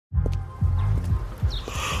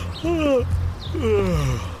The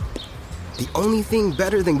only thing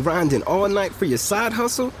better than grinding all night for your side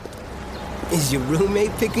hustle is your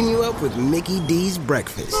roommate picking you up with Mickey D's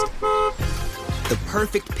breakfast. The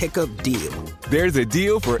perfect pickup deal. There's a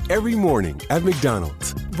deal for every morning at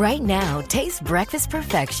McDonald's. Right now, taste breakfast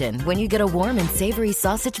perfection when you get a warm and savory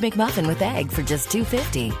sausage McMuffin with egg for just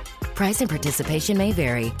 $2.50. Price and participation may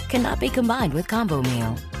vary. Cannot be combined with combo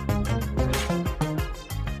meal.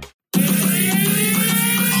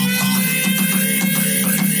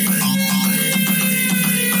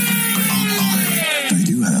 I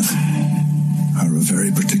do have a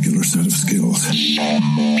very particular set of skills.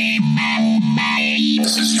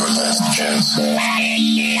 This is your last chance.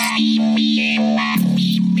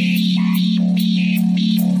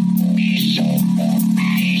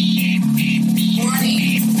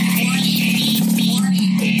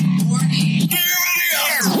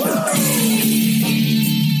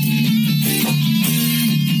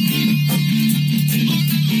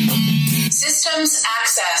 Systems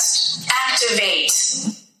accessed. Activate.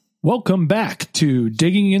 Welcome back to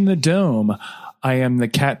Digging in the Dome. I am the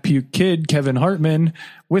Cat Puke Kid, Kevin Hartman.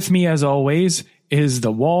 With me, as always, is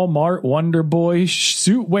the Walmart Wonder Boy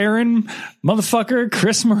suit wearing motherfucker,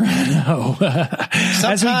 Chris Moreno.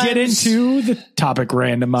 As we get into the topic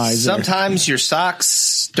randomizer. Sometimes your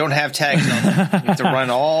socks don't have tags on them. You have to run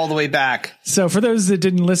all the way back. So for those that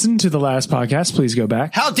didn't listen to the last podcast, please go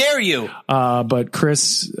back. How dare you? But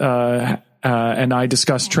Chris and I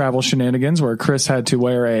discussed travel shenanigans where Chris had to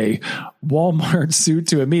wear a Walmart suit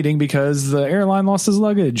to a meeting because the airline lost his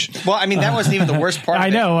luggage. Well, I mean, that wasn't even the worst part of I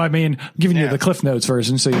it. know. I mean, I'm giving you the Cliff Notes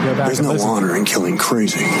version, so you go back There's and no listen. honor in killing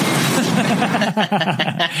crazy.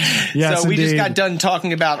 Yes, So we just indeed. got done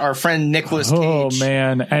talking about our friend Nicolas Cage. Oh,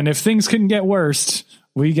 man. And if things couldn't get worse,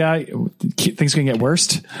 things couldn't get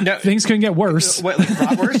worse? No. Things couldn't get worse. What, like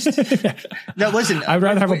bratwurst? No, listen. I'd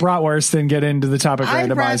rather have a bratwurst than get into the topic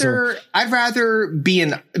randomizer. I'd rather be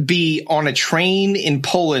on a train in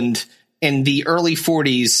Poland in the early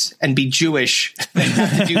 40s and be Jewish than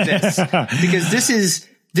have to do this, because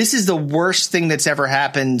this is the worst thing that's ever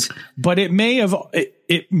happened. But it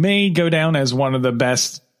may go down as one of the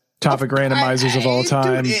best topic randomizers of all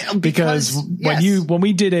time, because when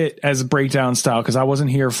we did it as a breakdown style, because I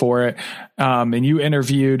wasn't here for it, and you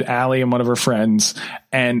interviewed Allie and one of her friends,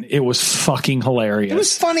 and it was fucking hilarious. It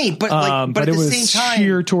was funny, but at it the was same time,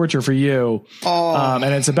 sheer torture for you. And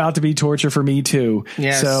it's about to be torture for me too.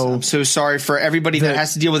 Yes, so I'm so sorry for everybody that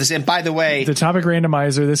has to deal with this. And by the way, the topic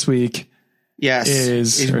randomizer this week,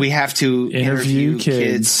 is we have to interview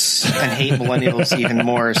kids and hate millennials even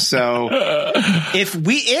more. So if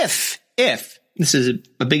this is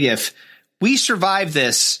a big if, we survive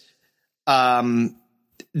this, then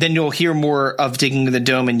you'll hear more of Digging in the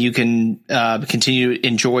Dome, and you can continue to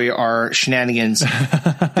enjoy our shenanigans.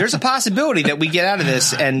 There's a possibility that we get out of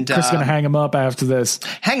this, and Chris is going to hang him up after this.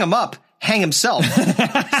 Hang him up. Hang himself.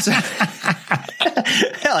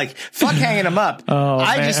 Like, fuck hanging him up.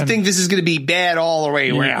 I just think this is going to be bad all the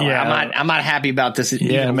way around. Yeah. I'm not happy about this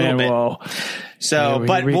even a little bit. Well, so,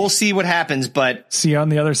 we'll see what happens. But see you on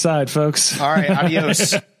the other side, folks. All right,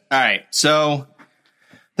 adios. All right, so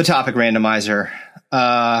the topic randomizer.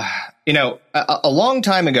 A long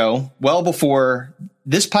time ago, well before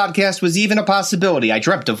this podcast was even a possibility, I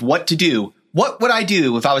dreamt of what to do. What would I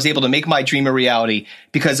do if I was able to make my dream a reality?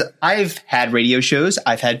 Because I've had radio shows,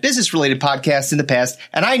 I've had business-related podcasts in the past,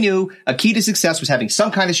 and I knew a key to success was having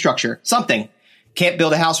some kind of structure, something. Can't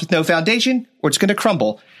build a house with no foundation, or it's going to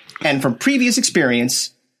crumble. And from previous experience,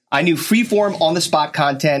 I knew free-form, on-the-spot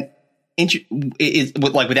content,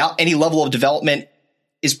 without any level of development,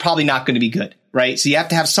 is probably not going to be good, right? So you have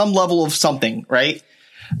to have some level of something, right?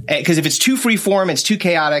 Because if it's too free-form, it's too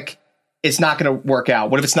chaotic, it's not going to work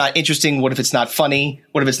out. What if it's not interesting? What if it's not funny?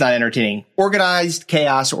 What if it's not entertaining? Organized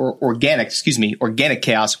chaos or organic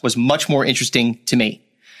chaos was much more interesting to me,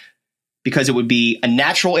 because it would be a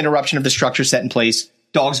natural interruption of the structure set in place.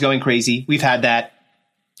 Dogs going crazy. We've had that.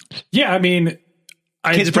 Yeah, I mean,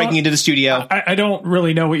 kids breaking into the studio. I don't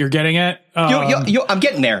really know what you're getting at. I'm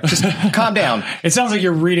getting there. Just calm down. It sounds like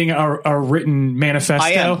you're reading a written manifesto.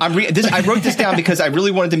 I am. I wrote this down because I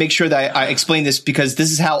really wanted to make sure that I explained this, because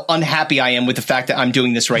this is how unhappy I am with the fact that I'm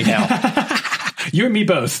doing this right now. You and me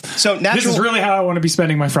both. So this is really how I want to be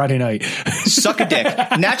spending my Friday night. Suck a dick.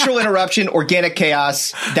 Natural interruption, organic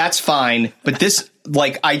chaos. That's fine. But this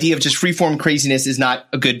idea of just freeform craziness is not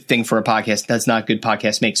a good thing for a podcast. That's not good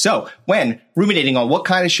podcast make. So when ruminating on what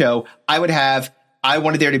kind of show I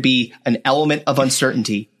wanted there to be an element of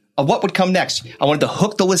uncertainty of what would come next. I wanted to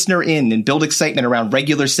hook the listener in and build excitement around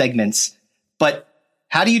regular segments. But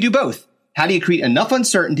how do you do both? how do you create enough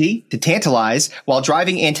uncertainty to tantalize while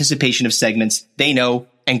driving anticipation of segments they know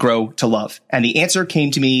and grow to love? And the answer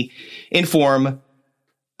came to me in form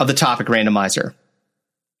of the topic randomizer.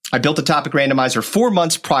 I built a topic randomizer 4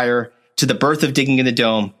 months prior to the birth of Digging in the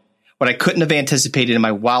Dome. What I couldn't have anticipated in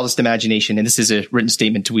my wildest imagination, and this is a written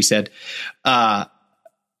statement we said,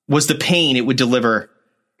 was the pain it would deliver.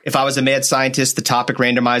 If I was a mad scientist, the topic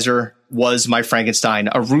randomizer was my Frankenstein,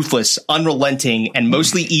 a ruthless, unrelenting, and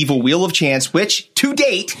mostly evil wheel of chance, which, to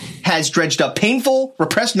date, has dredged up painful,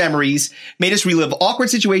 repressed memories, made us relive awkward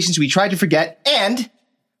situations we tried to forget, and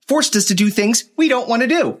forced us to do things we don't want to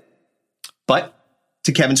do. But,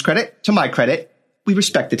 to Kevin's credit, to my credit, we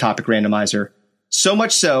respect the topic randomizer. So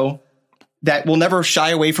much so that we'll never shy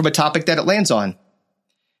away from a topic that it lands on.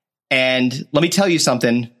 And let me tell you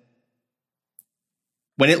something.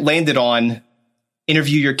 When it landed on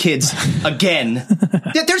interview your kids again,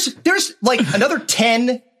 there's like another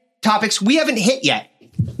 10 topics we haven't hit yet.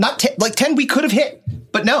 Not 10, like 10 we could have hit.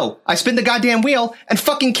 But no, I spin the goddamn wheel and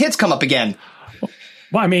fucking kids come up again.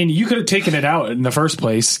 Well, I mean, you could have taken it out in the first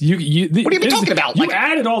place. What are you even talking about? You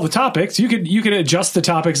added all the topics. You could adjust the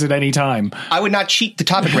topics at any time. I would not cheat the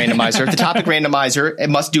topic randomizer. The topic randomizer, it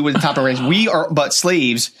must do with the topic randomizer. We are but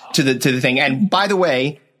slaves to the thing. And by the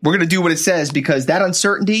way, we're going to do what it says because that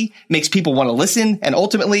uncertainty makes people want to listen. And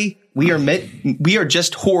ultimately, we are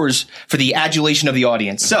just whores for the adulation of the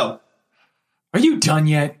audience. So, are you done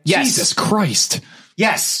yet? Yes. Jesus Christ.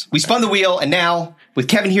 Yes, we spun the wheel. And now with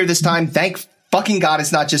Kevin here this time, thank fucking God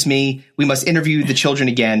it's not just me. We must interview the children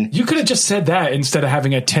again. You could have just said that instead of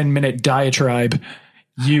having a 10-minute diatribe.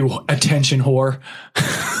 You attention whore.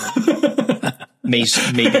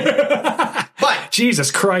 Maybe. But Jesus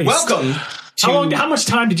Christ. Welcome. How much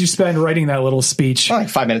time did you spend writing that little speech? Like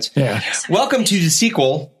 5 minutes. Yeah. Welcome to the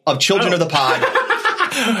sequel of Children of the Pod.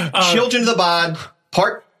 Children of the Pod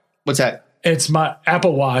part. What's that? It's my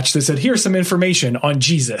Apple Watch that said, here's some information on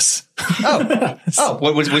Jesus.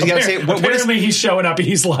 What was he going to say? Apparently he's showing up.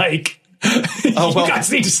 He's like, you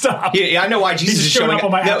guys need to stop. Yeah, I know why Jesus is showing up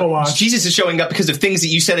on my Apple Watch. Jesus is showing up because of things that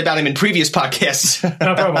you said about him in previous podcasts.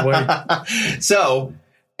 Probably. So,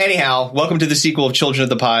 anyhow, welcome to the sequel of Children of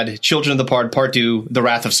the Pod, Children of the Pod Part 2, The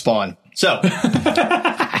Wrath of Spawn. So,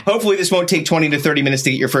 hopefully this won't take 20 to 30 minutes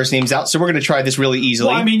to get your first names out, so we're going to try this really easily.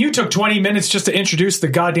 Well, I mean, you took 20 minutes just to introduce the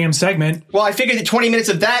goddamn segment. Well, I figured that 20 minutes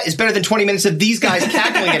of that is better than 20 minutes of these guys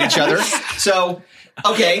cackling at each other. So,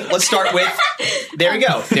 okay, let's start with, there we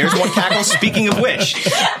go. There's one cackle. Speaking of which.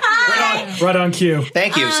 Right on cue.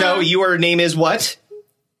 Thank you. So, your name is what?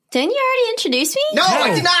 Didn't you already introduce me? No,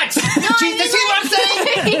 I did not. This is what I'm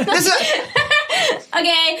saying.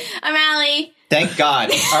 Okay, I'm Allie. Thank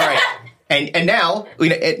God. All right. And now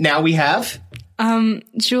we have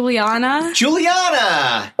Juliana.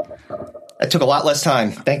 That took a lot less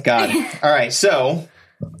time. Thank God. All right. So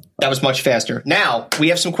that was much faster. Now we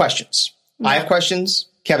have some questions. Yeah. I have questions.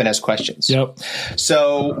 Kevin has questions. Yep.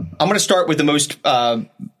 So I'm going to start with the most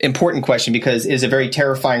important question because it is a very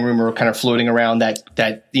terrifying rumor kind of floating around that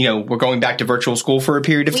we're going back to virtual school for a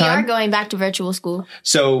period of time. We are going back to virtual school.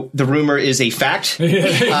 So the rumor is a fact. It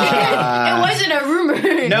wasn't a rumor.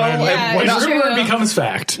 No, when rumor becomes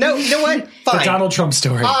fact. No, you know what? Fine. The Donald Trump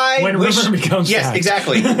story. When rumor becomes fact. Yes,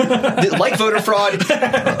 exactly. Like voter fraud,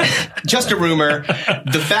 just a rumor.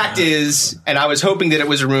 The fact is, and I was hoping that it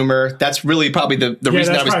was a rumor. That's really probably the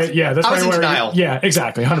reason I was. That's I was in denial. Yeah,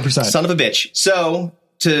 exactly, 100%. Son of a bitch. So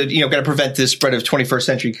to got to prevent the spread of 21st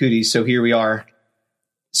century cooties. So here we are.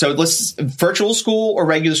 So let's virtual school or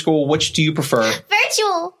regular school. Which do you prefer?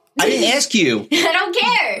 Virtual. I didn't ask you. I don't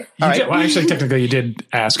care. Well, actually, technically, you did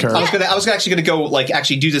ask her. I was actually going to go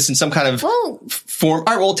actually do this in some kind of form.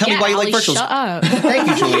 All right. Well, tell me why you like virtual. Shut up. Thank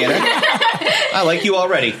you, Juliana. I like you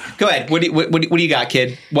already. Go ahead. What do you got,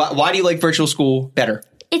 kid? Why do you like virtual school better?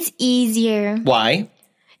 It's easier. Why?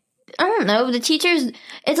 I don't know. The teachers.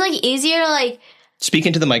 It's easier to speak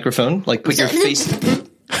into the microphone. Put your face.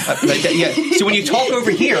 Yeah. So when you talk over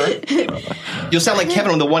here, you'll sound like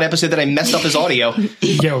Kevin on the one episode that I messed up his audio.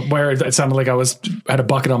 Yeah, where it sounded like I had a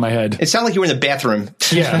bucket on my head. It sounded like you were in the bathroom.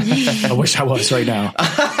 Yeah, I wish I was right now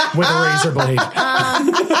with a razor blade.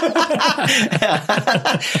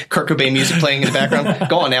 Kurt Cobain music playing in the background.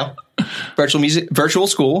 Go on now. Virtual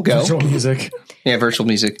school. Go. Virtual music. Yeah, virtual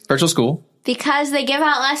music. Virtual school. Because they give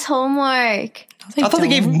out less homework. I thought they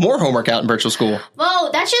gave more homework out in virtual school.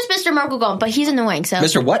 Well, that's just Mr. Merkle Gump, but he's annoying, so.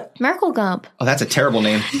 Mr. what? Merkle Gump. Oh, that's a terrible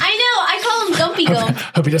name. I know. I call him Gumpy Gump.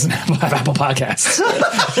 Hope he doesn't have Apple Podcasts.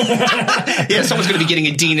 Yeah, someone's going to be getting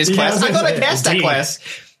a D in his class. I thought I passed that class.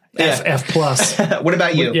 Yeah. F plus. What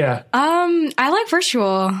about you? Yeah. I like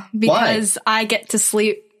virtual because I get to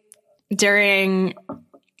sleep during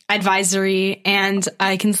advisory, and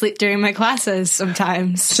I can sleep during my classes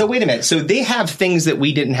sometimes. So wait a minute. So they have things that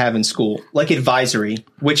we didn't have in school, like advisory.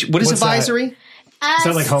 What is What's advisory? Is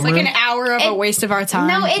that like homeroom? It's like an hour of a waste of our time.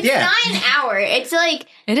 No, it's Yeah. not an hour. It's like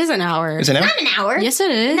It is an hour. Is it now? not an hour. Yes,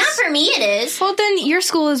 it is. Not for me, it is. Well, then your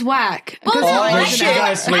school is whack. Well, Good no, for my you. shit- you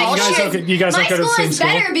guys my don't shit- you guys my don't go to the school same is school?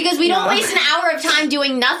 better because we don't waste an hour of time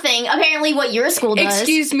doing nothing. Apparently, what your school does.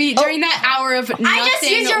 Excuse me, during that hour of nothing, just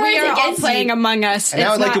used your we words are all against playing you. Among Us. And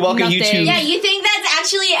now It's I'd like to not welcome you nothing. to- Yeah, you think that's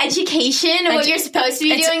actually education? What you're supposed to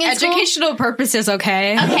be It's doing in school? educational purposes,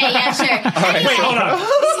 okay? Okay, yeah, sure. Wait, hold on.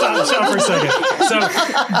 Stop for a second. So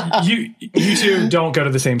you two don't go to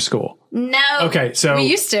the same school. No. Okay, so We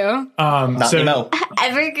used to. Not anymore.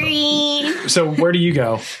 Evergreen. so where do you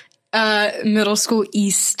go? Middle school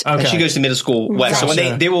east. Okay. And she goes to middle school west. So when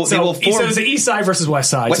Gotcha. they will so form. it's the east side versus west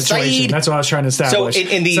side West situation. side. That's what I was trying to establish. So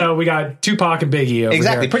in the- so we got Tupac and Biggie over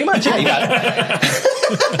Exactly, here. pretty much. Yeah, you got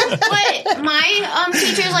it. What my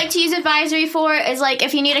teachers like to use advisory for is like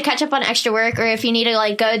if you need to catch up on extra work or if you need to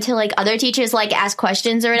like go to like other teachers like ask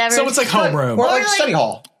questions or whatever. So it's like homeroom. Or like like- study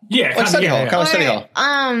hall. Yeah, Like study hall. yeah. Kind of like study hall.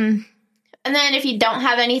 And then if you don't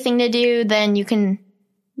have anything to do, then you can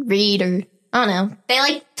read or I don't know. They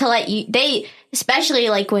like to let you. They especially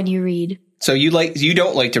like when you read. So you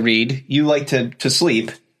don't like to read. You like to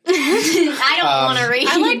sleep. I don't want to read.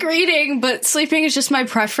 I like reading, but sleeping is just my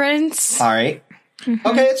preference. All right. Mm-hmm.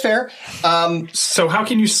 Okay, it's fair. So how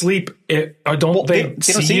can you sleep? Don't they don't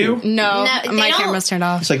see see you? No, No, they my don't- camera's turned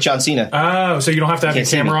off. It's like John Cena. Oh, so you don't have to have your Can't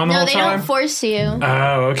see me. camera on the No, whole they time? don't force you.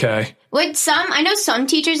 Oh, okay. With some, I know some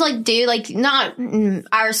teachers like do like not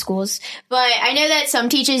our schools, but I know that some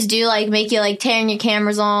teachers do like make you like turn your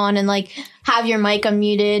cameras on and like have your mic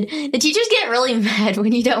unmuted. The teachers get really mad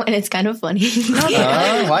when you don't, and it's kind of funny. What?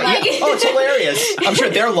 Yeah. Oh, it's hilarious. I'm sure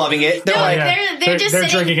they're loving it. They're No, like, they're just they're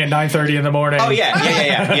sitting- drinking at 9:30 in the morning. oh yeah.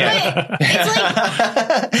 But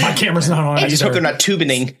it's like My camera's not on I just hope either. they're not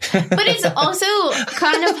tubining. But it's also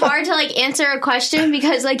kind of hard to like answer a question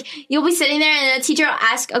because like you'll be sitting there and the teacher will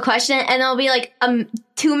ask a question and there'll be like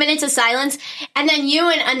 2 minutes of silence and then you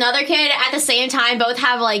and another kid at the same time both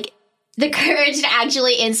have like the courage to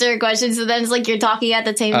actually answer a question. So then it's like you're talking at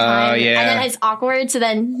the same time. yeah. And then it's awkward. So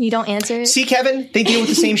then you don't answer it. See, Kevin, they deal with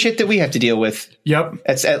the same shit that we have to deal with. Yep.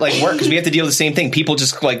 It's at like work because we have to deal with the same thing. People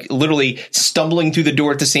just like literally stumbling through the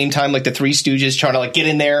door at the same time, like the Three Stooges trying to like get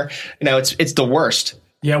in there. You know, it's the worst.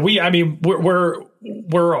 Yeah,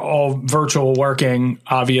 we're all virtual working,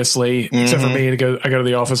 obviously, except for me. I go to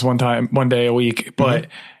the office one day a week. But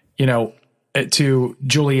you know, to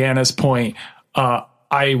Juliana's point,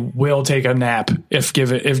 I will take a nap if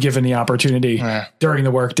given the opportunity during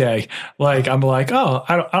the workday. Like I'm like, oh,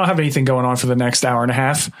 I don't have anything going on for the next hour and a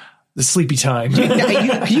half. The sleepy time. You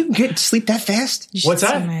can get sleep that fast? What's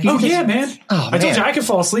that? Oh yeah, man. Oh, I told man. you I can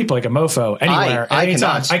fall asleep like a mofo anywhere. I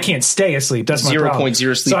anytime. cannot. I can't stay asleep. That's my problem. 0.0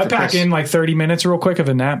 sleep So I for pack Chris. in like 30 minutes real quick of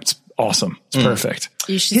a nap. It's awesome. It's perfect.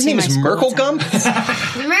 You should His see name my is school Merkle attendance. Gump?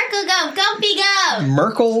 Merkle Gump, Gumpy Gump.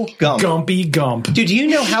 Merkle Gump. Gumpy Gump. Dude, do you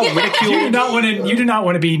know how You do ridiculed... not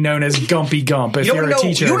want to be known as Gumpy Gump if you're a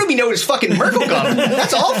teacher. You want to be known as fucking Merkle Gump.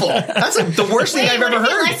 That's awful. That's like the worst thing Wait, I've what ever if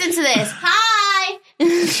you heard. listen to this? Hi.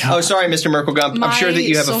 Oh, sorry, Mr. Merkle Gump. I'm sure that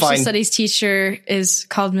you have a social fine... studies teacher is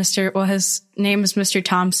called Mr. Well, his name is Mr.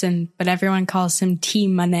 Thompson, but everyone calls him T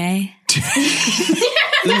Money.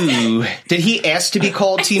 Ooh. Did he ask to be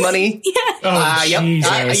called T-Money? Yeah. Oh, Yep.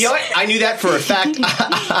 Jesus. You know what? I knew that for a fact.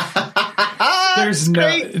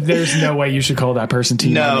 There's no way you should call that person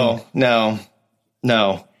T. No.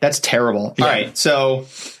 That's terrible. All right. So,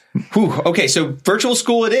 okay. So virtual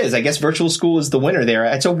school it is. I guess virtual school is the winner there.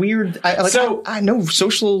 It's a weird, I know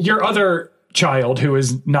social. Your other child who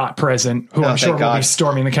is not present, who I'm thank sure will God. be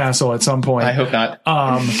storming the castle at some point. I hope not.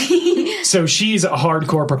 So she's a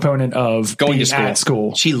hardcore proponent of Going being to school. at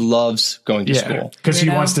school. She loves going to school. Because she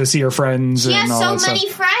Weirdo. wants to see her friends He and has all so that many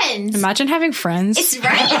stuff. friends. Imagine having friends. It's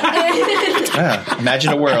right.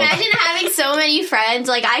 Imagine a world. Imagine having so many friends.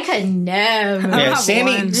 Like I could never. Yeah, have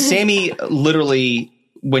one. Sammy literally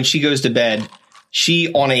when she goes to bed,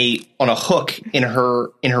 she on a hook in her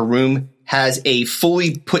room has a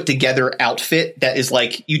fully put together outfit that is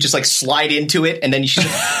like you just like slide into it and then and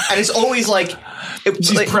it's always like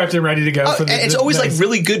She's prepped and ready to go for the and it's always nice. like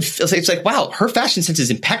really good. It's like, wow, her fashion sense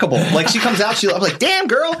is impeccable. Like she comes out, I'm like, damn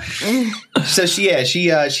girl. So she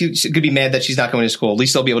could be mad that she's not going to school. At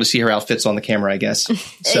least they'll be able to see her outfits on the camera, I guess.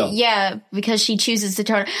 So Yeah, because she chooses to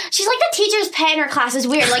turn. She's like the teacher's pay in her class is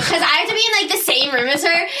weird. Like, because I have to be in like the same room as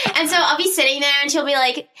her, and so I'll be sitting there, and she'll be be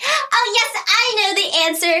like, "Oh yes, I know the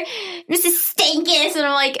answer, Mrs. Stankus," and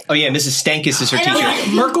I'm like, Oh yeah, Mrs. Stankus is her I don't teacher. like-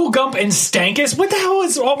 Merkel, Gump, and Stankus? What the hell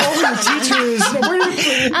is all over your teachers?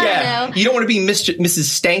 I don't know. You don't want to be Mrs.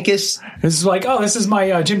 Stankus. This is like, oh, this is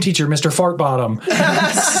my gym teacher, Mr. Fartbottom.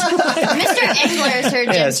 Mr. Engler is her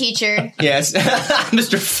gym Yes. teacher. Yes,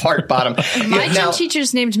 Mr. Fartbottom. My Yeah, gym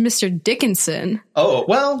teacher's name's Mr. Dickinson. Oh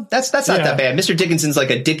well, that's not Yeah. that bad. Mr. Dickinson's like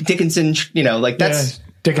a Dickinson, like that's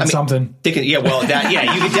Dickin something. Yeah, well,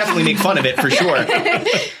 you could definitely make fun of it for sure.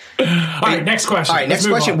 All right, next question. All right, Let's next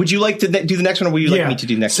move question. on. Would you like to do the next one, or would you like me to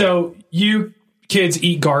do the next one? So you kids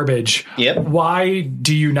eat garbage. Yep. Why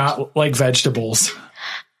do you not like vegetables?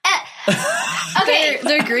 Okay.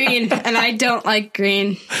 They're green, and I don't like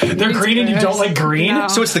green. They're green and you don't like green? No.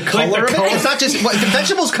 So it's the color of it? It's not just... the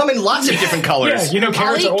vegetables come in lots of different colors. Yeah,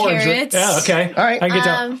 carrots I'll are eat orange. carrots. Yeah, okay. All right. I get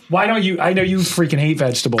that. Why don't you... I know you freaking hate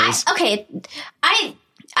vegetables. Okay, I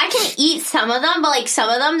can eat some of them, but like some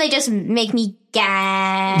of them, they just make me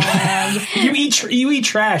gag. You eat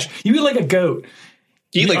trash. You eat like a goat.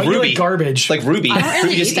 You eat like You Ruby. like garbage. Like Ruby. I don't really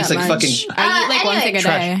Ruby just eat eats that like much. fucking I eat like one anyway, thing a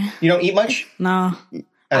trash. day. You don't eat much No,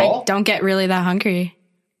 at I all? don't get really that hungry.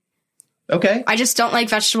 Okay. I just don't like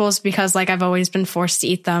vegetables because like I've always been forced to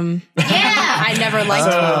eat them. Yeah. I never liked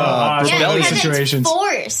them. Yeah, rebellious because situations. it's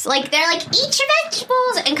forced. Like they're like, eat your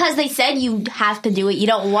vegetables, and because they said you have to do it, you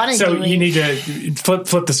don't want to So do it. you need to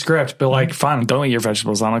flip the script, but like, fine, don't eat your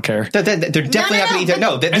vegetables. I don't care. They're definitely not going to eat that.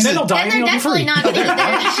 No, And then they'll die and and they're you'll be free. definitely not going to eat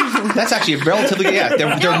that. that's actually relatively,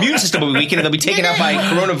 their immune system will be weakened and they'll be taken out by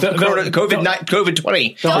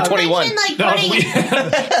COVID-20 or 21. Mention, like, They'll putting,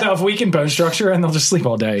 have weakened bone structure and they'll just sleep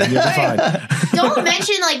all day. You'll be fine. don't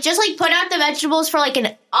mention like just like put out the vegetables for like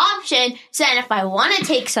an option. So then if I want to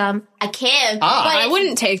take some, I can. But I if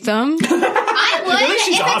wouldn't take them. I would. least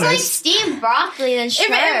she's If it's like honest. steamed broccoli, then sure.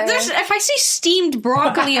 If I see steamed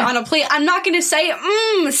broccoli on a plate, I'm not going to say,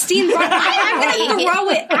 steamed broccoli. I'm going to throw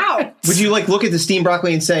it out. Would you look at the steamed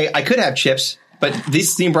broccoli and say, I could have chips, but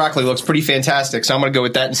this steamed broccoli looks pretty fantastic, so I'm going to go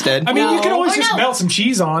with that instead? I mean, you can always Or just no. melt some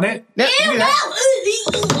cheese on it. Yeah, you do that.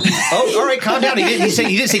 Oh, all right, calm down. He didn't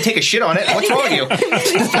say take a shit on it. What's wrong with you?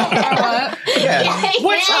 Yeah.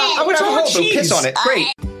 What's I would have a wrong with whole piss cheese? on it. Great.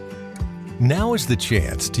 Now is the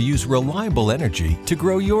chance to use reliable energy to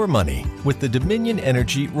grow your money with the Dominion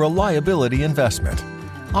Energy Reliability Investment.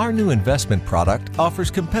 Our new investment product offers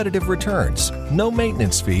competitive returns, no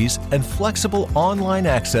maintenance fees, and flexible online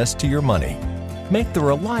access to your money. Make the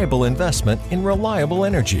reliable investment in reliable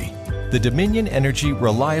energy. The Dominion Energy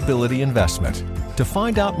Reliability Investment. To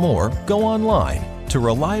find out more, go online to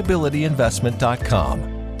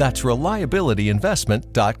reliabilityinvestment.com. That's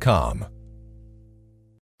reliabilityinvestment.com.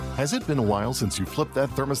 Has it been a while since you flipped that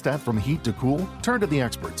thermostat from heat to cool? Turn to the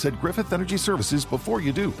experts at Griffith Energy Services before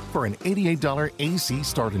you do for an $88 AC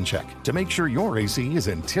start and check to make sure your AC is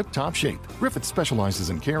in tip-top shape. Griffith specializes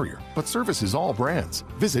in Carrier, but services all brands.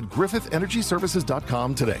 Visit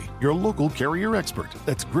GriffithEnergyServices.com today. Your local Carrier expert.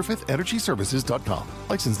 That's GriffithEnergyServices.com.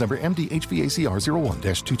 License number MD-HVACR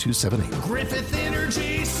 01-2278. Griffith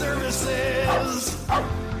Energy Services.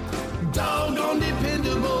 Doggone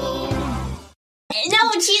dependable.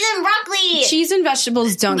 No, cheese and broccoli. Cheese and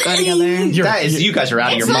vegetables don't go together. You guys are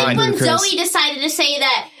out of It's your like mind. when Zoe decided to say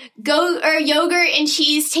that yogurt and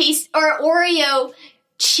cheese taste, or Oreo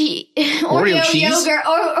cheese, Oreo cheese? yogurt,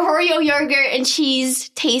 or Oreo yogurt and cheese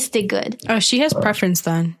tasted good. Oh, she has preference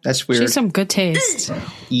then. That's weird. She has some good taste.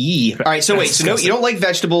 Yee. All right, so wait, so no, you don't like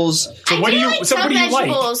vegetables. I do like some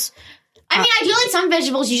vegetables. I mean, I do like some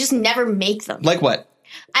vegetables. You just never make them. Like what?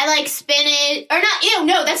 I like spinach, or not. Ew,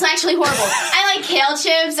 no, that's actually horrible. I like kale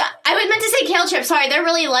chips. I was meant to say kale chips. Sorry, they're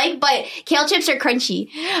really but kale chips are crunchy.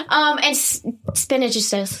 And spinach is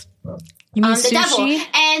just You mean the devil. sushi?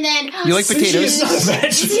 And then You like potatoes?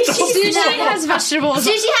 Sushi has vegetables.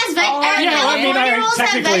 Sushi has vegetables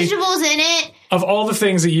have vegetables in it. Of all the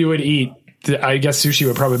things that you would eat, I guess sushi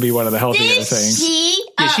would probably be one of the healthier things.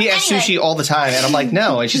 Yeah, she asks sushi all the time, and I'm like,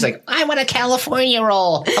 no. And she's like, I want a California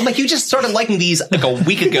roll. I'm like, you just started liking these like a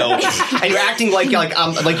week ago, and you're acting like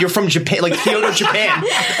you're from Japan, like Kyoto, Japan,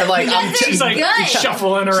 and like She's like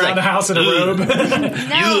shuffling around the house in a robe.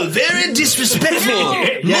 You're very disrespectful.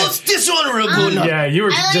 Most dishonorable. Yeah, you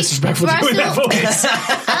were disrespectful doing that voice.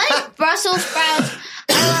 I like Brussels sprouts.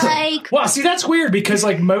 I like. Wow, see, that's weird because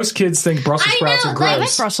like most kids think Brussels sprouts are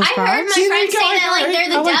gross. I heard my friends say that like they're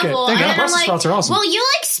the devil, and I'm Brussels like, sprouts are awesome. well, you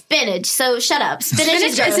like spinach, so shut up.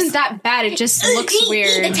 Spinach isn't that bad. It just looks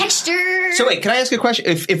weird. The texture. So wait, can I ask a question?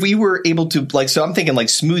 If we were able to so I'm thinking like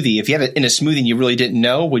smoothie. If you have it in a smoothie and you really didn't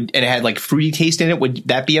know, and it had like fruity taste in it, would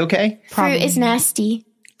that be okay? Fruit is nasty.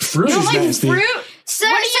 Fruit is nasty. Fruit?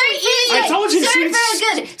 Certain fruit I told you certain she's-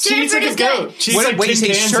 fruit is good. Certain fruit is good. She's What like do you say?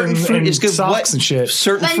 tin cans Certain fruit and is good. socks What and shit.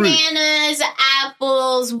 certain fruit? Bananas,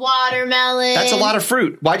 apples, watermelon. That's a lot of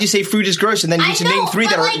fruit. Why'd you say fruit is gross? And then you need to name three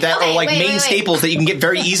that are main staples that you can get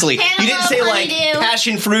very easily. You didn't say like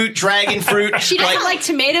passion fruit, dragon fruit. She doesn't like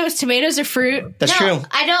tomatoes. Tomatoes are fruit. That's true.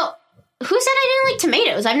 I don't. Who said I didn't like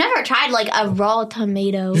tomatoes? I've never tried like a raw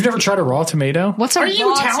tomato. You've never tried a raw tomato? What's a Are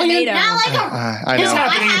you raw Italian? tomato? Not like a. I know. What's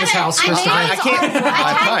happening in this house, Kristen? I can't.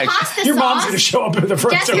 I tried pasta Your mom's sauce. going to show up at the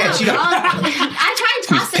front door. I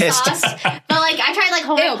tried pasta sauce, but like I tried like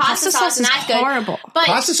homemade pasta sauce, and that's good. Horrible. But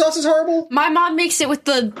Pasta sauce is horrible. My mom makes it with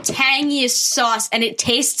the tangiest sauce, and it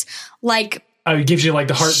tastes like. Oh, it gives you like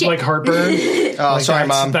the heartburn. Oh, sorry,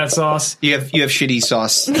 Mom. That sauce. You have shitty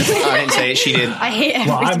sauce. I didn't say it. She did. I hate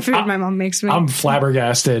every food my mom makes me. I'm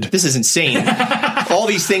flabbergasted. This is insane. All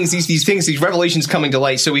these things, these revelations coming to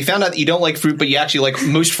light. So we found out that you don't like fruit, but you actually like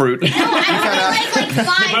most fruit. no, I only like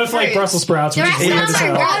 5 They both like Brussels sprouts, which is weird as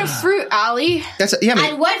hell. A lot of fruit, Allie. That's yeah.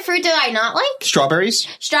 And what fruit do I not like? Strawberries.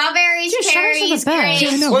 Strawberries, cherries, grapes.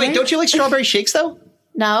 Wait, don't you like strawberry shakes though?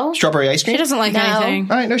 No. Strawberry ice cream? She doesn't like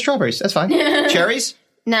anything. All right, no strawberries. That's fine. Cherries?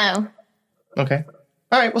 No. Okay.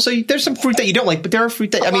 All right. Well, so there's some fruit that you don't like, but there are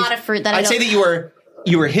fruit that A lot of fruit that I I'd say don't that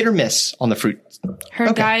you were hit or miss on the fruit.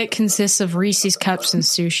 Her diet consists of Reese's cups and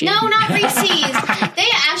sushi. No, not Reese's. They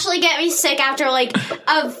actually get me sick after like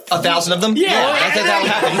 1,000 of them. Yeah, that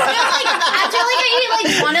would happen. After like I eat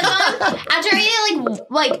like one of them, after I eat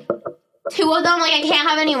like 2 of them, like I can't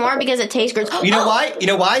have any more because it tastes gross. You know why? You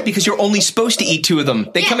know why? Because you're only supposed to eat 2 of them.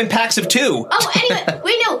 They come in packs of 2. Oh, anyway,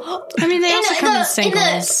 wait, no. I mean, they also come in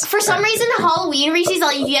singles. For some reason, Halloween Reese's,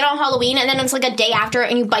 like you get on Halloween and then it's like a day after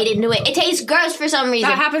and you bite into it. It tastes gross for some reason.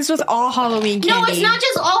 That happens with all Halloween candy. No, it's not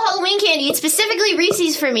just all Halloween candy. It's specifically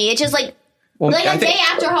Reese's for me. It's just like a day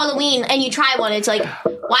after Halloween and you try one. It's like,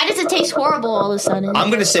 why does it taste horrible all of a sudden? I'm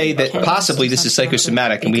going to say that possibly this is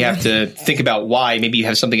psychosomatic, and we have to think about why. Maybe you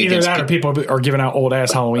have something Either against that or people are giving out old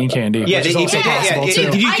ass Halloween candy. Yeah, which is also possible too.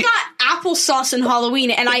 I got applesauce in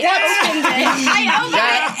Halloween, and I opened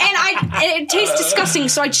it. And it tastes disgusting.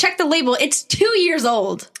 So I checked the label. It's 2 years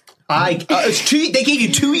old. It's 2. They gave you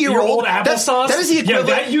 2-year-old applesauce. That is the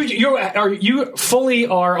equivalent. Yeah, you fully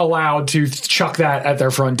are allowed to chuck that at their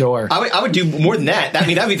front door. I would do more than that. That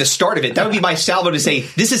would be the start of it. That would be my salvo to say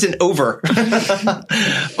this isn't over. But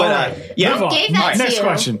yeah. Move on. Gave that All right, to next you.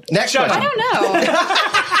 question. Next question. I don't know.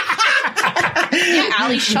 Yeah,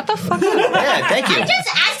 Allie, shut the fuck up. Yeah, thank you. I just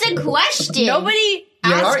asked a question. Nobody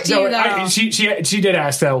Yeah, asked you though. She did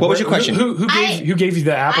ask though. What was your question? Who gave you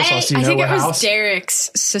the applesauce? Do you I know think what it was house?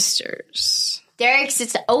 Derek's sisters. Derek's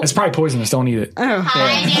sister. Oh, It's probably poisonous. Don't eat it. Oh,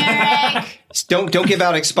 hi, Derek. Don't give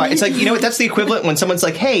out expired. It's like, you know what? That's the equivalent when someone's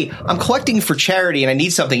like, "Hey, I'm collecting for charity and I need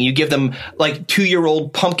something." You give them like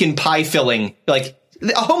 2-year-old pumpkin pie filling. Like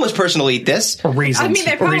a homeless person will eat this. Or raisins. I mean,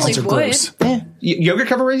 they probably raisins are would. gross. Yogurt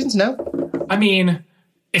covered raisins? No. I mean,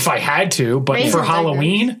 if I had to, but Raisins for are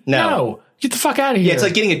Halloween, no. Get the fuck out of here. Yeah, it's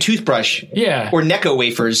like getting a toothbrush. Yeah. Or Necco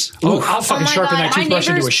wafers. Ooh, I'll fucking sharpen that My toothbrush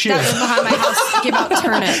into a neighbors shiv. that live behind my house give out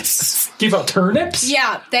turnips. Give out turnips?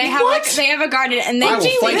 Yeah, they have they have a garden and they I will do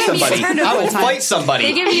fight give me a somebody. turnip. I will one time. fight somebody.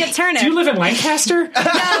 They give me a turnip. Do you live in Lancaster? No,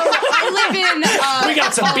 I live in. We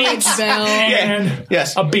got some beets and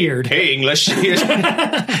Yes. a beard. Hey, English. Here,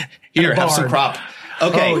 have some barn. crop.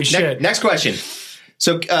 Okay, Holy shit. next question.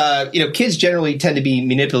 So, kids generally tend to be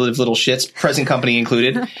manipulative little shits, present company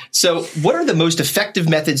included. So, what are the most effective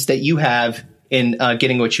methods that you have in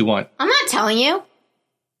getting what you want? I'm not telling you.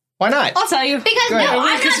 Why not? I'll tell you. Because Go no, ahead. I'm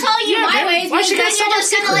not telling you my ways why because should then I you're sell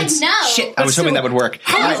just gonna like secrets? no. Shit, I was hoping that would work.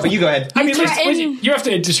 All right, but you go ahead. I mean, threaten- you have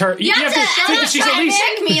to deter. You have to think that she's at least.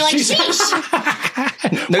 trick me like she's- sheesh.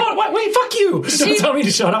 Wait, fuck you! Don't tell me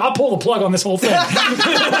to shut up. I'll pull the plug on this whole thing. All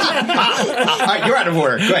right, you're out of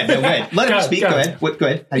order. Go ahead. No, go ahead. Let him speak. Go ahead. Go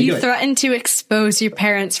ahead. How do you You do it? threaten to expose your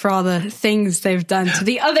parents for all the things they've done to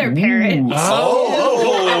the other parent.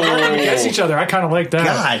 We're against each other. I kind of like that.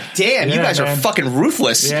 God damn, you Yeah, guys are man. fucking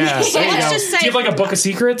ruthless. Yeah. So there you let's go. just say- Do you have like a book of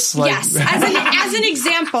secrets? Like, Yes. As an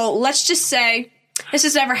example, let's just say this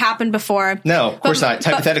has never happened before. No, of course not.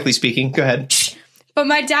 Hypothetically speaking. Go ahead. But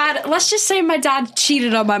my dad, let's just say my dad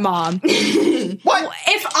cheated on my mom. What?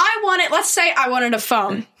 If I wanted, let's say I wanted a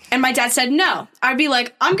phone and my dad said no, I'd be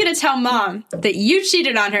like, I'm going to tell mom that you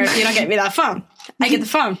cheated on her if you don't get me that phone. I get the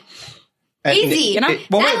phone. Easy. You know?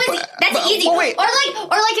 That's easy. Or like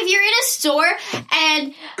if you're in a store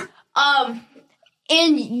and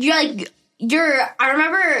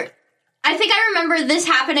I think I remember this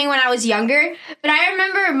happening when I was younger, but I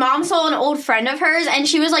remember mom saw an old friend of hers and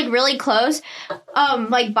she was like really close,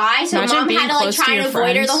 by, so Imagine mom being had to like close to try your and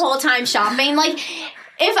avoid her friends. the whole time shopping. Like,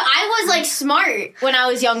 if I was like smart when I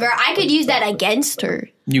was younger, I could use that against her.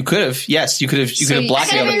 You could have, yes, you could have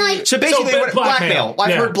blackmailed been him. like- So basically, blackmail.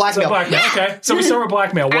 I've heard blackmail. So blackmail. Yeah. Okay, so we start with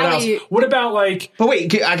blackmail. What else? What about like? But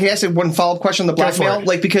wait, I can ask one follow up question on the blackmail.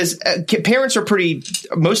 Like, because parents are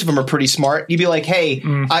most of them are pretty smart. You'd be like, hey,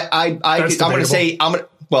 I'm going to say,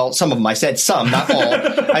 well, some of them I said some, not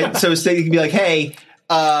all. So you could be like, hey.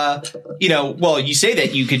 You say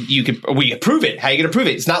that you could prove it. How are you going to prove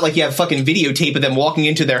it? It's not like you have fucking videotape of them walking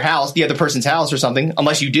into their house, the other person's house or something,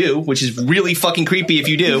 unless you do, which is really fucking creepy if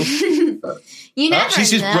you do. You never She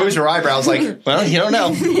just rose her eyebrows like, well, you don't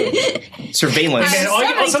know. Surveillance.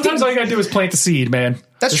 Man, sometimes all you got to do is plant the seed, man.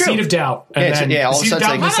 That's true. The seed of doubt. And then all of a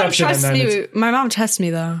sudden, my mom trusts me,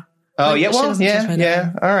 though. Oh, yeah, well,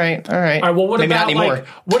 yeah. All right. Well, what Maybe about, not anymore. like,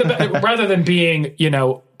 what about, rather than being,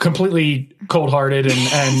 completely cold-hearted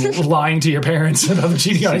and lying to your parents and other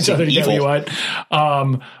cheating on each other to get what you want,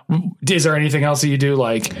 is there anything else that you do?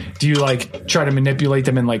 Like, do you, like, try to manipulate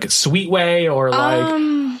them in, like, a sweet way or, like...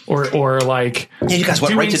 Or like, yeah, you guys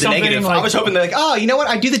went right to the negative. Like, I was hoping they're like, oh, you know what?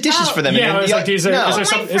 I do the dishes for them. Yeah, and then, is there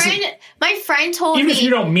something? My friend told me. Even if you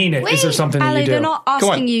don't mean it, is there something that you do? They're not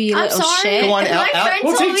asking you I'm little sorry. shit. Go on,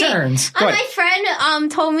 we'll take turns. My friend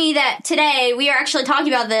told me that today we were actually talking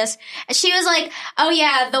about this. She was like, "Oh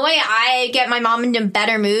yeah, the way I get my mom into a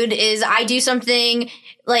better mood is I do something."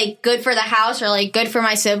 Like good for the house or like good for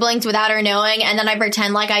my siblings without her knowing, and then I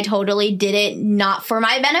pretend like I totally did it not for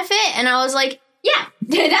my benefit, and I was like, yeah,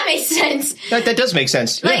 that makes sense. That does make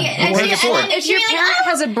sense. Like, yeah. If your parent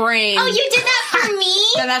has a brain, oh, you did that for me.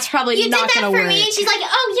 Then that's probably not going to work. You did that for me, and she's like,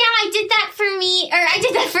 oh yeah, I did that for me, or I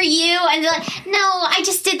did that for you, and they're like, no, I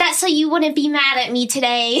just did that so you wouldn't be mad at me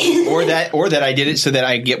today. or that I did it so that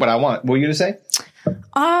I get what I want. What were you gonna say?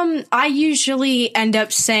 I usually end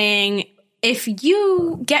up saying, if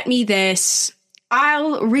you get me this,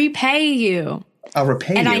 I'll repay you. I'll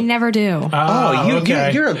repay and you. I never do.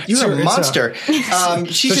 Okay. You're a monster.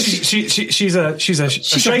 She's a shyster. She's a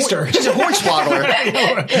hornswaggler.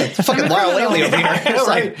 It's a fucking Lyle Lanley over here. It's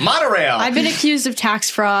like monorail. I've been accused of tax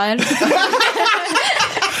fraud. Wait,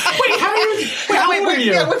 how old are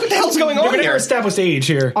you? Yeah, what the hell's going on here? Established age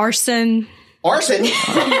here. Arson.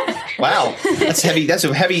 Wow, that's heavy. That's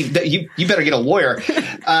a heavy. You better get a lawyer.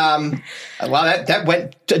 Wow, that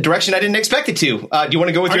went a direction I didn't expect it to. Do you want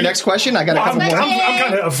to go with your next question? I got a couple more. I'm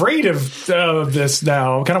kind of afraid of this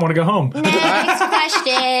now. I kind of want to go home. Next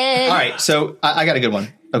question. All right, so I got a good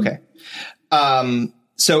one. Okay.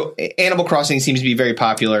 So Animal Crossing seems to be very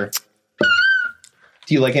popular.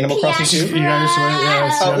 Do you like Animal Crossing too? You guys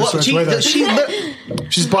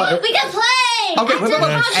she's bought. We can play.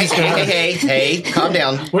 Okay, hey, calm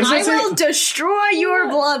down. What does that say? I will destroy your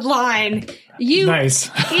bloodline. You nice.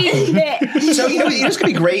 bitch. So, it's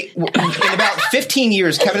going to be great. In about 15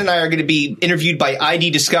 years, Kevin and I are going to be interviewed by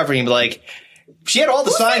ID Discovery and be like, she had all the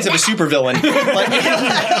signs of a supervillain.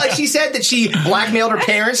 Like she said that she blackmailed her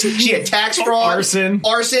parents. She had tax fraud.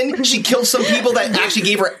 Arson. She killed some people that actually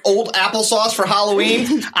gave her old applesauce for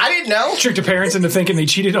Halloween. I didn't know. Tricked her parents into thinking they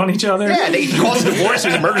cheated on each other. Yeah, they caused a divorce.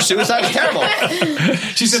 It was murder-suicide. It was terrible.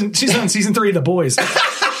 She's on season 3 of The Boys.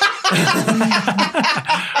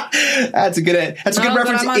 That's a good reference.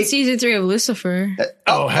 I'm on season 3 of Lucifer.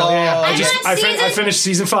 Hell yeah! I finished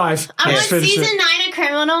season 5. I'm on season 9 of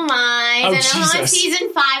Criminal Minds, and I'm on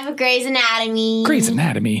season 5 of Grey's Anatomy. Grey's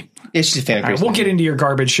Anatomy. Yeah, she's a fan of Grey's Anatomy. We'll get into your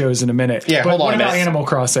garbage shows in a minute. Yeah, hold on. What about Animal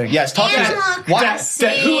Crossing? Yes, talk to us.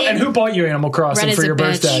 Who bought you Animal Crossing for your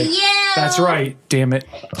birthday? You. That's right. Damn it.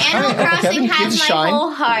 Animal Crossing has my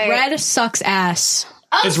whole heart. Red sucks ass.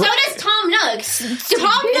 Oh, so does Tom Nook.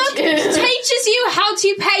 Tom Nook teaches you how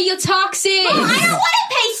to pay your taxes. Well, I don't want to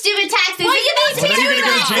pay stupid taxes. Well, you need to do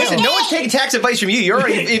that. Listen, no one's taking tax advice from you. You're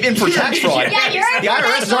already in for tax fraud. Yeah, you're the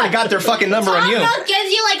IRS has already got their fucking number on you. Tom Nook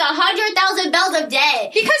gives you like 100,000 bills of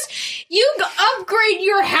debt. Because you upgrade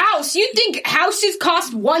your house. You think houses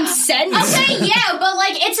cost 1 cent? Okay, yeah, but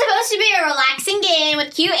like it's supposed to be a relaxing game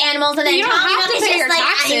with cute animals, and then you don't Tom have Nook to is pay your just like,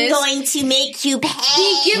 taxes. I'm going to make you pay.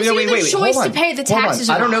 He gives you the choice to pay the taxes.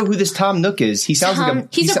 I don't know who this Tom Nook is. He sounds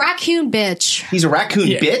like he's a raccoon bitch. He's a raccoon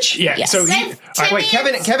bitch? Yeah. Yes. So wait,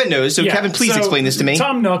 Kevin knows. So Kevin, please explain this to me.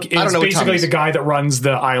 Tom Nook is basically the guy that runs the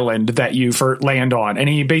island that you land on, and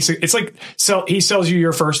he basically he sells you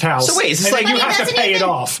your first house. So wait, is this like you have to pay it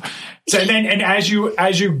off. So then, and as you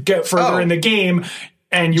get further in the game.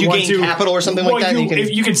 And you want gain capital or something like that.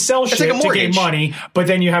 You can sell shit to gain money, but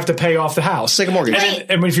then you have to pay off the house. It's like a mortgage.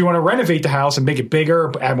 And if you want to renovate the house and make it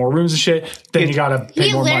bigger, add more rooms and shit, then you got to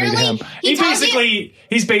pay more money to him. He's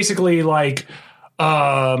basically like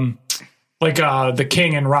the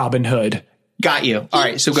king in Robin Hood. Got you. All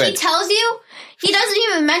right, so good. He tells you he doesn't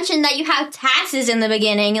even mention that you have taxes in the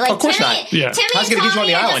beginning. Like, Of course Timmy, not. Yeah. Timmy How's and it gonna get you on Tommy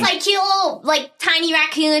the are island? just like cute little, like, tiny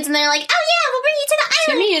raccoons, and they're like, oh yeah, we'll bring you to the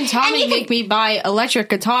island. Timmy and Tommy you make me buy electric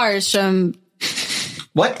guitars from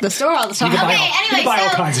What? the store all the time. can buy Okay, all- anyway, you buy all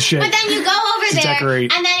so, kinds of shit but then you go over to there,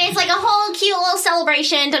 decorate. and then it's like a whole cute little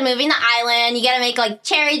celebration to moving the island. You gotta make like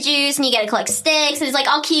cherry juice, and you gotta collect sticks, and it's like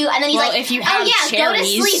all cute. And then he's Well, like, if you "Oh have yeah, go to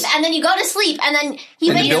cherries. sleep." And then you go to sleep, and then he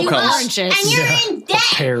And the wakes bill you comes. up, Oranges. and you're in debt.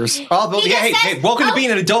 Pears. Oh, but He yeah, just hey, says, hey, welcome to oh.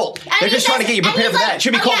 being an adult. And They're he just trying to says- get you and prepared he's for that. like, It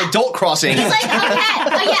should be oh, called yeah. Adult Crossing. He's like,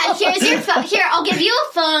 oh yeah, here's your phone. Here, I'll give you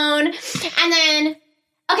a phone, and then.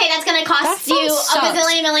 Okay, that's gonna cost you a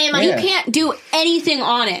gazillion million money. You can't do anything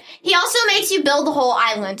on it. He also makes you build the whole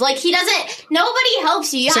island. Like, he doesn't, nobody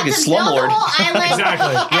helps you. You It's have like a to build slumlord. the whole island.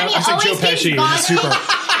 Exactly. And Yeah, he it's like always Joe keeps Pesci. bothering It's super.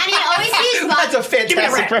 And he always keeps That's a bothering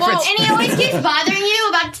fantastic reference. Well, and he always keeps bothering you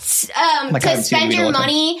about my God, to spend your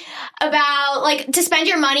money about, like, to spend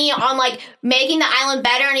your money on, like, making the island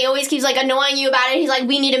better. And he always keeps, like, annoying you about it. He's like,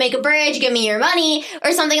 we need to make a bridge. Give me your money.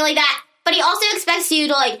 Or something like that. But he also expects you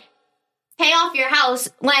to, like, pay off your house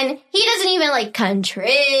when he doesn't even like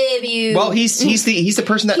contribute. Well, he's the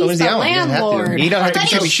person that owns the island. He doesn't have to. landlord. He don't have to but he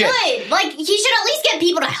contribute shit. should. Like, he should at least get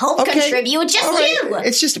people to help contribute. Just All right. you.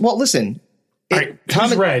 It's just, well, listen. All right,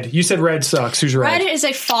 who's red? You said red sucks. Who's red? Red is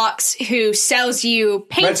a fox who sells you Red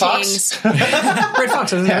paintings. Fox? Red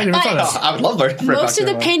Fox. I never thought of that. I would love Red Fox. Most of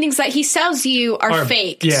the paintings. paintings that he sells you are Are-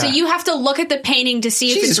 fake. yeah. So you have to look at the painting to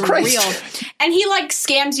see Jesus if it's Christ. real. And he like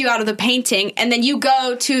scams you out of the painting, and then you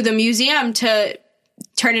go to the museum to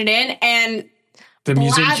turn it in, and The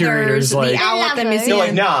museum curator's blathers like, the owl at the Blathers. museum. They're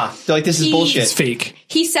like, nah. They're like, this is bullshit. it's fake.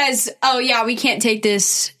 He says, "Oh yeah, we can't take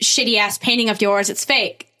this shitty ass painting of yours. It's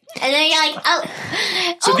fake." And then you're like, oh.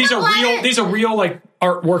 So oh, these the are bladder. real. These are real, like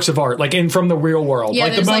art works of art, like in from the real world, Yeah,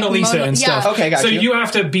 like the there's, Mona like, Lisa Mona- and yeah. stuff. Okay, got so you. you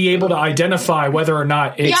have to be able to identify whether or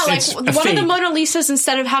not it's, Yeah, like it's one a fake. of the Mona Lisas,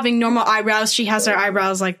 instead of having normal eyebrows, she has her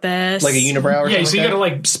eyebrows like this, Like a unibrow or yeah, something so you like got to that?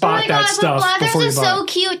 like spot Oh my that God, stuff but before Blathers you is buy. so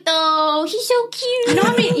cute, though. He's so cute. You know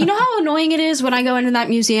what I mean? You know how annoying it is when I go into that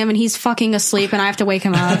museum and he's fucking asleep and I have to wake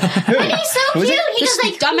him up. And he's so Who is cute. it? He This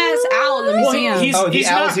goes like, dumbass owl in the Well, museum. he's Oh, the he's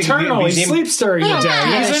owl's in the nocturnal. He museum? sleeps during the day.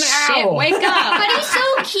 Yeah. He's an Shit, owl. wake up. but he's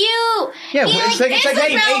so cute. Yeah, He, it's like, hey,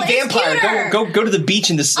 Isabel is vampire, cuter. go to the beach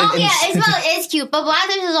in this. Oh yeah, Isabel is cute, but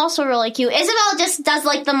Blathers is also really cute. Isabel just does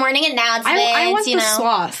like the morning announcements. I want you the know.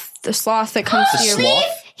 sloth. The sloth that comes to you. sloth? Leaf,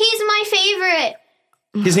 he's my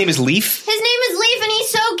favorite. His name is Leaf. His name is Leaf, and he's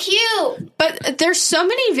so cute. But there's so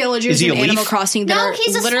many Is villagers he in a leaf? Animal Crossing that No, are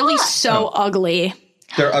he's a literally sloth. so ugly.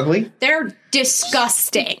 They're ugly. They're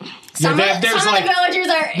disgusting. Some, Yeah, of, there's some like- of the villagers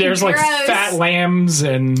are There's like gross. fat lambs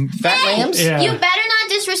and Fat lambs. yeah. You better not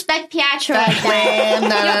disrespect Pietro like that. Lamb, na,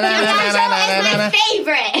 na, na, na, na, na, na, na.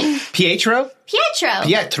 Pietro is my favorite. Pietro. Pietro.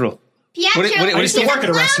 Pietro. Pietro. What I used to he's work at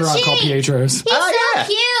a restaurant clown called cheek. Pietro's. He's Oh, so yeah.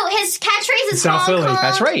 cute. His catchphrase is South Hong Philly. Kong.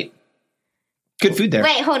 That's right. Good food there.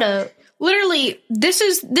 Wait, hold up. Literally, this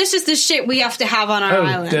is the shit we have to have on our Oh,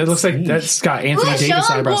 island. that looks like that's got Anthony Ooh, Davis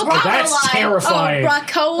show him eyebrows. Brocoli. Oh, that's terrifying.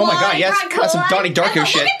 Brocoli. Oh my god, yes, that's some Donnie Darko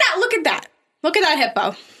shit. Look at that! Look at that! Look at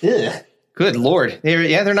that hippo! Ugh. Good lord.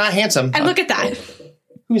 They're not handsome. And look at that!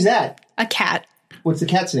 Who's that? A cat. What's the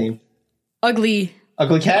cat's name? Ugly.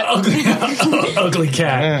 Ugly cat. Ugly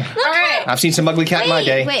cat. All right. I've seen some ugly cat in my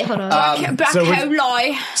day. Wait, hold on.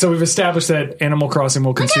 Brocoli. So we've established that Animal Crossing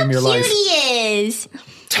will consume your life. Cute he is.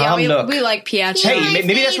 Tom Nook. we like Pietro. Hey, my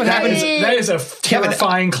maybe that's what happens. favorite. That is a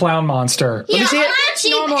terrifying clown monster. He's me see it. not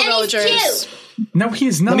cheap Normal and villagers. he's cute. No, he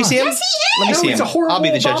is not. Let me see him. Yes, he is. Let me No, see he's him. a horrible I'll be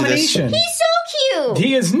the judge of this. abomination. He's so cute.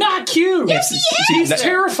 He is not cute. Yes, he is. He's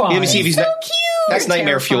terrifying. Let me see if he's so not. cute. That's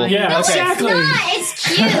nightmare fuel. Yeah, No, exactly. it's not. It's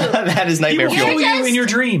cute. That is He nightmare will fuel. kill you in your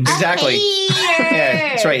dreams. Exactly. Hater. Yeah,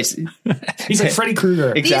 that's right. He's like Freddy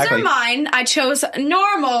Krueger. Exactly. These are mine. I chose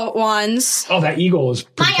normal ones. Oh, that eagle is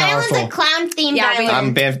pretty My island's powerful. a clown themed Yeah, island. I'm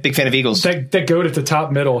a big fan of eagles. That goat at the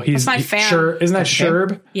top middle. He's That's my fan. Sure, isn't that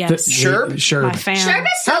Sherb? Yes. Sherb? Sherb. My fan. Sherb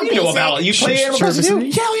is so How do you know basic. about it? You play Animal Sherb Crossing is- too?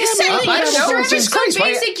 Yeah, yeah, Say man. I don't know. Sherb Jesus is so Christ,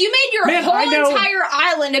 why- basic. You made your Man, whole I know. entire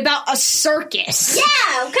island about a circus.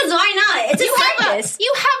 Yeah, because why not? It's a circus.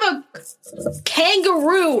 You have a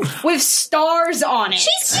kangaroo with stars on it.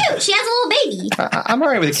 She's cute. She has a little baby. I'm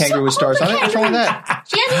alright with a kangaroo with stars on it. What's wrong with that?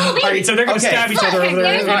 She has a little baby. All right, so they're going to Okay. stab each other over there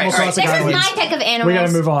There's in my- Animal all right, Crossing This is Islands. my pick of animals. We got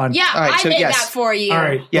to move on. Yeah, All right, I so did yes. that for you. All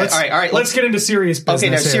right. Yeah, let's, all right, Let's get into serious business. Okay,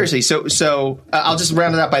 now here. seriously. So I'll just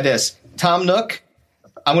round it out by this. Tom Nook.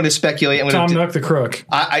 I'm going to speculate. Tom Nook the crook.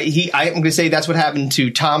 I'm going to say that's what happened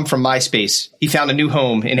to Tom from MySpace. He found a new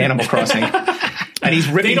home in Animal Crossing, and he's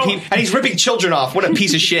ripping children off. What a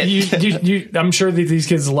piece of shit! I'm sure that these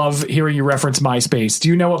kids love hearing you reference MySpace. Do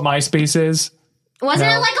you know what MySpace is? Wasn't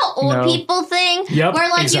No. it like an old No. people thing? Yep, Where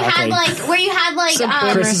like exactly. you had like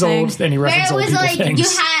Chris is old, and he where references it old was people like things. you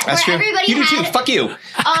had That's where true. everybody You do too. had Fuck you.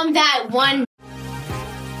 that one.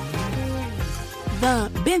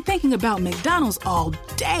 Been thinking about McDonald's all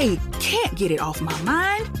day. Can't get it off my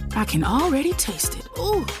mind. I can already taste it.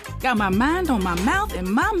 Ooh, got my mind on my mouth and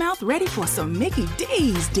my mouth ready for some Mickey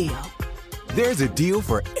D's deal. There's a deal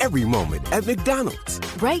for every moment at McDonald's.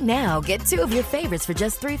 Right now, get 2 of your favorites for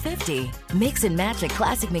just $3.50. Mix and match a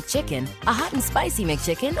classic McChicken, a hot and spicy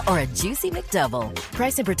McChicken, or a juicy McDouble.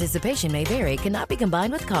 Price and participation may vary. Cannot be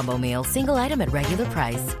combined with combo meal. Single item at regular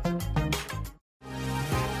price.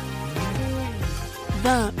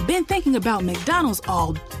 Been thinking about McDonald's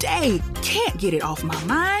all day. Can't get it off my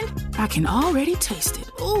mind. I can already taste it.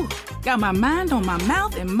 Ooh, got my mind on my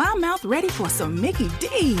mouth and my mouth ready for some Mickey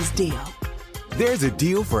D's deal. There's a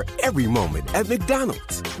deal for every moment at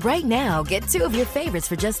McDonald's. Right now, get 2 of your favorites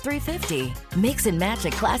for just $3.50. Mix and match a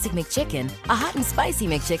classic McChicken, a hot and spicy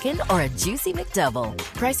McChicken, or a juicy McDouble.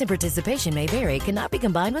 Price and participation may vary. Cannot be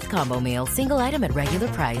combined with combo meal. Single item at regular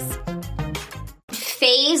price.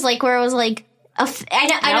 Phase, like where it was like I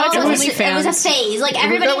know it's it was a OnlyFans. phase. Like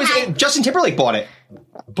everybody That was had. Justin Timberlake bought it.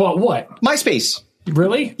 But what? MySpace.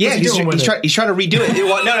 Really? Yeah, What's he he's doing with it? trying to redo it.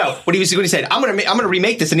 Well, no. What he said, I'm gonna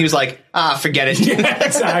remake this, and he was like, forget it. Yeah,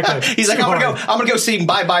 exactly. He's like, I'm gonna go sing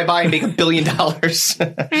Bye Bye Bye and make $1 billion. All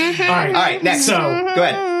right, next. So, go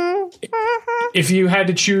ahead. If you had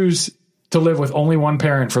to choose to live with only one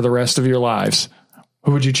parent for the rest of your lives,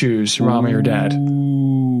 who would you choose, your mommy or dad?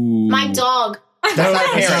 My dog.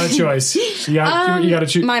 That's not a choice. You got to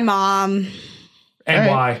choose. My mom. And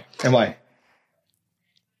why? And why?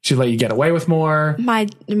 She'd let you get away with more. My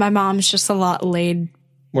mom's just a lot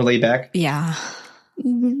more laid back. Yeah.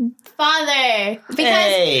 Father,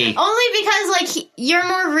 because only because like you're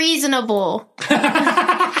more reasonable.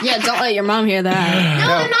 Yeah, don't let your mom hear that.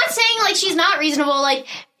 No, I'm not saying like she's not reasonable. Like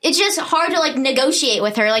it's just hard to like negotiate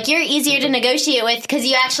with her. Like you're easier to negotiate with because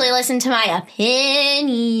you actually listen to my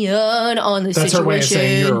opinion on the That's situation. her way of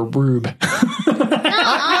saying you're a rube.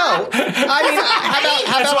 No, I mean,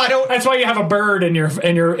 how about I don't? That's why you have a bird in your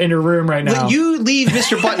room right now. You leave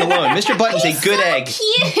Mr. Button alone. Mr. Button's a good egg.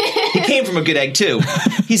 He came from a good egg too.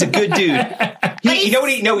 He's a good dude. You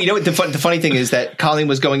know what? The funny thing is that Colleen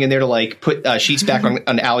was going in there to like put sheets back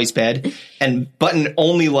on Allie's bed, and Button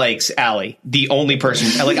only likes Allie, the only person.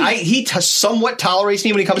 And, like he somewhat tolerates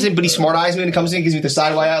me when he comes in, but he smart eyes me when he comes in, gives me the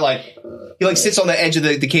side eye. Like he like sits on the edge of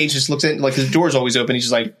the cage, just looks at like the door's always open. He's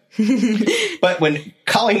just like. But when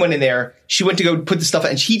Colleen went in there, she went to go put the stuff out,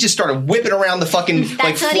 and he just started whipping around the fucking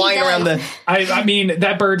like flying around the. I mean,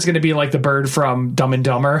 that bird's going to be like the bird from Dumb and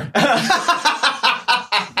Dumber.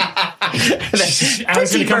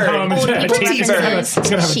 It's going to come home. It's going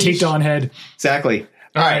to have a taped on head. Exactly.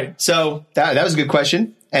 All right. So that was a good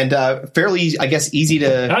question. And fairly, I guess, easy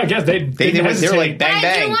to. I guess they were like bang I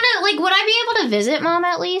bang. do want to like. Would I be able to visit mom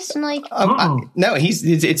at least? And like, No,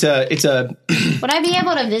 it's a. would I be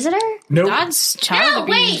able to visit her? Nope. That's child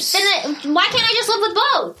abuse. Wait. Then why can't I just live with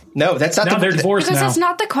both? No, that's not. No, they're divorced Because now. that's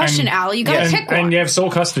not the question, Al. You gotta pick one. And you have sole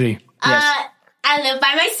custody. I live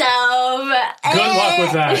by myself. Good luck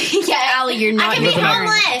with that. Yeah, Allie, you're not I can be living on-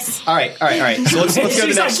 homeless. All right. So let's go to the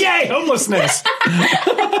She's next. like, yay, homelessness.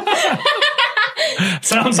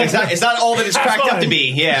 Sounds like It's not all that it's cracked up to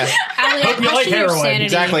be. Yeah, Allie, I Hope you like question your heroin. sanity.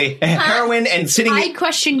 exactly. Heroin and sitting. I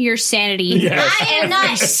question your sanity. Yes. I am Every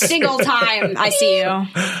not. single time I see you.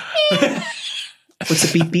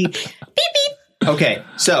 What's the beep beep? Beep beep. Okay,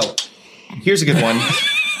 so here's a good one.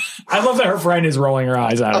 I love that her friend is rolling her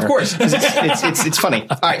eyes at her. Of course, 'cause it's funny.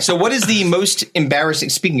 All right, so what is the most embarrassing?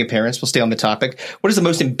 Speaking of parents, we'll stay on the topic. What is the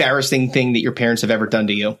most embarrassing thing that your parents have ever done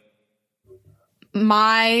to you?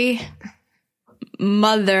 My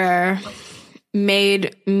mother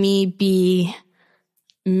made me be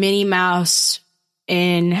Minnie Mouse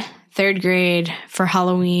in 3rd grade for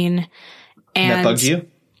Halloween. And that bugged you?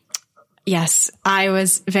 Yes, I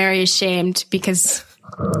was very ashamed because,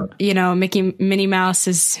 you know, Minnie Mouse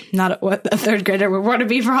is not what a 3rd grader would want to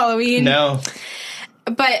be for Halloween. No.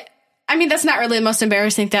 But, I mean, that's not really the most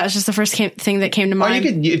embarrassing. That was just the first thing that came to Or mind.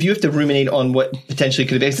 you could, if you have to ruminate on what potentially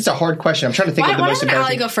could have been. It's a hard question. I'm trying to think of the Why most doesn't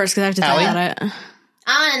embarrassing. Allie go first? Because I have to think Allie? about it.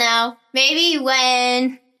 I don't know. Maybe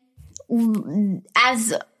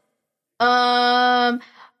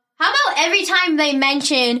how about every time they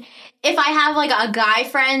mention if I have like a guy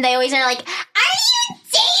friend, they always are like, "Are you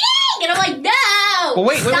dating?" And I'm like, "No." Well,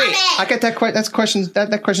 wait. Stop it. I got that.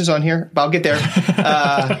 That question's on here, but I'll get there.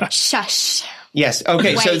 Shush. Yes.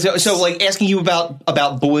 Okay. So like asking you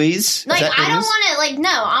about boys. Like, Is that what I it don't is? want to, like,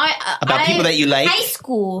 no. About people that you like? High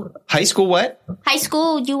school. High school what? High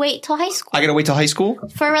school, you wait till high school. I gotta wait till high school?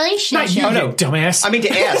 For a relationship. Oh, no. Dumbass. I mean to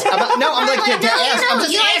ask. I'm like to ask. I'm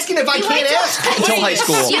just asking if I can't ask until high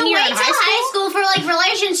school. You wait till high school for, like,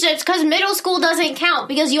 relationships because middle school doesn't count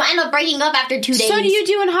because you end up breaking up after 2 days. So do you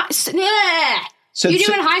do in high you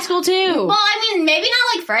do in high school too? Well, I mean, maybe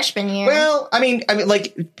not like freshman year. Well, I mean,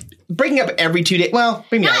 like breaking up every 2 days. Well,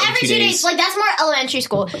 maybe not every 2 days. Like, that's more elementary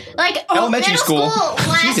school. Like, elementary middle school.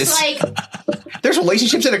 lasts, Jesus. like, there's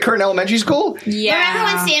relationships that occur in elementary school. Yeah.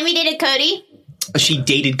 Remember when Sammy dated Cody? She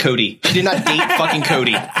dated Cody. She did not date fucking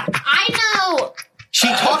Cody. I know. She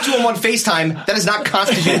talked to him on FaceTime. That is not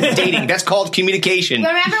constituted dating. That's called communication.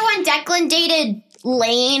 Remember when Declan dated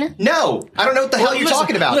Lane? No, I don't know what the hell you're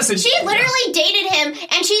talking about. Listen, she literally dated him,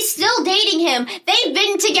 and she's still dating him. They've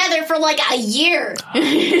been together for like a year.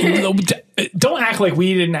 Don't act like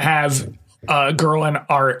we didn't have a girl in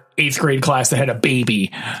our 8th grade class that had a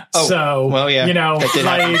baby. Oh, so, well, yeah, you know, that did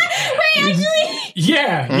like, happen. Wait, actually?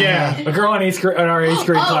 Yeah. A girl in our 8th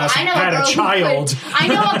grade class I know had a child. I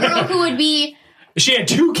know a girl who would be. She had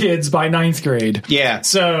 2 kids by 9th grade. Yeah.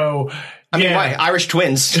 So, I mean, why? Irish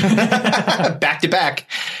twins. Back to back.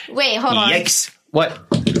 Wait, hold on. Yikes. What?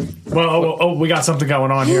 Well, we got something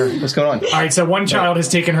going on here. What's going on? All right, so one child has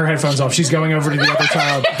taken her headphones off. She's going over to the other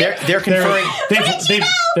child. They're conferring.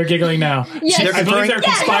 They're giggling now. Yes. I believe they're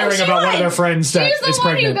conspiring about one of their friends that is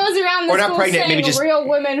pregnant. Who goes around the Or not school pregnant, saying maybe just- real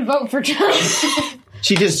women vote for Trump.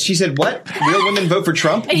 She said what? Real women vote for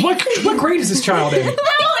Trump? What grade is this child in?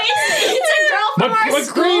 It's a girl from our What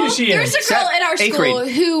school. grade is she in? There's a girl in our 8th school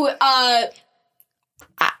grade. who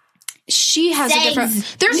she has a different.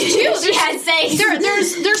 There's two. She has sex.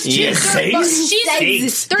 There's two. Yes, sex?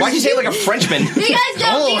 She's. Why'd you say it like a Frenchman? She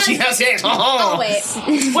has sex. Oh wait.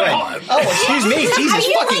 Excuse me. Jesus Are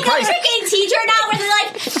you fucking like Christ. a freaking teacher now where they're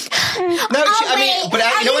like, No, I mean, but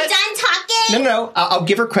are you know you what? done talking? No. I'll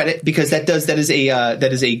give her credit because that is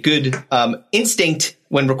a good instinct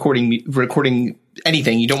when recording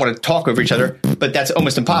anything. You don't want to talk over each other, but that's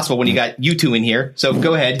almost impossible when you got you two in here. So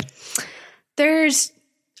go ahead. There's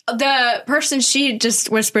the person she just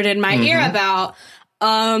whispered in my ear about.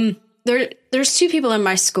 There's 2 people in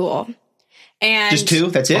my school. And Just 2?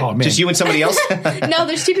 That's it? Oh, man. Just you and somebody else? no,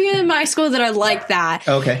 there's 2 people in my school that are like that.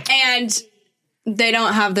 Okay. And they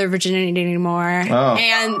don't have their virginity anymore. Oh.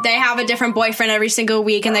 And they have a different boyfriend every single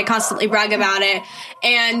week and they constantly brag about it.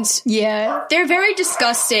 And they're very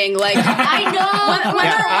disgusting. Like, I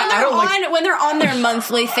know when they're on their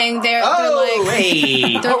monthly thing, they're like,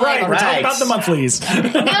 hey. they're like, We're talking about the monthlies.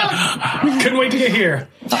 Couldn't wait to get here.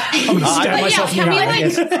 I'm going to stab myself in the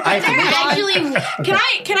eye. Can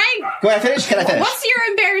I Go ahead, finish. Can I finish? what's your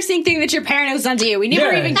embarrassing thing that your parent has done to you? We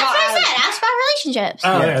never even That's got what I out. said. Ask about relationships.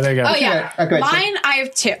 Oh, yeah, there you go. Oh yeah. Okay, so- Mine, I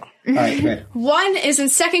have 2. All right, good. One is in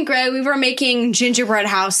 2nd grade. We were making gingerbread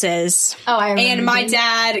houses. Oh, I remember. And my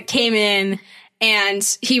dad came in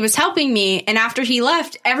and he was helping me. And after he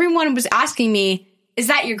left, everyone was asking me, "Is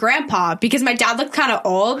that your grandpa?" Because my dad looked kind of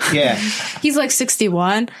old. Yeah. He's like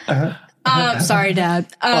 61. Sorry, Dad.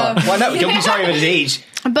 Why not? Don't be sorry about his age.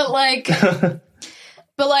 But like,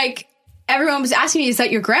 everyone was asking me, "Is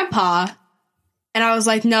that your grandpa?" And I was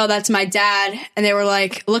like, "No, that's my dad." And they were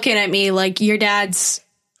like looking at me like, "Your dad's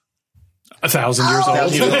 1,000 years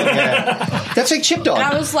old. Yeah. That's like Chip Dog. And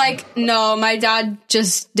I was like, "No, my dad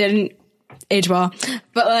just didn't age well."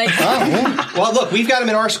 But like, Well, look, we've got him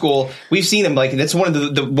in our school. We've seen him. Like, that's one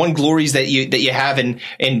of the one glories that you have.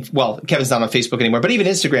 And well, Kevin's not on Facebook anymore, but even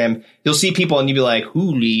Instagram, you'll see people and you'll be like,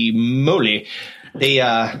 "Holy moly!" They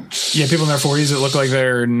people in their 40s that look like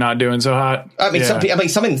they're not doing so hot. I mean, yeah.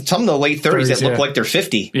 some in the late 30s that look like they're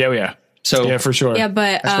 50. Yeah. So yeah, for sure. yeah,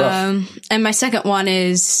 but and my second one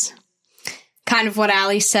is kind of what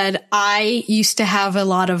Allie said. I used to have a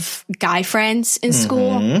lot of guy friends in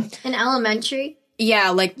school. In elementary? Yeah,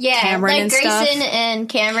 like Cameron like and Grayson stuff. and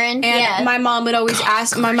Cameron. And my mom would always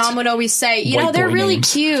my mom would always say, you know, they're really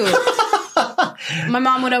cute. My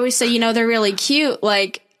mom would always say, you know, they're really cute.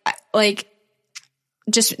 Like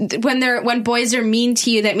just when boys are mean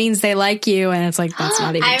to you, that means they like you. And it's like, that's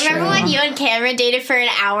not even true. I remember when you and Cameron dated for an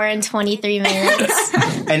hour and 23 minutes.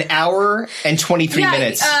 An hour and 23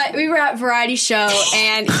 minutes. We were at Variety Show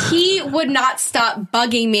and he would not stop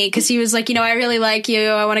bugging me because he was like, you know, I really like you.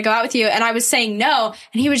 I want to go out with you. And I was saying no.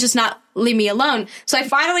 And he would just not leave me alone. So I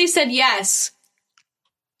finally said yes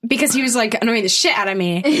because he was like annoying the shit out of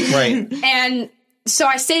me. Right. And so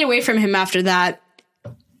I stayed away from him after that.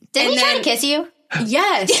 Did he try to kiss you?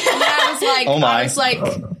 Yes. And I was like, oh my. I was like,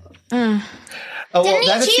 Oh, well,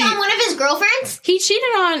 Didn't he cheat on one of his girlfriends?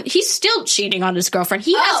 He's still cheating on his girlfriend.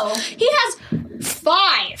 He has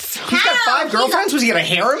 5. He's got 5 girlfriends? Was he got a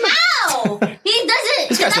harem? How? He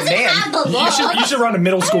doesn't have the law. You should run a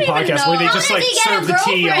middle school podcast where they just like serve the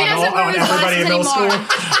tea on everybody in middle school.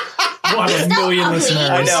 We'll have a million listeners.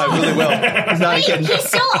 I know, I really will. He's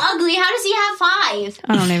so ugly. How does he have 5?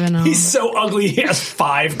 I don't even know. He's so ugly. He has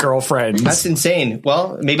 5 girlfriends. That's insane.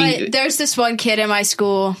 Well, maybe. But there's this one kid in my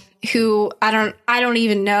school who I don't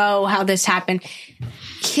even know how this happened.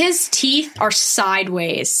 His teeth are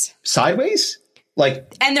sideways. Sideways?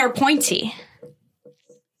 Like, and they're pointy.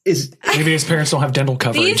 Maybe his parents don't have dental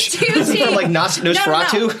coverage. These 2 teeth, like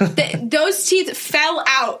Nosferatu? No. Those teeth fell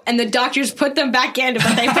out, and the doctors put them back in,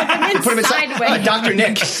 but they put them sideways. Dr.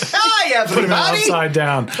 Nick. Hi, everybody. Put him upside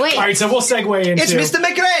down. Wait. All right, so we'll segue into... It's Mr.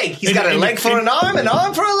 McRae. He's got a leg for an arm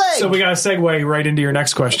for a leg. So we got to segue right into your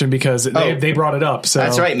next question because they brought it up. So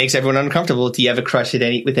that's right. It makes everyone uncomfortable. Do you have a crush with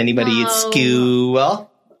anybody at school?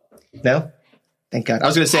 No? Thank God. I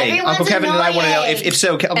was going to say, Everyone's Uncle Kevin and I want to know. If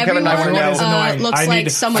so, Uncle Kevin and I want to know. Looks like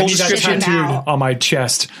someone that tattooed on my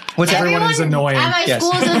chest. Everyone is annoying. At my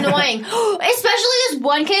school is annoying. Especially this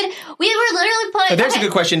one kid. We were literally playing. There's a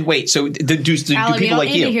good question. Wait, so do people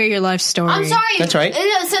like you? To hear your life story. I'm sorry. That's right. So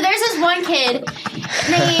there's this one kid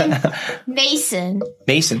named Mason.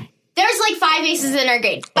 Mason. There's like 5 Masons in our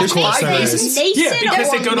grade. There's 5 Masons. Yeah, because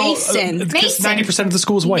they go to because 90% of the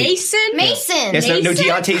school is white. Mason. Yes, no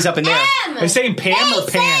Deontay's up in there. Are you saying Pam or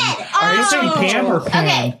Pan? Are you saying Pam or Pan?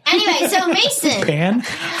 Okay. Anyway, so Mason. Pan.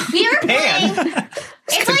 We were playing.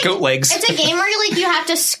 It's like goat legs. It's a game where like you have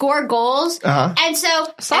to score goals, and so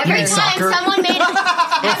every time someone made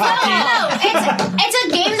it's a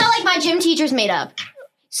game that like my gym teachers made up.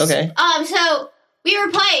 Okay. So we were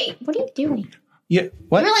playing. What are you doing? Yeah.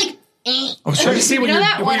 What? We were like. I was trying to see when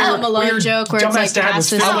that one Home Alone joke where it's like dad was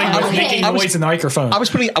filming with making noise in the microphone. I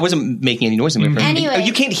wasn't making any noise in the microphone. Anyway.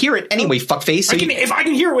 You can't hear it anyway, fuckface. So if I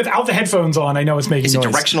can hear it without the headphones on, I know it's making noise. It's a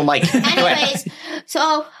directional mic. Anyways,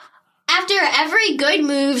 so after every good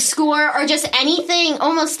move, score, or just anything,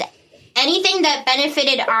 almost anything that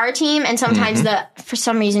benefited our team, and sometimes for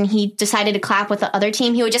some reason he decided to clap with the other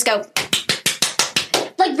team, he would just go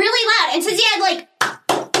like really loud. And since he had like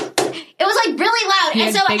it was like really loud,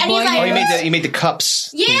 and so and he's like, you made the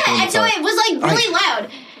cups. Yeah, and so it was like really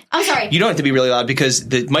loud. I'm sorry. You don't have to be really loud because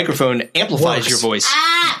the microphone amplifies your voice.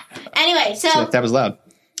 Anyway, so that was loud.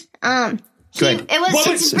 Go ahead. It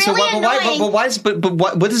was really annoying.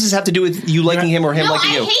 What does this have to do with you liking him or him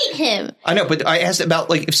liking you? I hate him. I know, but I asked about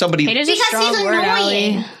like if somebody because he's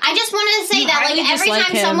annoying. I just wanted to say that like every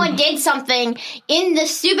time someone did something in the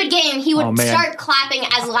stupid game, he would start clapping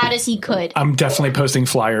as loud as he could. I'm definitely posting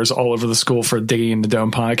flyers all over the school for Digging in the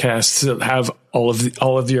Dome podcast to have all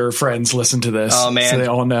of your friends listen to this. Oh man, so they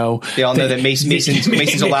all know. They all know that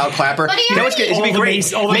Mason's a loud clapper. But you know what's good? It's gonna be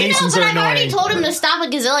great. All the Masons are I've annoying. already told him to stop a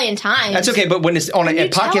gazillion times. That's okay, but when it's on a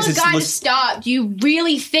podcast, it's to stop. Do you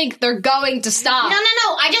really think they're going to stop? No.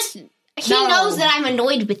 He knows that I'm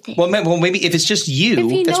annoyed with him. Well, maybe if it's just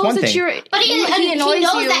you, that's one thing. But he knows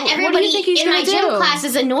that everybody in my gym class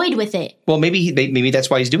is annoyed with it. Well, maybe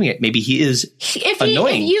that's why he's doing it. Maybe he is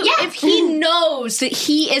annoying. If he knows that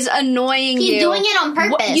he is annoying he's doing it on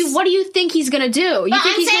purpose. What do you think he's going to do? You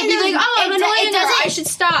think he's going to be like, I'm annoying her, I should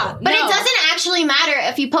stop. But it doesn't actually matter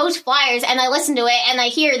if you post flyers and I listen to it and I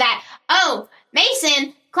hear that,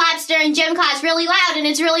 Mason claps during gym class really loud and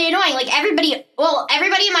it's really annoying. Like everybody in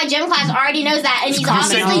my gym class already knows that, and he's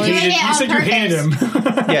obviously doing it on purpose. You hated him.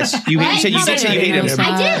 Yes, you said you hate him.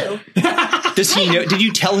 I do. Does he know? Did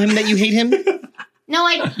you tell him that you hate him? No,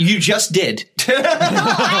 You just did.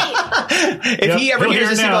 If he ever hears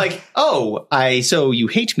this, he'll be like, so you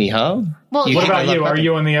hate me, huh? Well, what about you? Are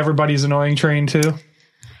you on the everybody's annoying train too?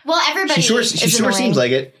 Well, everybody. She sure seems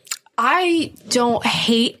like it. I don't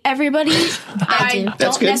hate everybody. I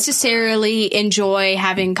don't necessarily enjoy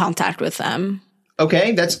having contact with them.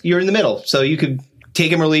 Okay, you're in the middle. So you could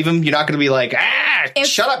take him or leave him. You're not going to be like,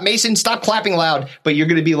 shut up, Mason, stop clapping loud. But you're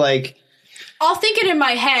going to be like... I'll think it in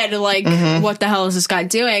my head, like, what the hell is this guy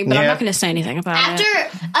doing? But I'm not going to say anything about it.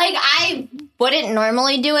 I wouldn't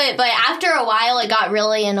normally do it, but after a while it got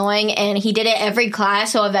really annoying and he did it every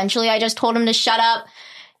class. So eventually I just told him to shut up.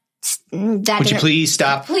 Would you please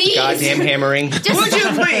stop the goddamn hammering? Would you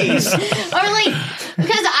please? Or like,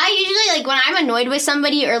 because I usually like when I'm annoyed with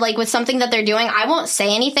somebody or like with something that they're doing, I won't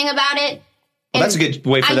say anything about it. Well, that's a good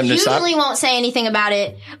way for them to stop. I usually won't say anything about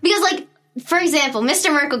it because, like, for example,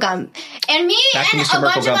 Mr. Merklegum and me and a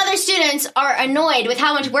bunch of other students are annoyed with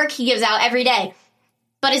how much work he gives out every day.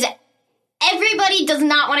 But everybody does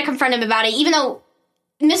not want to confront him about it, even though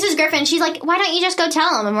Mrs. Griffin, she's like, why don't you just go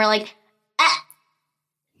tell him? And we're like,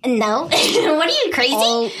 No. What are you, crazy?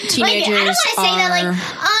 All Like, I don't teenagers want to say that, like,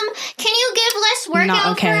 are can you give less workout not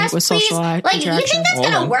okay for us, with please? social Like, you think interaction. that's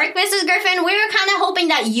going to work, Mrs. Griffin? We were kind of hoping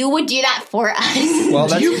that you would do that for us. Well,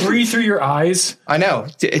 Do you breathe through your eyes? I know.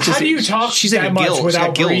 It's How do you talk she's that like a much gill. She's without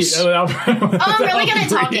got gills. Oh, I'm really good at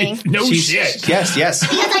talking. No She's- shit. Yes.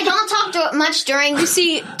 Because I don't talk much during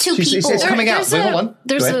two people. It's coming out. Wait, hold on.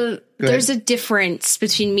 There's Go ahead. there's a difference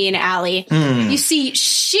between me and Allie. You see,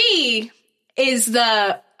 she is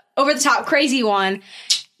the over the top crazy one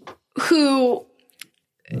who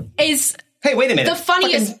is Hey, wait a minute. the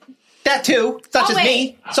funniest. That too. It's not Oh, just wait.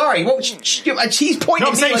 me. Sorry. What, she's pointing No,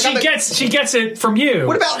 I'm at me saying like I'm the- she gets it from you.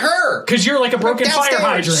 What about her? Because you're like a broken fire Downstairs.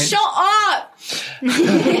 hydrant. Shut up!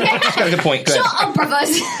 She's got a good point. Good. Shut up,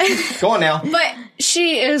 Bravos. Go on now. But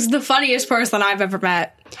she is the funniest person I've ever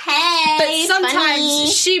met. Hey, But sometimes funny.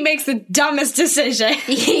 she makes the dumbest decision.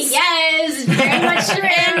 Yes, very much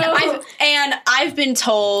true. And I've been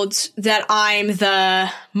told that I'm the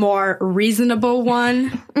more reasonable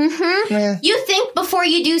one. Mm-hmm. You think before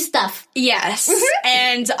you do stuff. Yes. Mm-hmm.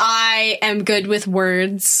 And I am good with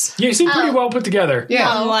words. You seem pretty well put together.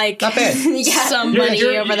 I'm like not bad. somebody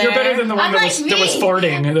You're over there. You're better than the one I'm that like was me.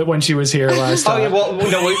 farting when she was here last Oh time. yeah, well,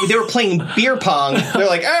 no, they were playing beer pong. They're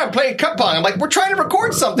like, I'm playing cup pong. I'm like, we're trying to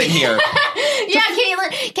record something here. Yeah,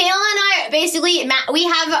 Kayla and I are basically we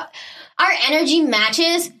have our energy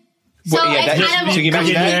matches. So Well, yeah, it's that- kind of so you can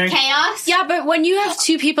complete imagine that? chaos. Yeah, but when you have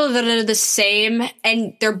two people that are the same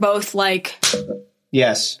and they're both like,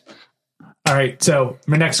 Yes. All right, so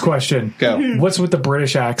my next question. Go. What's with the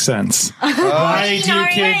British accents? Why do you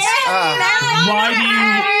kids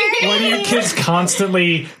why do you kids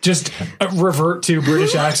constantly just revert to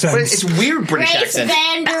British But accents? it's weird British Grace accent.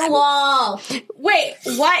 Vanderwall. wait,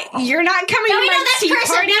 what? You're not coming No, to no, my that's tea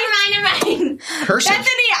cursive. party? Never mind. Cursive.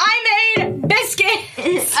 Bethany, I made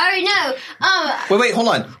biscuits. All right, no. Wait, hold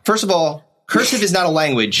on. First of all, cursive is not a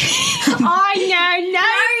language. I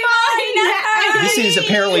know. This is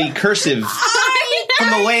apparently cursive from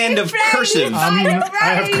the land of cursive. I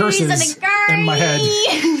have curses in my head.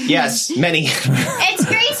 Yes, many. It's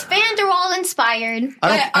Grace Vanderwall inspired.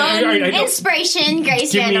 I don't- Inspiration,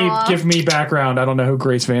 Grace Vanderwall. Give me background. I don't know who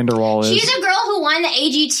Grace Vanderwall is. She's a girl who won the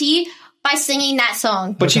AGT by singing that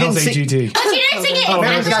song. But she didn't How's sing. AGT? But she didn't sing it Oh, exactly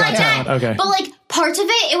America's like Got that. Talent. Okay. But like parts of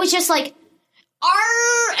it was just like,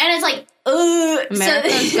 "Arr," and it's like,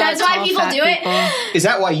 America's so Got that's why Tall people Fat do it. People. Is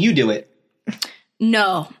that why you do it?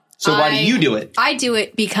 No. So why do you do it? I do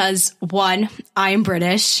it because, one, I am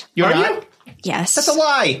British. You're not? Yes. That's a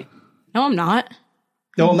lie. No, I'm not.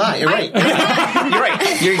 No, I'm not. You're right. You're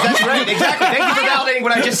right. You're exactly right. Exactly. Thank you for validating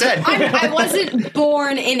what I just said. I wasn't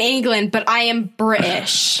born in England, but I am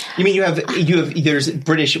British. You mean there's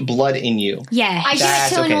British blood in you? Yeah. I do it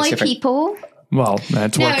to okay, annoy it's different. people. Well,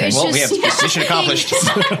 that's No, working. it's Well, we just- have mission accomplished.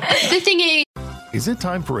 The thing is, Is it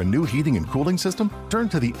time for a new heating and cooling system? Turn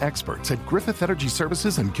to the experts at Griffith Energy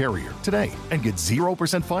Services and Carrier today and get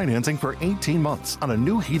 0% financing for 18 months on a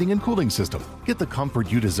new heating and cooling system. Get the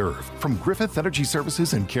comfort you deserve from Griffith Energy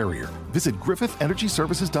Services and Carrier. Visit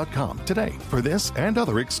griffithenergyservices.com today for this and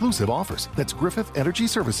other exclusive offers. That's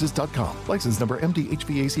griffithenergyservices.com. License number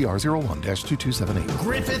MDHVACR 01-2278.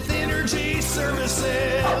 Griffith Energy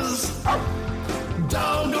Services.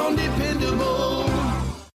 Doggone dependable.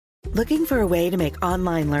 Looking for a way to make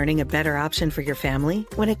online learning a better option for your family?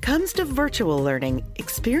 When it comes to virtual learning,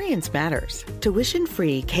 experience matters.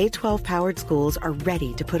 Tuition-free K-12 powered schools are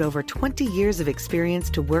ready to put over 20 years of experience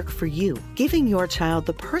to work for you, giving your child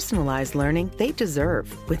the personalized learning they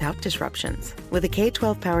deserve without disruptions. With a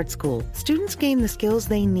K-12 powered school, students gain the skills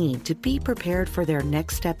they need to be prepared for their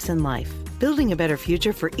next steps in life, building a better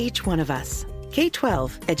future for each one of us.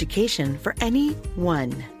 K-12, education for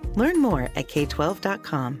anyone. Learn more at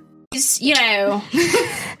k12.com. you know,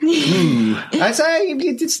 I say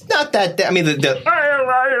it's not that. I mean, the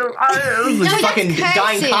fucking that's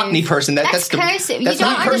dying cursive. Cockney person. That's the cursive. That's You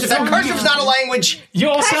not don't cursive. That understand. cursive's not a language. You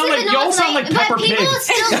all sound like Pepper but Pig. people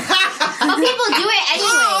still, but people do it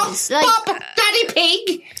anyways. Like, Daddy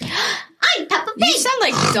Pig. I'm Peppa Pig. you sound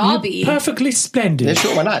like Dobby. Perfectly splendid. Yeah,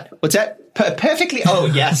 sure, why not? What's that? Perfectly. Oh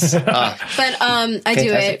yes. But I do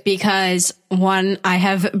Fantastic. it because, one, I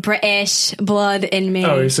have British blood in me.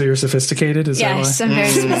 Oh, so you're sophisticated? Is Yes, that I'm why? very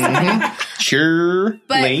sophisticated.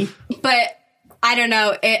 Surely. But I don't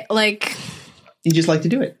know. It like You just like to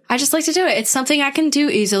do it. I just like to do it. It's something I can do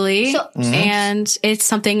easily, and it's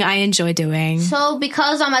something I enjoy doing. So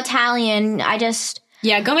because I'm Italian,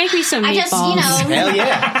 Go make me some meatballs. I just, you know, Hell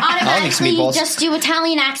yeah. I'll make some automatically meatballs. just do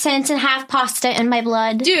Italian accents and have pasta in my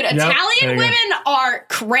blood. Dude, there Italian you go. women are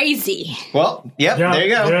crazy. Well, yep. Yeah, There you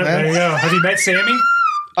go. Yeah, there you go. Have you met Sammy?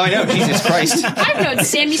 Oh, I know. Jesus Christ. I've known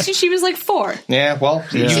Sammy since she was like 4. Yeah, well,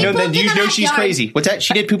 you know she's crazy. What's that?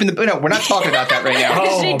 She did poop in the... No, we're not talking about that right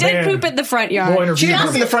now. She did poop in the front yard. She did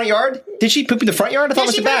poop in the front yard? Did she poop in the front yard? I thought it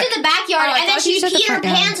was the back. She pooped in the backyard, and then she peed her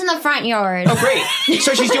pants in the front yard. Oh, great.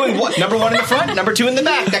 So she's doing what? Number 1 in the front, number 2 in the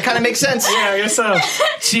back. That kind of makes sense. Yeah, I guess so.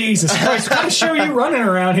 Jesus Christ. What kind of show are you running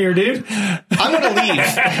around here, dude? I'm going to leave.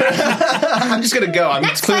 I'm just going to go. I'm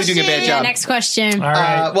clearly doing a bad job. Next question. All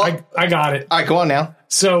right. I got it. All right, go on now.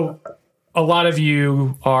 So a lot of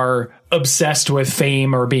you are obsessed with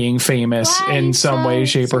fame or being famous in some way,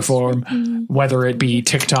 shape, or form, whether it be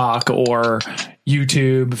TikTok or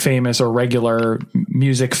YouTube famous or regular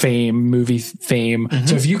music fame, movie fame.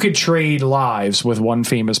 So if you could trade lives with one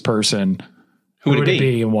famous person, who would it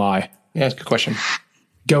be and why? Yeah, that's a good question.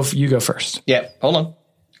 You go first. Yeah, hold on.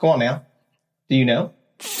 Go on now. Do you know?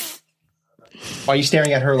 Why are you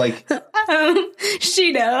staring at her like...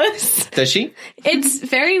 She knows. Does she? It's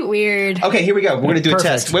very weird. Okay, here we go. We're going to do a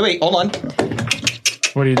test. Wait, hold on.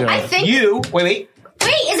 What are you doing? I think... Wait. Wait,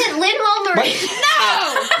 is it Lin-Manuel Miranda?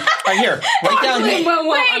 No! Right here. Right down here. Wait, no,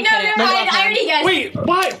 I already guessed. Wait,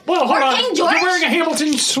 why? Well, hold on. King George? You're wearing a Hamilton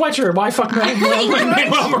sweatshirt. Why fuck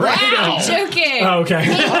Lin-Manuel Miranda? I'm joking. Oh, okay.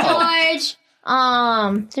 King George.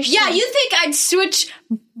 You think I'd switch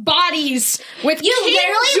bodies with You King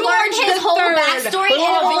literally George learned his whole backstory in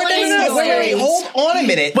a villain's Wait, story. hold on a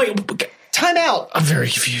minute. Wait, time out. I'm very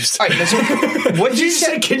confused. All right, what did you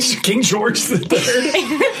say? King George III? all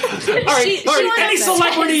right. Any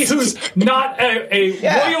celebrity who's not a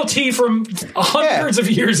royalty from hundreds of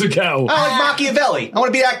years ago. I like Machiavelli. I want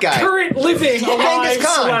to be that guy. Current living alive Genghis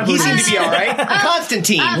Khan. celebrity. He seemed to be all right.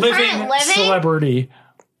 Constantine. Living celebrity.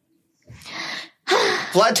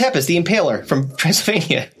 Vlad Tepes, the Impaler from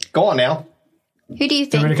Pennsylvania. Go on now. Who do you I'm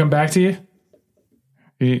think? going to come back to you.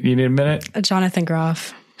 You need a minute? Jonathan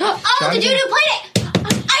Groff. Oh, the dude who played it!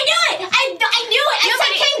 I knew it! I knew it! I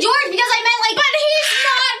said King George because I meant like... But he's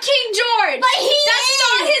not King George! But he That's is!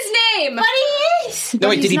 not his name! But he is! No,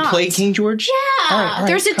 wait, did he play King George? Yeah. All right,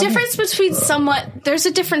 There's a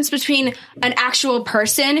difference between an actual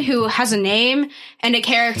person who has a name and a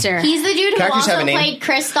character. He's the dude who Characters have also a name. played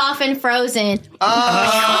Kristoff in Frozen.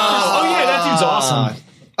 Oh, yeah, that dude's awesome.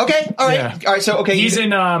 Okay, all right. Yeah. All right, so, okay. He's in...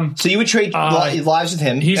 So you would trade lives with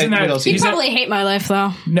him. He's in and that- what else? He'd he's probably hate my life,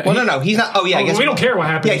 though. No, he's not. Oh, yeah, I guess. we don't care what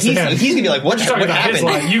happens. Yeah, to him. he's going to be like, what We're just talking about his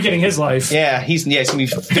happened? life. You getting his life. Yeah, he's going to be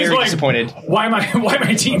very like, disappointed. Why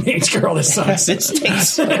my teammates girl? This sucks. It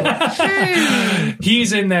stinks.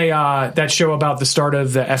 He's in that show about the start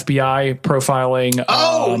of the FBI profiling.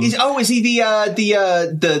 Is he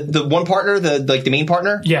the one partner, the main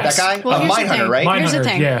partner? Yes. That guy? Well, here's the Mindhunter, thing. right? Here's the Mindhunter,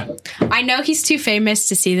 thing. yeah. I know he's too famous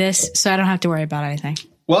to see this, so I don't have to worry about anything.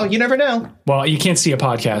 Well, you never know. Well, you can't see a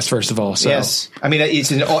podcast, first of all. So. Yes. I mean,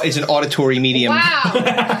 it's an auditory medium.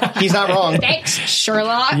 Wow. He's not wrong. Thanks,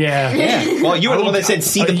 Sherlock. Yeah. Yeah. Well, you were the one that said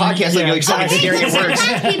see the podcast like you're exactly staring at words.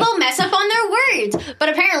 Sometimes people mess up on their words, but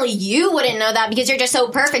apparently you wouldn't know that because you're just so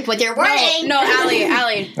perfect with your wording. No,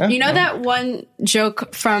 Allie. You know that one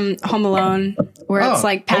joke from Home Alone where it's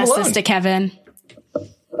like, pass Home this Alone. to Kevin?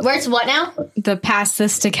 Where it's what now? The pass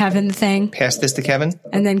this to Kevin thing. Pass this to Kevin?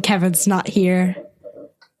 And then Kevin's not here.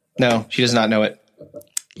 No, she does not know it.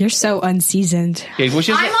 You're so unseasoned. Yeah, well,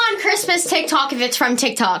 she doesn't- I'm on Christmas TikTok if it's from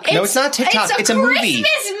TikTok. No, it's not TikTok. It's a movie.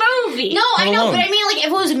 Christmas movie. No, I Home know, Alone. but I mean, like, if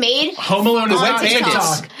it was made. Home Alone The is Wet not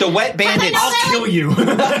Bandits. TikTok. The Wet Bandits. I'll kill you.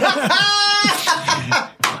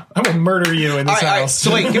 I will murder you in this All right. house.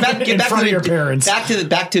 So wait, get back in to front of your parents. Back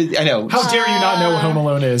to. I know. How dare you not know what Home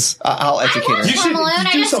Alone is? I'll educate her. I watched Home Alone.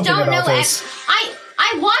 I do just something don't know about this. it.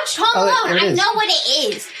 I watched Home Oh, Alone. there it I is. know what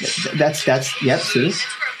it is. That's yep. See.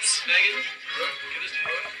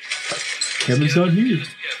 Kevin's not here.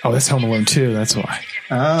 Oh, that's Home Alone 2. That's why.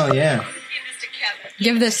 Oh yeah.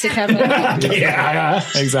 Give this to Kevin. Yeah,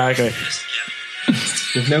 exactly.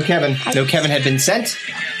 There's no Kevin. No Kevin had been sent,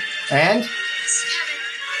 and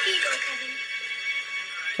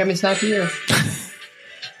Kevin's not here.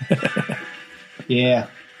 Yeah.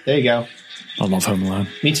 There you go. I love Home Alone.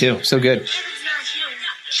 Me too. So good.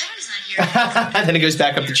 And then it goes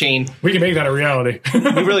back up the chain. We can make that a reality. We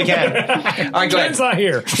really can. All right, go Kevin's ahead. not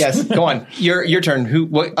here. Yes, go on. Your turn.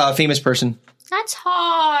 What famous person? That's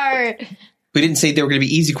hard. We didn't say they were going to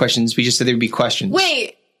be easy questions. We just said they would be questions.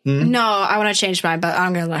 Wait. No, I want to change mine, but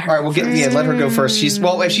I'm going to let her. All right, we'll let her go first.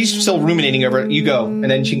 If she's still ruminating over it, you go, and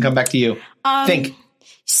then she can come back to you. Think.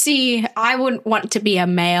 See, I wouldn't want to be a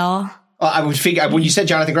male. I would figure when you said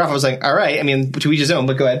Jonathan Groff, I was like, all right. I mean, to each his own.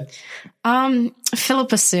 But go ahead.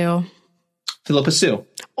 Philippa Sue. Philippa Sue.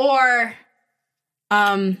 Or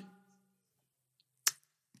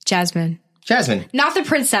Jasmine. Jasmine. Not the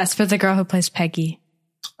princess, but the girl who plays Peggy.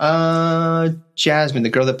 Jasmine, the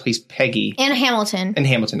girl that plays Peggy. Anna Hamilton. In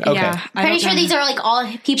Hamilton, okay. Yeah, Pretty sure these are like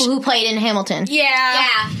all people who played in Hamilton. Yeah.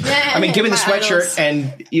 I mean, given the sweatshirt and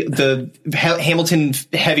the Hamilton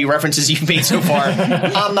heavy references you've made so far,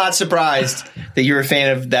 I'm not surprised that you're a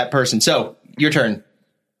fan of that person. So, your turn.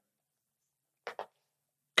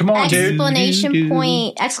 Come on, dude.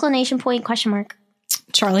 Exclamation point, question mark.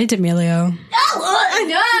 Charlie D'Amelio.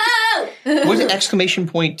 Oh, no! What's an exclamation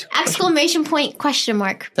point? Exclamation point, question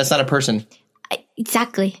mark. That's not a person.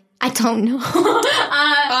 Exactly. I don't know.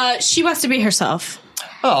 She wants to be herself.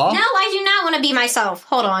 Oh. No, I do not want to be myself.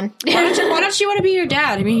 Hold on. Why don't you want to be your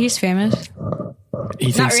dad? I mean, he's famous.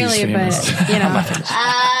 He thinks not really, he's famous. but, you know.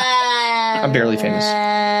 I'm barely famous.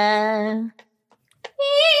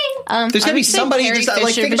 There's gonna be somebody just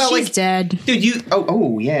like think about like dead. Dude, you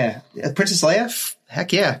oh yeah, Princess Leia.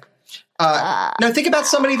 Heck yeah. No, think about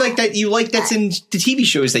somebody like that you like that's in the TV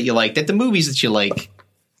shows that you like, that the movies that you like.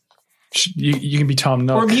 You can be Tom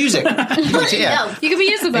Nook. Or music. Yeah. You can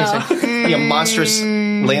be Isabel. Be a monstrous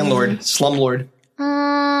landlord, slumlord.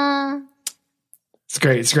 It's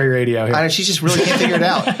great. It's great radio here. I know, she just really can't figure it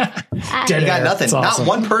out. Dead you got air. nothing. It's awesome.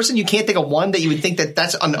 Not one person. You can't think of one that you would think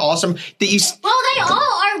that's an awesome that you. Well, they all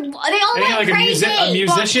are. They all went like crazy. a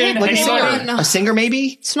musician, Like a singer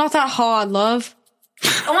maybe. It's not that hard, love.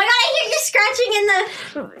 Oh my god! I hear you scratching in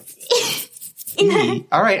the.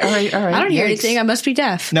 All right. I don't hear anything. I must be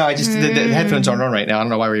deaf. No, I just the headphones aren't on right now. I don't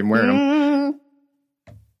know why we're even wearing them.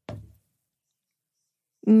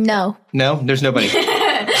 No. No, there's nobody.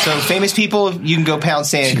 So famous people, you can go pound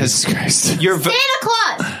sand because you're Santa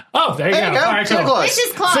Claus. Oh, there you go. All right, Santa cool. Claus. This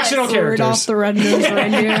is Claus. Fictional characters. Off the red-nosed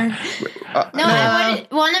reindeer. No, I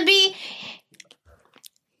want to be.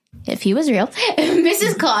 If he was real,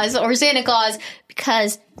 Mrs. Claus or Santa Claus,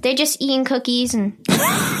 because they're just eating cookies and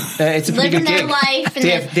it's a pretty living good their gig. life. And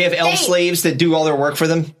They have elf slaves that do all their work for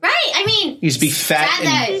them. Right? I mean, You just be fat sad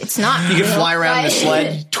that and it's not. you can real, fly around in a but-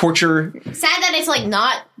 sled, torture Sad that it's like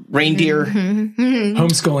not. reindeer.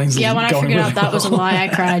 Homeschooling's Yeah, when I going figured really out that was a well. lie, I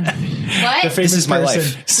cried. What? The famous This is my person,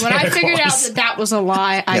 life. When I Santa figured out Claus. that was a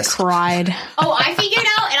lie, I Yes. cried. Oh, I figured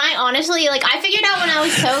out, and I honestly I figured out when I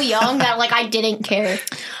was so young that I didn't care.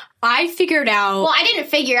 I figured out. Well, I didn't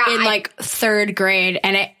figure out in third grade,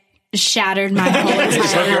 and it shattered my whole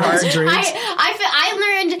entire your heart heart. dreams. I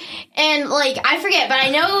learned, and I forget, but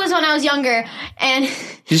I know it was when I was younger, and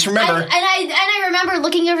Just remember. I remember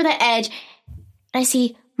looking over the edge, and I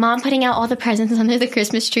see Mom putting out all the presents under the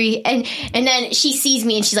Christmas tree, and then she sees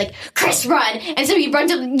me, and she's like, "Chris, run!" And so you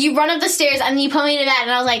run up the stairs, and you put me to bed,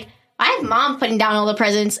 and I was like, I have Mom putting down all the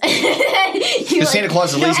presents. Because Santa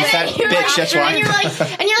Claus is a lazy fat bitch, that's why. And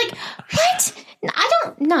you're like, what? I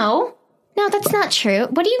don't know. No, that's not true.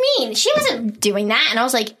 What do you mean? She wasn't doing that. And I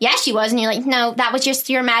was like, yeah, she was. And you're like, no, that was just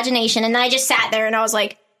your imagination. And then I just sat there and I was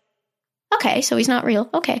like, okay, so he's not real.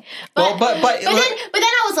 Okay. But then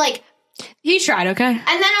I was like, he tried, okay? And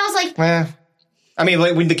then I was like, I mean,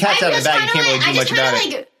 when the cat's out of the bag, you can't really do much about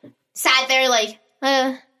it. Sat there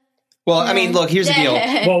Well, I mean, look, here's the deal.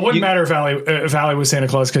 Well, it wouldn't matter if Allie was Santa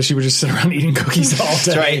Claus because she would just sit around eating cookies all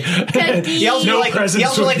day. That's right. No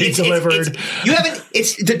presents would be delivered. You haven't.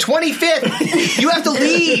 It's the 25th. You have to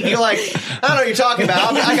leave. You're like, I don't know what you're talking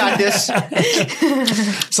about. I got this.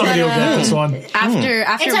 Somebody will get this one. After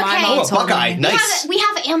It's my okay. mom Oh, a told Buckeye. me. Nice. we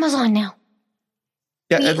have Amazon now.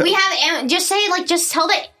 Yeah, We have just tell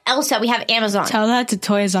the Elsa we have Amazon. Tell that to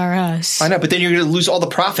Toys R Us. I know, but then you're going to lose all the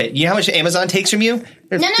profit. You know how much Amazon takes from you? No.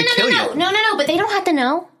 But they don't have to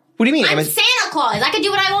know. What do you mean? I'm Santa Claus. I can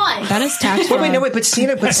do what I want. That is tax fraud. Wait, but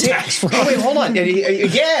Santa. Oh, wait, hold on.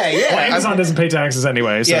 Yeah. Well, Amazon doesn't pay taxes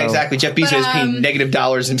anyway. So. Yeah, exactly. Jeff Bezos is paying negative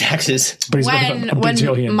dollars in taxes. But he's worth a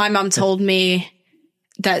bajillion. When my mom told me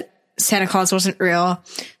that Santa Claus wasn't real,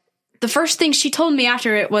 the first thing she told me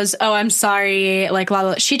after it was, "Oh, I'm sorry."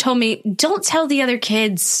 She told me, "Don't tell the other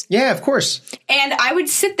kids." Yeah, of course. And I would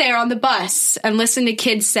sit there on the bus and listen to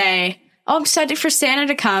kids say, "Oh, I'm excited for Santa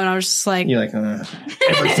to come," and I was just like, "You're like,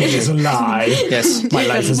 everything is a lie." Yes, my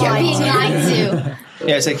life is a lie. Being lied to.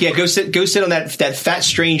 Yeah, it's like, go sit on that fat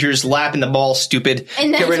stranger's lap in the mall, stupid.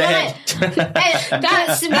 And get that's right ahead.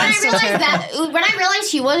 When I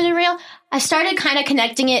realized he wasn't real, I started kind of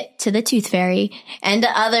connecting it to the Tooth Fairy and to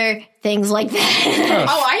other things like that.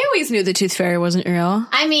 Oh, I always knew the Tooth Fairy wasn't real.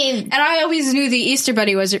 I mean, and I always knew the Easter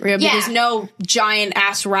Bunny wasn't real because no giant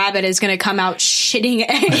ass rabbit is going to come out shitting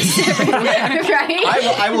eggs everywhere, right?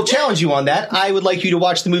 I will challenge you on that. I would like you to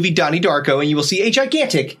watch the movie Donnie Darko, and you will see a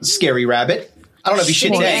gigantic, scary rabbit. I don't know if he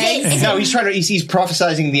shits eggs. No, he's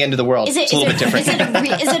prophesizing the end of the world. It's a little bit different.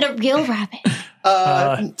 Is it a real rabbit?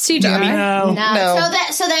 CGI? No.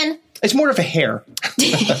 So then. It's more of a hair.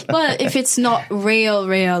 But if it's not real,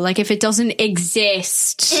 like if it doesn't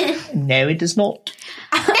exist. No, it does not.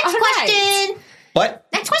 Next question. What?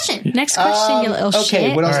 Next question. Next question, you little shit.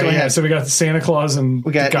 Okay, what else do we have? So we got Santa Claus and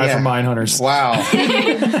the guy from Mindhunters. Wow.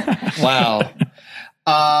 Wow.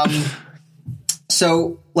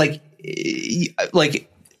 So like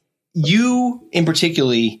you in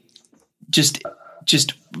particularly just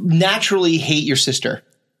naturally hate your sister.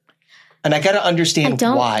 And I got to understand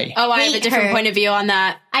why. Oh, I have a different point of view on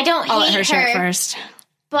that. I don't I'll hate let her her share first.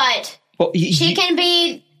 But she can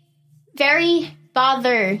be very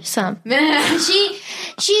bothersome.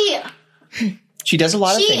 She does a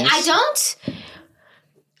lot of things.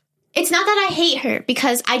 It's not that I hate her,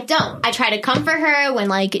 because I don't. I try to comfort her when,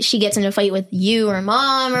 like, she gets in a fight with you or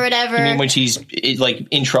mom or whatever. You mean when she's, like,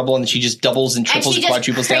 in trouble and she just doubles and triples and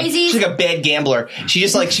quadruples down? She's like a bad gambler. She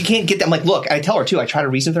just, like, she can't get that. I'm like, look, I tell her, too. I try to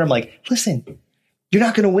reason with her. I'm like, listen, you're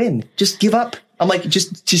not going to win. Just give up. I'm like,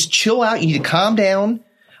 just chill out. You need to calm down.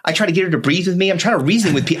 I try to get her to breathe with me. I'm trying to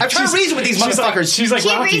reason with people. I'm trying to reason with these motherfuckers. She's like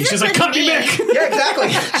Rocky. She's like, cut me back. Yeah,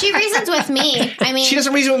 exactly. She reasons with me. I mean, she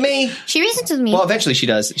doesn't reason with me. She reasons with me. Well, eventually she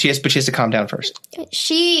does. But she has to calm down first.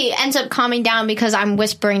 She ends up calming down because I'm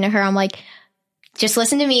whispering to her. I'm like, just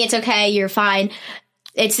listen to me. It's okay. You're fine.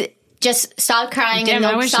 It's just stop crying and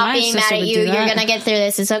don't stop being mad at you. You're going to get through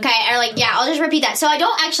this. It's okay. Or like, yeah, I'll just repeat that. So I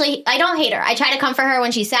don't hate her. I try to comfort her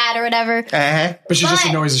when she's sad or whatever. But she just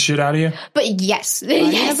annoys the shit out of you? But yes.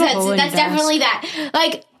 Yes, that's definitely that.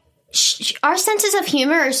 Like, our senses of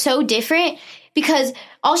humor are so different because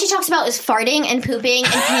all she talks about is farting and pooping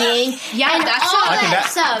and peeing. Yeah, and that's all that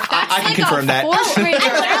stuff. I can confirm that. I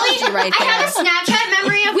have a Snapchat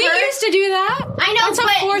memory of her. We used to do that. I know, that's a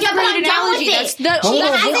fourth grade analogy. That's the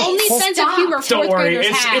only sense of humor Don't worry,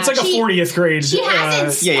 it's like a 40th grade. She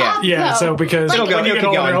hasn't stopped, yeah. So because like, when you get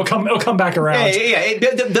older, it'll come back around. Yeah.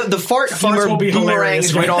 The fart humor will be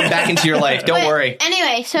boomerangs right on back into your life. Don't worry.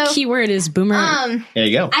 Anyway, so keyword is boomerang. There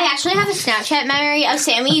you go. I actually have a Snapchat memory of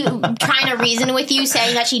Sammy trying to reason with you,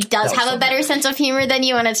 saying that she does have a better sense of humor than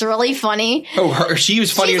you, and it's really funny. Oh, she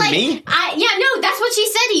was funnier than me? No, that's what she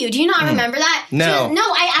said to you. Do you not remember that? No.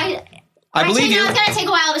 I believe you. It's going to take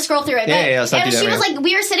a while to scroll through it. Yeah, let's not do that she right was now. like,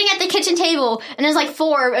 we were sitting at the kitchen table, and there's like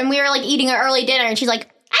 4, and we were like eating an early dinner, and she's like,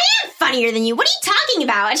 I am funnier than you. What are you talking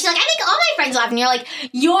about? And she's like, I make all my friends laugh. And you're like,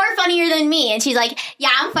 you're funnier than me. And she's like, yeah,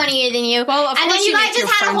 I'm funnier than you. Well, and then you guys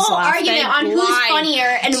just had a whole argument on who's funnier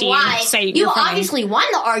and why. You obviously won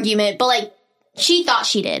the argument, but like, she thought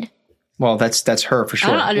she did. Well, that's her for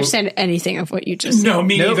sure. I don't understand anything of what you just said. No,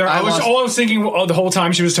 me neither. All I was thinking the whole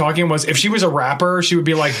time she was talking was if she was a rapper, she would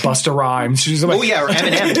be like Busta Rhymes. She's like, or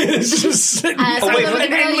Eminem.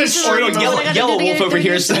 Yellow Wolf over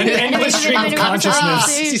here. An endless stream of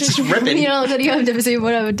consciousness. He's just ripping. Oh,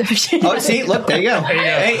 see, look, there you go.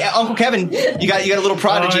 Hey, Uncle Kevin, you got a little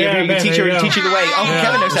prodigy over here. You teach her the way. Uncle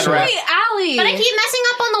Kevin knows how to rap. Wait, Allie. But I keep messing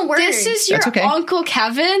up on the words. This is your Uncle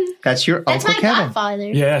Kevin? That's your Uncle Kevin. That's my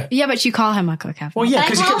godfather. Yeah. Yeah, but you call him Uncle Kevin. Well, yeah,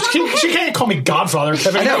 because she can't call me Godfather,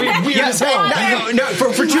 Kevin. I know. Weird as hell. No,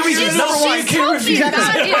 for 2 reasons. Number one,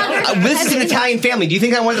 exactly. This is an Italian family. Do you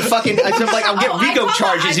think I wanted to fucking... I'll get RICO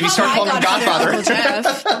charges if you start calling him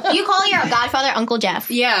Godfather. You call your godfather Uncle Jeff.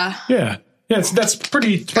 Yeah. Yeah. Yeah, that's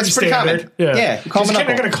pretty standard. Common. Yeah, call him. I'm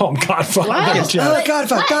not going to call him Godfather.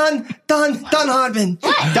 Godfather. Don Hartman.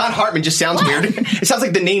 Don Hartman just sounds weird. It sounds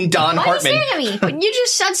like the name Don Hartman. Why are you staring at me? But you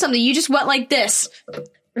just said something. You just went like this.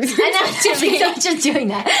 I'm just doing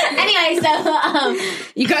that. Anyway, so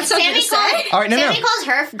you got something to say? All right, Sammy calls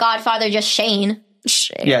her godfather just Shane.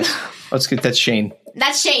 Yes, that's good. That's Shane.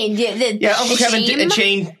 That's Shane. Uncle Kevin and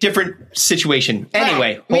Shane, different situation.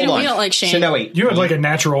 Anyway, hold on. We don't like Shane. So no, wait. You had like a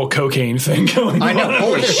natural cocaine thing going on. I know.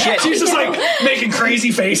 Holy shit. She's just like making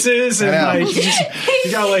crazy faces and like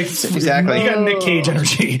you got like exactly. You got Nick Cage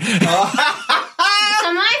energy.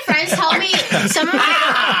 Some of my friends told me.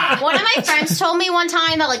 One of my friends told me one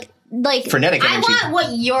time that like frenetic energy. I want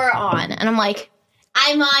what you're on, and I'm like,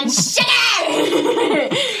 I'm on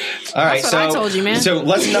sugar. All right, That's what I told you, man. So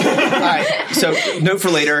let's know. All right, so note for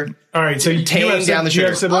later. All right, so tame down the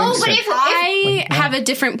sugar. Oh, but if I have a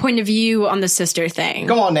different point of view on the sister thing.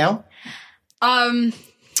 Go on now.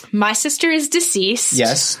 My sister is deceased.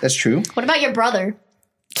 Yes, that's true. What about your brother?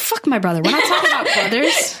 Fuck my brother. When I talk about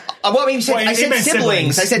brothers. Well, I mean, I said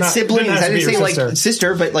siblings. I said siblings. I didn't say like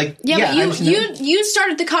sister, but like but you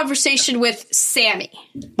started the conversation with Sammy.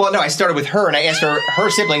 Well, no, I started with her, and I asked her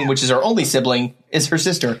sibling, which is her only sibling, is her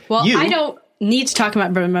sister. Well, I don't need to talk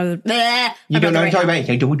about brother. You don't know what you're talking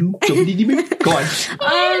about. Go on.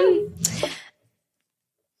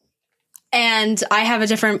 And I have a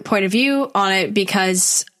different point of view on it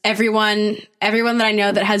because everyone that I know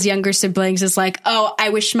that has younger siblings is like, oh,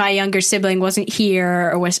 I wish my younger sibling wasn't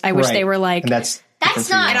here, or I wish they were like. And that's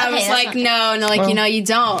not. And I was like, no, like, you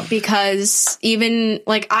don't, because even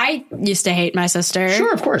like I used to hate my sister.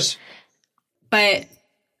 Sure, of course. But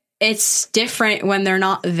it's different when they're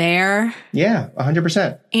not there. Yeah,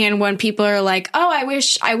 100%. And when people are like, oh, I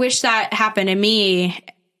wish that happened to me.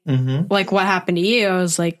 Mm-hmm. Like, what happened to you? I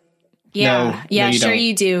was like, yeah,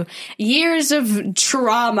 you do. Years of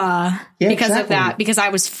trauma because of that, because I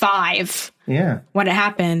was 5 when it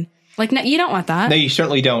happened. Like, no, you don't want that. No, you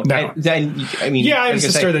certainly don't. No. I mean, I have a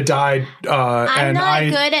sister that died. I'm not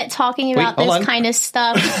good at talking about this kind of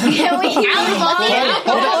stuff. That's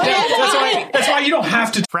why you don't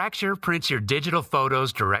have to. Fracture prints your digital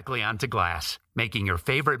photos directly onto glass, making your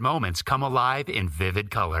favorite moments come alive in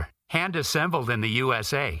vivid color. Hand assembled in the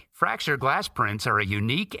USA, Fracture glass prints are a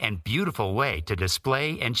unique and beautiful way to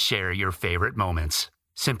display and share your favorite moments.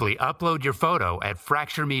 Simply upload your photo at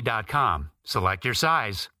FractureMe.com, select your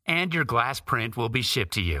size, and your glass print will be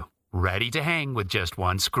shipped to you, ready to hang with just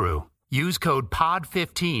one screw. Use code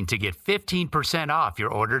POD15 to get 15% off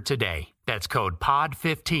your order today. That's code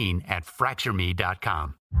POD15 at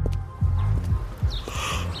FractureMe.com.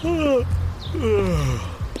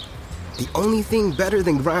 The only thing better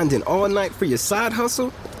than grinding all night for your side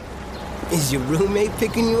hustle is your roommate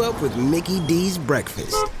picking you up with Mickey D's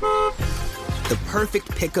breakfast. The perfect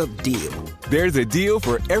pickup deal. There's a deal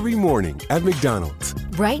for every morning at McDonald's.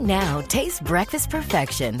 Right now, taste breakfast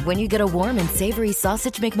perfection when you get a warm and savory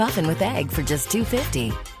sausage McMuffin with egg for just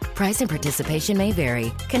 $2.50. Price and participation may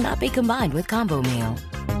vary. Cannot be combined with combo meal.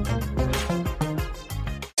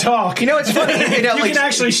 Talk. You know, it's funny. You can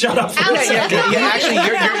actually shut up. Actually,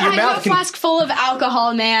 your mouth can. Flask full of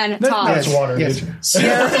alcohol, man. Talk. That's water. Yes.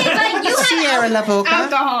 Sierra La Boca.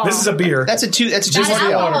 Alcohol. This is a beer. That's just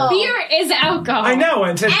alcohol. Beer is alcohol. I know.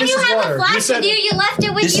 And this you is have water. a flask of beer. You left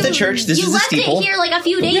it with This you. is the church. This you is the left steeple. it here like a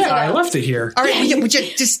few days ago. I left it here. All right,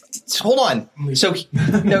 just hold on. So,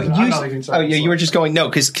 you were just going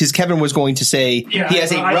because Kevin was going to say he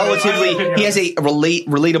has a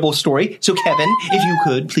relatable story. So, Kevin, if you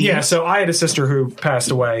could please. Yeah. So I had a sister who passed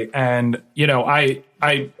away, and I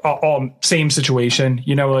same situation.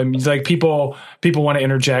 Like people want to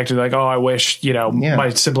interject and like, oh, I wish my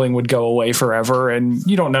sibling would go away forever, and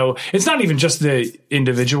you don't know. It's not even just the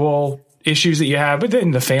individual issues that you have, but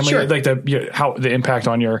then the family, like how the impact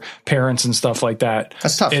on your parents and stuff like that.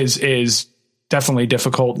 That's tough. Is definitely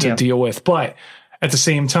difficult to deal with. But at the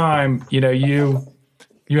same time, you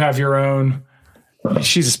have your own.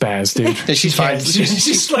 She's a spaz, dude. She's fine.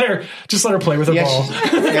 Just let her play with her ball.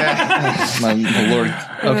 My Lord.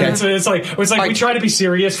 Okay. It's like we try to be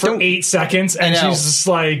serious for 8 seconds, and she's just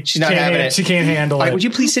like she's not having it. She can't handle it. Would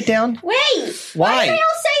you please sit down? Wait. Why? Why do y'all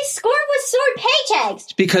say score with sword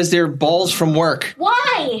paychecks? Because they're balls from work.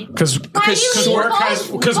 Why? Because work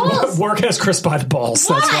has Chris by the balls.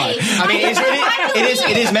 Why? That's why. I mean,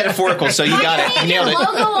 it is metaphorical. So you got it. You nailed it.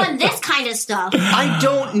 Logo on this kind of stuff. I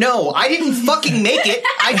don't know. I didn't fucking make it.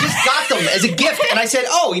 I just got them as a gift, and I said,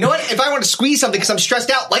 "Oh, you know what? If I want to squeeze something because I'm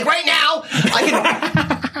stressed out, like right now, I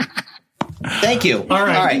can." Thank you. All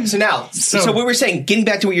right. So now, so we were saying, getting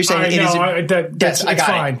back to what you're saying, that's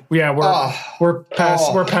fine. It. Yeah, we're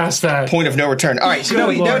past that point of no return. All right.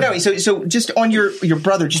 So no. So just on your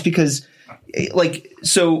brother, just because,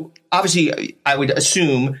 so obviously, I would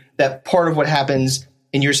assume that part of what happens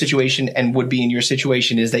in your situation and would be in your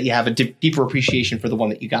situation is that you have a deeper appreciation for the one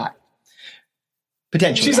that you got.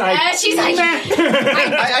 Potentially. She's like, I said,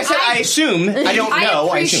 I assume. I don't know.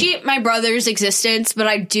 I appreciate my brother's existence, but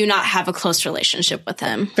I do not have a close relationship with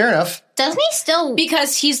him. Fair enough. Doesn't he still?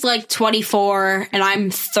 Because he's like 24 and I'm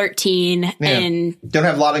 13 and don't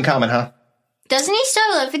have a lot in common, huh? Doesn't he still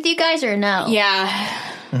live with you guys or no? Yeah.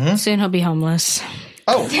 Mm-hmm. Soon he'll be homeless.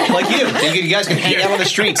 Oh, like you. You guys can hang out on the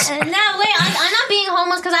streets. No, wait, I'm not being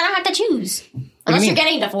homeless because I don't have to choose. Unless you're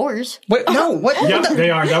getting divorced. Wait, no, what? Yeah, they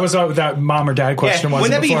are. That was that mom or dad question. Wouldn't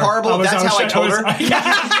that be horrible? That's how I told her.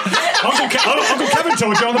 Uncle Kevin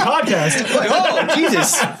told you on the podcast. Like, oh,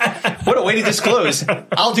 Jesus. What a way to disclose.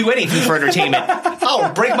 I'll do anything for entertainment.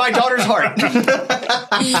 I'll break my daughter's heart. She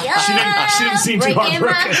didn't seem too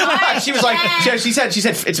heartbroken. She was like, she said,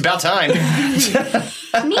 it's about time.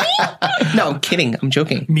 Me? No, I'm kidding. I'm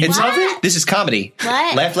joking. Me love it? This is comedy.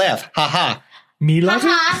 What? Laugh. Ha ha. Me love it?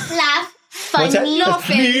 Laugh. Funny.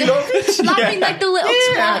 Laughing like the little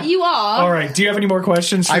twat you are. All right. Do you have any more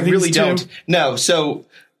questions for I these really two? don't. No. So,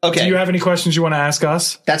 okay. Do you have any questions you want to ask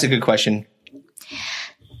us? That's a good question.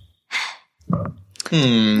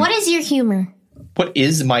 What is your humor? What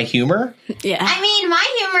is my humor? Yeah. I mean,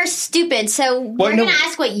 my humor is stupid, so we're going to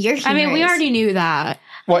ask what your humor is. I mean, we already knew that.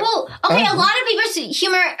 What? Well, okay, a lot of people's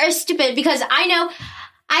humor are stupid because I know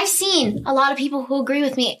I've seen a lot of people who agree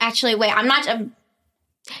with me. Actually, wait, I'm not... yes,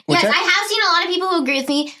 I have seen a lot of people who agree with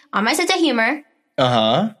me on my sense of humor.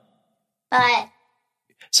 Uh-huh. But...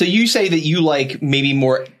 So you say that you like maybe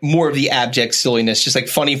more of the abject silliness, just like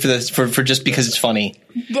funny for just because it's funny.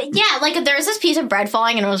 Yeah, like there was this piece of bread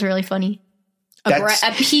falling and it was really funny.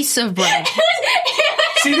 A piece of bread.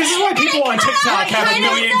 See, this is why people on TikTok have 1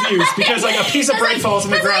 million views, because like a piece of bread falls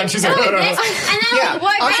on the ground. She's like, wait,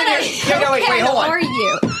 hold on. Are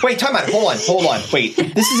you? Wait, time out. Hold on. Wait,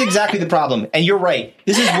 this is exactly the problem, and you're right.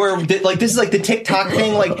 This is where this is like the TikTok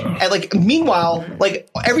thing. Meanwhile, like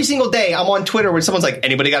every single day, I'm on Twitter when someone's like,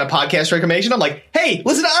 "Anybody got a podcast recommendation?" I'm like, "Hey,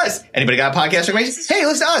 listen to us." Anybody got a podcast recommendation? Hey,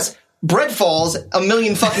 listen to us. Bread falls, 1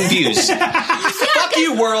 million fucking views. Fuck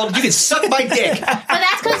you, world. You can suck my dick. But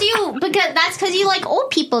that's because you like old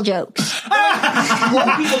people jokes. Old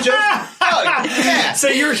people jokes? Oh, yeah. So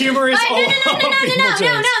your humor is No, that's not what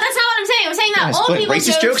I'm saying. I'm saying that old people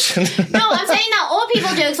jokes. No, I'm saying that old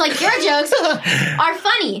people jokes, like your jokes, are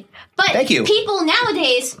funny. But Thank you. People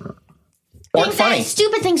nowadays aren't funny. That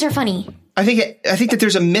stupid things are funny. I think that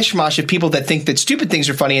there's a mishmash of people that think that stupid things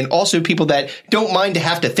are funny, and also people that don't mind to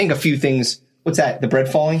have to think a few things. What's that? The bread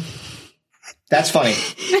falling? That's funny.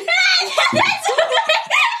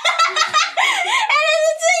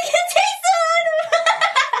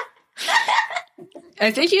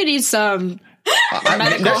 I think you need some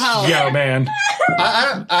medical help. Yo, man.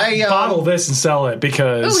 I bottle this and sell it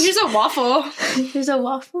because. Oh, here's a waffle. There's a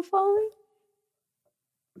waffle falling.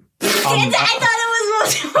 I thought it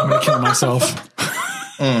was. I'm gonna kill myself.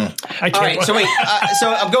 All right, so wait.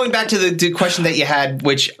 So I'm going back to the question that you had,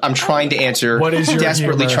 which I'm trying to answer. What is your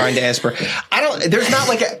desperately humor? trying to answer? I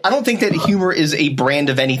don't think that humor is a brand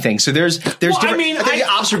of anything. So there's different. I mean, there's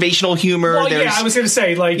observational humor. Well, there's, yeah, I was going to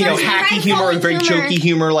say like hacky humor and very jokey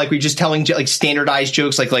humor, like we're just telling like standardized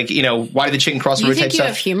jokes, like why did the chicken cross the road type stuff. You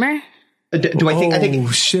have humor? Do I think? I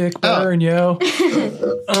think. Shit, burn, yo.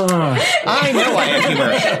 I know I have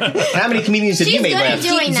humor. How many comedians have you made laugh?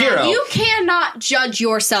 Zero. You cannot judge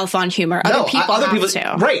yourself on humor. Other people have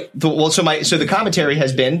to. Right. Well, so the commentary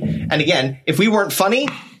has been, and again, if we weren't funny,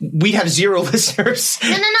 we'd have 0 listeners.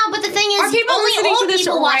 No. But the thing is, are people only listening old to this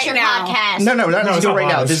people watch your now? podcast. No, not right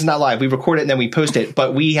now. Live. This is not live. We record it and then we post it,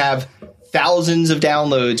 but we have thousands of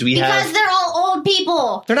downloads. Because they're all old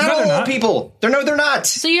people. They're not old people. They're not.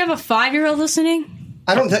 So you have a 5-year-old listening?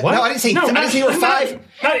 I don't. No, I didn't say. I didn't say you were 5.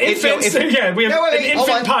 Not infants. Yeah, we have an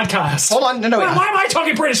infant podcast. Hold on. No. Why am I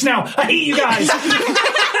talking British now? I hate you guys.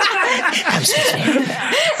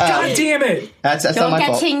 God damn it. That's not my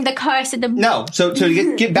fault. Getting the curse of the No. So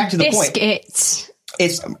to get back to the point,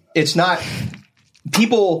 it's not.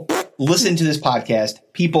 People listen to this podcast.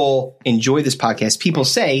 People enjoy this podcast. People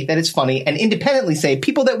say that it's funny, and independently say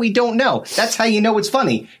people that we don't know. That's how you know it's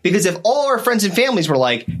funny. Because if all our friends and families were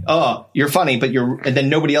like, "Oh, you're funny," and then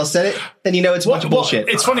nobody else said it, then you know it's a bunch of bullshit.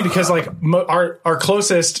 It's funny because like our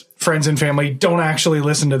closest friends and family don't actually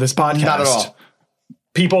listen to this podcast. Not at all.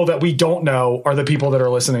 People that we don't know are the people that are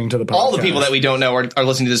listening to the podcast. All the people that we don't know are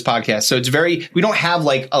listening to this podcast. So it's we don't have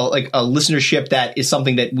like a listenership that is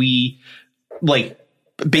something that we like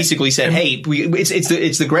basically said, hey,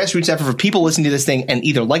 it's the grassroots effort for people listening to this thing and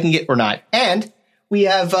either liking it or not. And we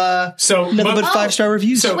have nothing but 5-star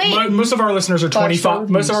reviews. So most of our listeners are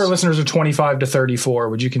 25. Most of our listeners are 25 to 34.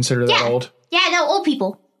 Would you consider that old? Yeah, no, old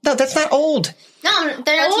people. No, that's not old. No,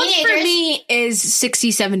 they're not old teenagers. For me is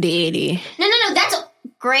 60, 70, 80. No, that's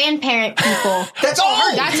grandparent people. That's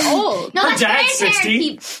old. That's old. No, Her that's dad's grandparent 60.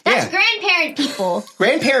 people. That's grandparent people.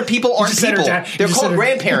 Grandparent people aren't people. They're called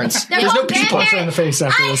grandparents. They're There's no called people. Punch her in the face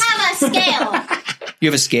after I this. have a scale. You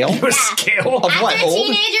have a scale? You have a scale of what? After Old?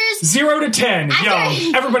 teenagers. 0 to 10.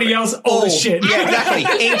 Young. Everybody else old as shit. Yeah, exactly.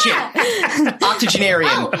 Ancient.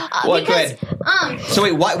 Octogenarian. Go ahead. So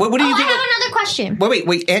wait, what do you think? I have another question.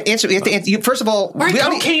 Wait. Answer. You have to answer. First of all,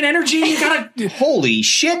 cocaine energy. You gotta. Holy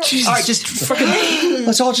shit! Jesus. All right, just fucking.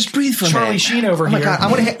 Let's all just breathe for a minute. Charlie Sheen over here. Oh my here. god! I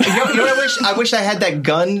want to. You know what I wish? I wish I had that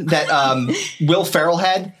gun that Will Ferrell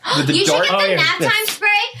had with the You dart. should get the nap time spray,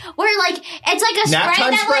 where like it's like a Nap spray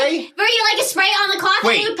time that spray? like where you like a spray on the cloth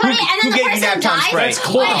Wait, and you put it, and who then the gave you person nap time dies. spray? That's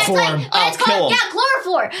chloroform. It's called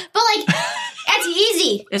chloroform. But like it's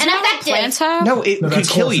easy and effective. No, it could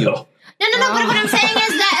kill you. No. But what I'm saying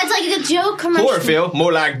is that it's like a joke commercial. Chlorophyll,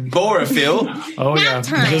 more like borophyll. Oh yeah,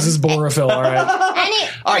 this is borophyll. All right.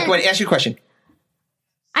 All right, go ahead. Ask your question.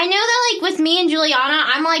 I know that, like, with me and Juliana,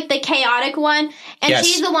 I'm, like, the chaotic one, and Yes.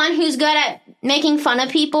 she's the one who's good at making fun of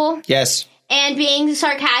people Yes. and being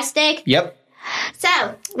sarcastic. Yep.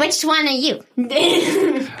 So, which one are you?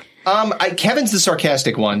 Kevin's the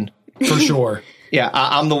sarcastic one. For sure. Yeah,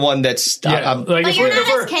 I'm the one that's... Like, if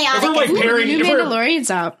we're pairing... New Mandalorian's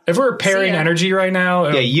up. If we're pairing energy right now...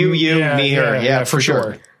 Yeah, you, me, her. Yeah, for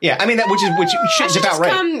sure. Yeah, I mean, which is about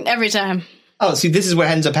right. Come every time. Oh, see, this is what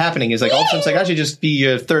ends up happening is like all of a sudden it's like I should just be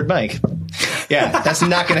your third mic. Yeah, that's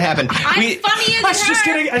not going to happen. I'm funnier than her.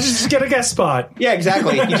 I just get a guest spot. Yeah,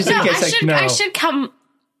 exactly. You just didn't get I should come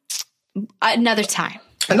another time.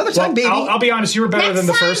 Another time, baby. I'll be honest, you were better than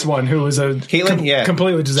the first one, who was a Caitlin,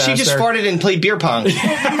 completely disaster. She just farted and played beer pong.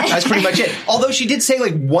 That's pretty much it. Although she did say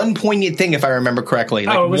like one poignant thing, if I remember correctly.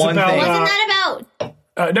 Like it was one about, thing. Wasn't that about?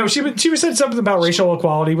 No, she said something about racial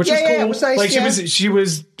equality, which was cool. Yeah, it was nice, like she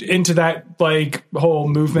was into that like whole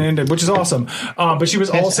movement, and which is awesome. But she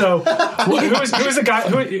was also who was the guy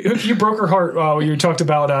who you broke her heart when you talked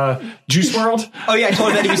about Juice WRLD? Oh yeah, I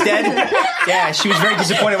told her that he was dead. Yeah, she was very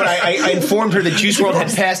disappointed when I informed her that Juice WRLD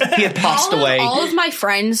had passed. He had passed away. All of my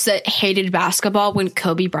friends that hated basketball when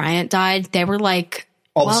Kobe Bryant died, they were like,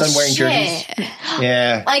 all of a sudden wearing jerseys.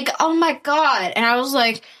 Yeah. Like, oh my God. And I was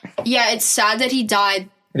like, yeah, it's sad that he died.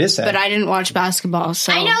 It is sad. But I didn't watch basketball,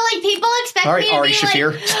 so. I know, like, people expect me to Ari be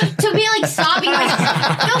Shafir. like, to be like sobbing. Like,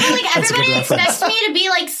 no, but like everybody expects me to be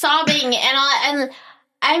like sobbing, and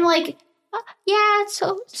I'm like, yeah, it's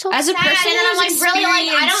so as a sad. person, and then I'm like, really,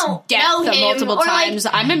 like, I don't know him multiple or, times.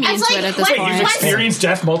 Like, I'm immune to it at this point. You've experienced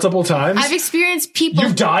death multiple times. I've experienced people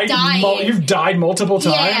dying. You've died multiple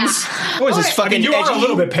times. What is this fucking? I mean, you are a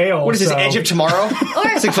little bit pale. What is this? Edge of Tomorrow?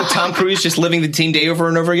 It's like Tom Cruise just living the teen day over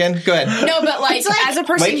and over again. Go ahead. No, but like as a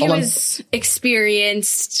person who has has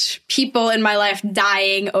experienced people in my life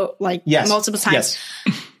dying multiple times,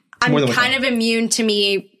 I'm kind of immune to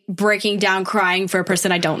me breaking down crying for a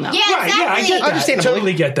person I don't know. Yeah, exactly. Yeah, I get that. I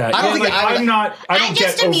totally get that. I don't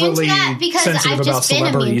get overly sensitive about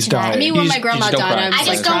celebrities dying. I mean, when my grandma died, I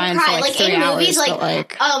just don't cry. Like in movies,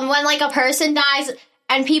 like when like a person dies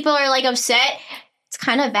and people are like upset, it's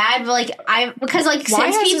kind of bad. But like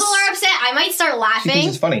since people are upset, I might start laughing.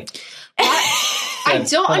 It's funny. I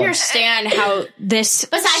don't understand how this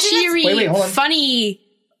cheery, funny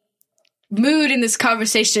mood in this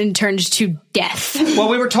conversation turned to death. Well,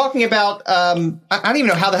 we were talking about I don't even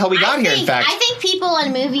know how the hell we got here, in fact. I think people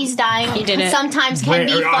in movies dying sometimes can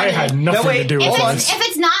be funny. I had nothing to do with this. If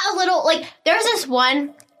it's not a little, like, there's this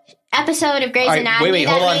one episode of Grey's Anatomy. Wait,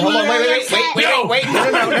 hold on. Wait.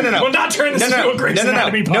 No. We'll not turn this into a Grey's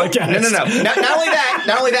Anatomy podcast. No. Not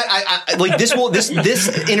only that, I like this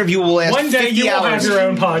interview will last one day 50 you will hours. have your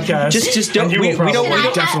own podcast. Just don't. We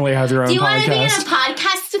definitely have your own podcast. Do you want to be in a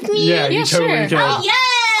podcast with me? Yeah, you totally can. Oh,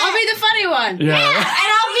 yeah. I'll be the funny one. Yeah. And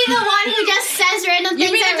I'll be the one who just says random things.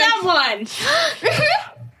 You be the dumb one.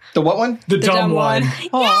 The what one? The dumb one.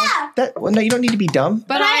 Yeah. No, you don't need to be dumb.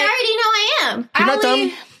 But I already know I am. You're not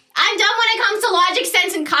dumb? I'm dumb when it comes to logic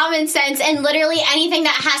sense and common sense and literally anything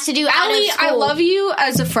that has to do out of school. I love you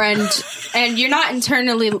as a friend, and you're not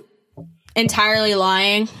entirely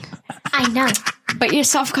lying. I know. But your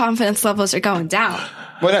self-confidence levels are going down.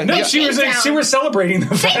 Well, no, she was celebrating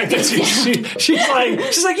the fact that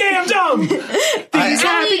she's like, yeah, I'm dumb. These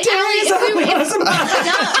happy days.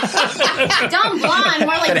 Dumb blonde,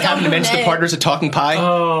 more like that haven't mentioned the partners of Talking Pie.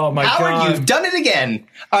 Oh my God, Howard, you've done it again.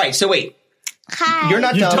 All right, so wait. Hi. You're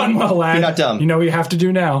not dumb. You've done well, lad. You're not dumb. You know what you have to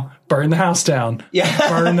do now? Burn the house down. Yeah.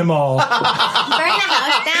 Burn them all. Burn the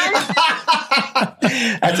house down?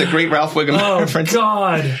 That's a great Ralph Wiggum reference. Oh,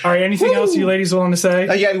 God. All right, anything else you ladies want to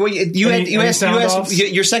say? Yeah, well, you asked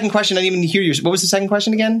your second question. I didn't even hear yours. What was the second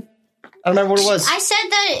question again? I don't remember what it was. I said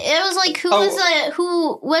that it was like, who was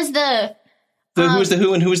the who was the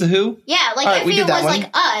who and who was the who? Yeah, like right, if it was like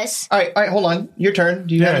us. All right, hold on. Your turn.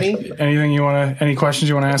 Do you have any? Any questions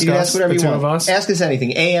you want to ask us? You can ask whatever the you two want. of us? Ask us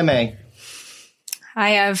anything. AMA.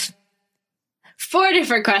 I have 4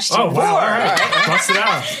 different questions. Oh, wow. All right. Bust it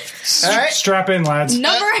out. All right. Strap in, lads.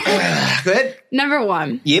 Good. Number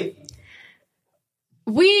 1. Yep.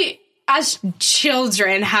 We, as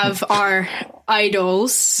children, have our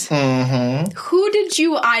idols. Mm-hmm. Who did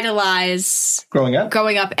you idolize growing up,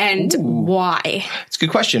 and why? It's a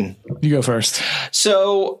good question. You go first.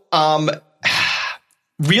 So,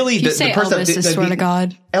 really, the person Elvis, I swear to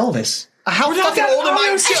God. Elvis. How fucking old am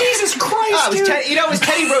I? Jesus Christ, dude. It was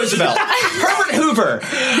Teddy Roosevelt. Herbert Hoover.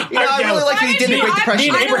 I really like that he did the Great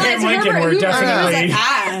Depression. Me and Abraham Lincoln were definitely...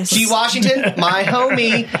 G. Washington, my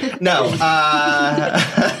homie. No.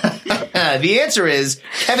 The answer is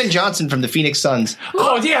Kevin Johnson from the Phoenix Suns.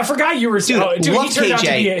 Oh, yeah, I forgot you were... Dude,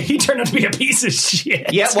 he turned out to be a piece of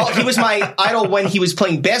shit. Yeah, well, he was my idol when he was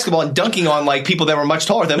playing basketball and dunking on, like, people that were much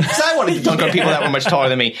taller than him, because I wanted to dunk on people that were much taller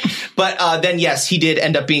than me. But then, yes, he did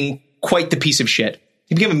end up being quite the piece of shit.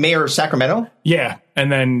 He became a mayor of Sacramento. Yeah,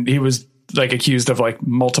 and then he was like accused of like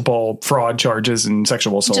multiple fraud charges and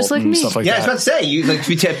sexual assault and stuff like that. Yeah, I was about to say you like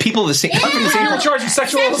people the same people charged with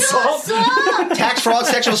sexual assault, tax fraud,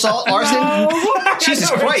 sexual assault, arson. Jesus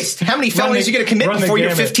Christ, how many felonies are you going to commit before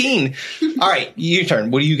you're 15? All right, your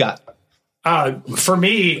turn. What do you got? For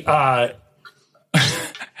me, I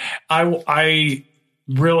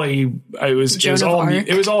really, it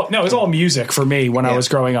was all music for me when I was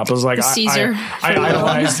growing up. It was like Caesar. I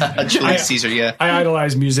idolized Julius Caesar. Yeah, I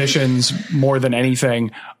idolized musicians more than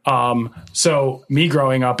anything. So me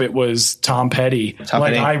growing up, it was Tom Petty.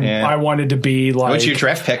 I wanted to be like. What's your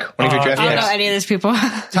draft pick? One of your draft I don't picks? know any of those people.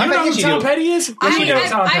 Tom Petty is?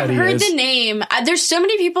 I've heard the name. There's so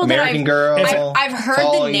many people American Girl. I've heard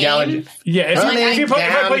the name. Yeah, if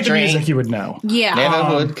I played the music, you would know. Yeah.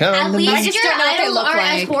 Never would come. At least your idols are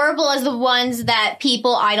like. as horrible as the ones that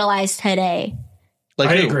people idolize today.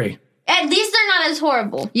 I agree. At least they're not as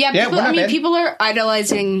horrible. Yeah, people are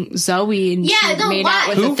idolizing Zoe, and she made out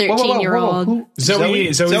with a 13-year-old. Zoe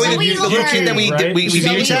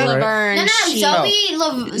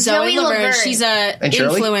Laverne. She's a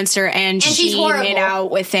influencer, and she made out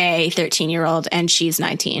with a 13-year-old, and she's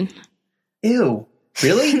 19. Ew.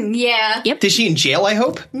 Really? Yeah. Yep. Is she in jail, I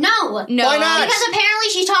hope? No. Why not? Because apparently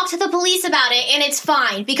she talked to the police about it, and it's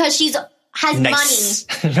fine because has money.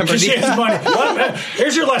 Remember she has money. Well,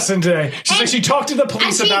 here's your lesson today. She talked to the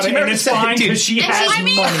police about it, and it's fine because she has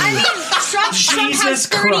money. Trump has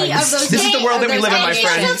 30 of those. This is the world that we live in, my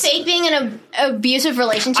friend. It's so fake being in an abusive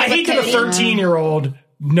relationship. I hate that a 13-year-old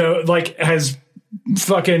has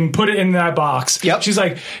fucking put it in that box. Yep. She's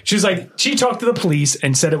like, she talked to the police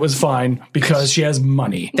and said it was fine because she has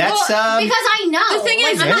money. That's because I know. The thing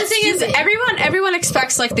is, everyone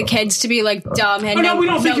expects like the kids to be like dumb and we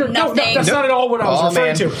don't think nothing. that's not at all what I was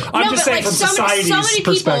referring to. I'm just saying from society's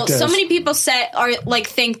perspective. So many people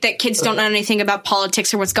think that kids don't know anything about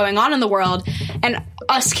politics or what's going on in the world, and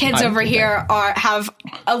us kids over here have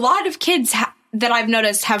a lot of kids. That I've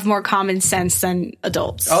noticed have more common sense than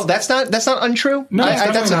adults. Oh, that's not untrue. No,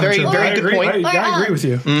 that's a very good point. I agree with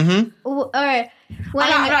you. Mm-hmm. All right.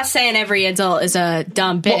 I'm not saying every adult is a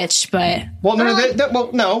dumb bitch, but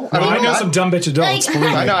no. I know some dumb bitch adults.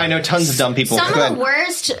 I know tons of dumb people. Some of the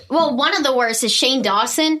worst. Well, one of the worst is Shane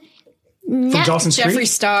Dawson. From Dawson's Creek? Jeffree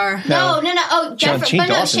Star. No. Oh,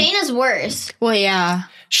 Shane is worse. Well, yeah.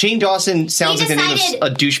 Shane Dawson sounds like the name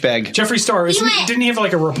of a douchebag. Jeffree Star, didn't he have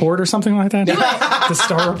like a report or something like that? The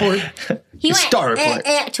Star Report? He went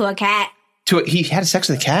to a cat. He had sex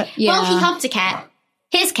with a cat? Yeah. Well, he humped a cat.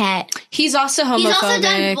 His cat. He's also homophobic. He's also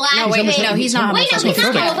done blackface. No, he's not homophobic. Wait, no,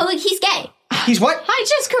 he's not homophobic. He's gay. He's what? I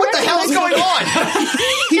just corrected. What the hell is going on?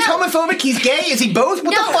 He's homophobic. He's gay. Is he both?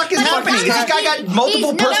 What the fuck is happening? Is this guy got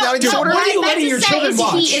multiple personality disorder? What are you letting your children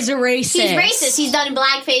watch? He is a racist. He's racist. He's done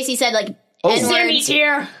blackface. He said like. Sammy's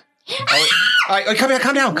here. All right,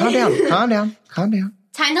 calm down.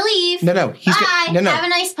 Time to leave. No. Bye. Have a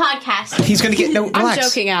nice podcast. He's going to get relax. I'm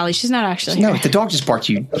joking, Allie. She's not actually. No, the dog just barked.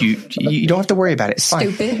 You don't have to worry about it. It's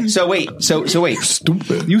fine. Stupid. So wait.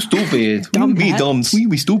 Stupid. You stupid. Dumb.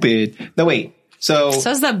 We stupid. No, wait.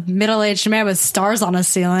 So's the middle-aged man with stars on his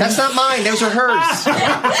ceiling. That's not mine. Those are hers.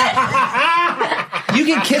 You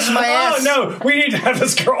can kiss my ass. Oh no, we need to have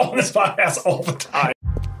this girl on this podcast all the time.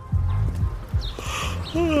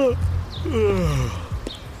 The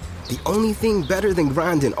only thing better than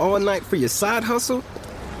grinding all night for your side hustle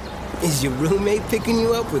is your roommate picking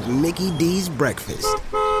you up with Mickey D's breakfast.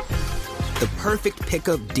 The perfect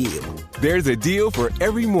pickup deal. There's a deal for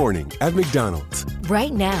every morning at McDonald's.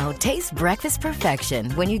 Right now, taste breakfast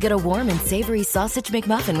perfection when you get a warm and savory sausage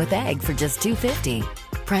McMuffin with egg for just $2.50.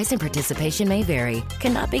 Price and participation may vary.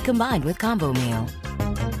 Cannot be combined with combo meal.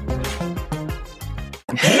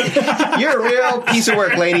 You're a real piece of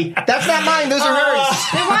work, lady. That's not mine. Those are hers.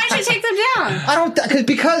 Then why don't you take them down? I don't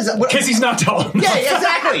because he's not tall enough. Yeah,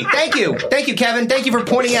 exactly. Thank you, Kevin. Thank you for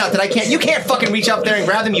pointing out that you can't fucking reach up there and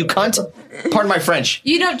grab them, you cunt. Pardon my French.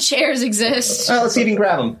 You know chairs exist. All right, let's see if you can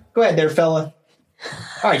grab them. Go ahead, there, fella.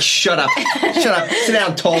 All right, shut up. Sit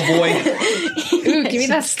down, tall boy. Ooh, give me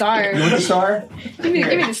that star. You want the star? Give me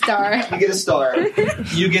the star. You get a star.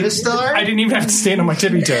 You get a star? I didn't even have to stand on my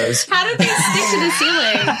tippy toes. How did they stick to the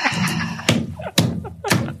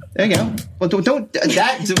ceiling? There you go. Well, don't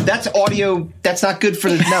that's audio. That's not good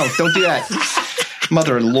for the. No, don't do that.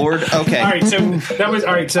 Mother of Lord. Okay. All right. So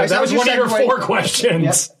that was one of your 4 questions.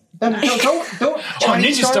 Yep. Don't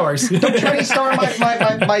Chinese Ninja stars. Don't Chinese star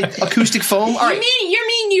my acoustic foam. All right. You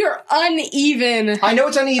mean in your uneven. I know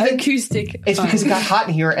it's uneven. Acoustic. It's because it got hot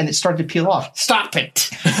in here and it started to peel off. Stop it.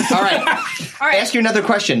 All right. All right. Ask you another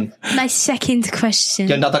question. My second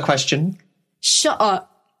question. Another question. Shut up.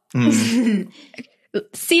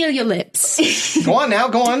 Seal your lips. Go on now.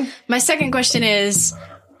 Go on. My second question is,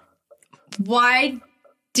 why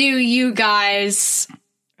do you guys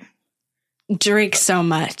drink so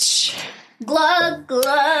much? Glug, glug.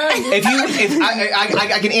 If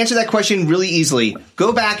I can answer that question really easily.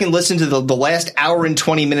 Go back and listen to the last hour and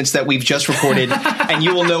 20 minutes that we've just recorded, and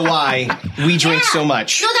you will know why we drink so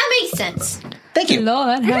much. No, that makes sense. Thank you.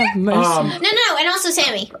 Lord have mercy. No, and also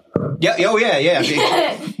Sammy. Yeah. Oh,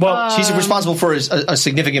 yeah. Well, she's responsible for a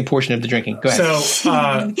significant portion of the drinking. Go ahead. So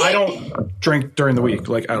I don't drink during the week,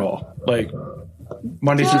 like, at all. Like,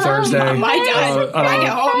 Monday through Thursday. My dad. I get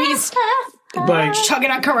home, he's like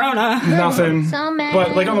chugging a Corona. Nothing. So mad.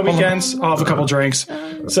 But like on the weekends, I'll have a couple drinks.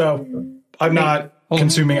 So I'm not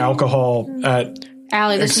consuming alcohol at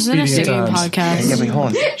Allie, this isn't a singing podcast. Yeah, wait, hold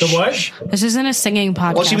on. The what? This isn't a singing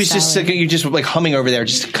podcast. Well, she was just you're just like humming over there.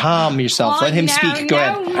 Just calm yourself. Let him speak. Go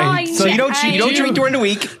ahead. So you don't drink during the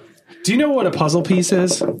week. Do you know what a puzzle piece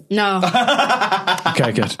is? No.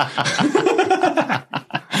 Okay, good.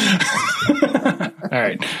 All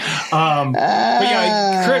right. But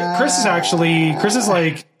yeah, Chris is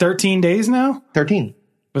like 13 days now. 13.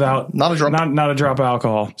 Without not a drop of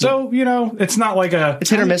alcohol. So, it's not like it's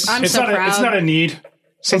hit or miss. It's not a need.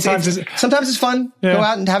 Sometimes it's fun. Yeah. Go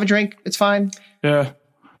out and have a drink. It's fine. Yeah.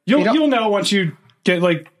 You'll know once you get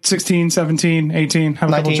like 16, 17, 18, have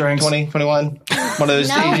a 19, couple drinks. 20, 21. One of those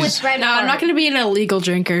ages. No, I'm not going to be an illegal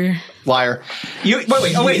drinker. Liar. Wait.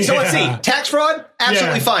 So let's see. Tax fraud?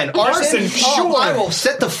 Absolutely fine. Arson? Sure. I will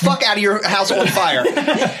set the fuck out of your house on fire.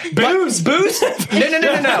 Booze? No.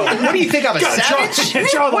 What do you think? I'm a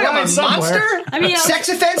savage? What, I'm a monster? I mean, sex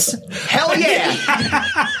offense? Hell yeah.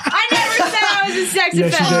 I never said I was a sex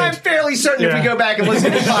offender. I'm fairly certain if we go back and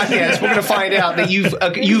listen to the podcast, we're going to find out that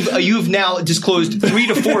you've now disclosed 3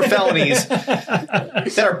 to 4 felonies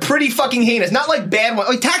that are pretty fucking heinous. Not like bad ones.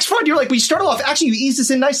 Like tax fraud, you're like, we started off, actually you eased this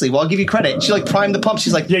in nicely. Well, I'll give you credit. She like primed the pump.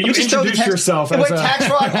 She's like, yeah, you just introduced yourself. It went tax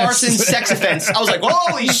fraud, arson, sex offense. I was like,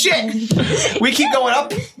 holy shit. We keep going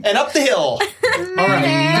up and up the hill. All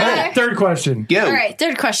right. Third question. Go. All right.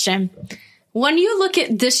 Third question. When you look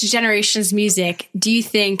at this generation's music, do you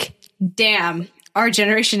think, damn, our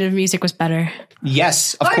generation of music was better?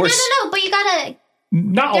 Yes, of course. No, but you gotta.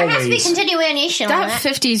 Not there always. has to be continuation on That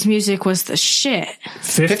that. 50s music was the shit.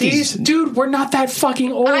 50s? Dude, we're not that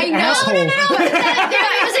fucking old, I know. asshole. It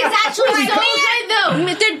was exactly so good though.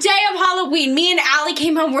 The day of Halloween, me and Allie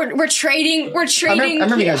came home. We're trading I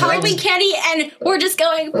remember you guys, Halloween candy, and we're just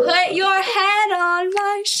going, put your head on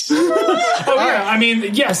my shoulder. Oh yeah, I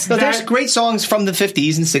mean, yes. But there's great songs from the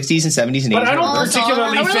 50s and 60s and 70s and 80s. But I don't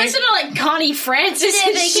particularly We're think... listening to like Connie Francis.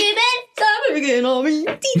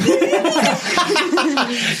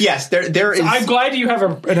 Yes, there is. I'm glad you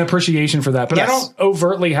have an appreciation for that, but I don't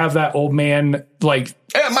overtly have that old man like.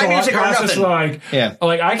 My music or nothing.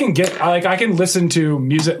 Like I can listen to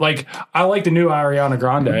music. Like I like the new Ariana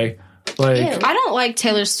Grande. Like I don't like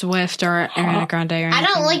Taylor Swift or Ariana Grande. Or anything. I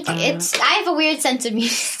don't like it. I have a weird sense of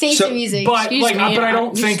taste of music. But I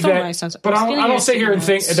don't think that. But I don't sit here and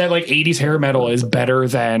think that like 80s hair metal is better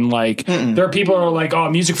than like. There are people who are like, oh,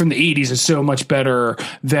 music from the 80s is so much better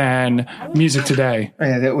than music today. Oh,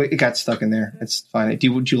 yeah, it got stuck in there. It's fine.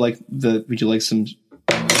 Would you like some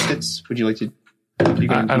bits? Would you like to? I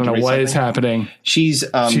don't know what is happening. She's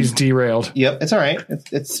derailed. Yep, it's all right.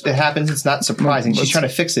 It happens. It's not surprising. She's trying to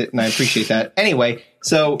fix it, and I appreciate that. Anyway,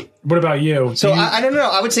 so what about you? So I don't know.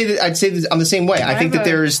 I'd say that I'm the same way. I think that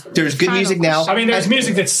there's good music now. I mean, there's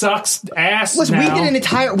music that sucks ass. Listen, now.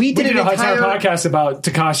 we did an entire podcast about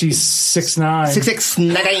Tekashi 6ix9ine.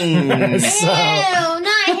 6ix9ine. Ew,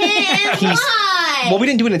 not him. Well, we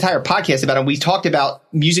didn't do an entire podcast about him. We talked about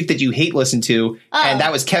music that you hate listen to, and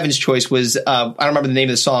that was Kevin's choice. Was I don't remember the name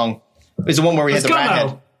of the song. It was the one where we had the rat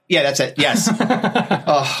head. Yeah, that's it. Yes.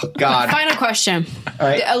 Oh God. Final question. All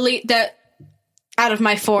right. The elite that out of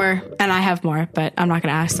my 4, and I have more, but I'm not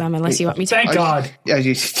going to ask them unless you want me to. Thank God.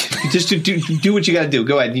 Just do what you got to do.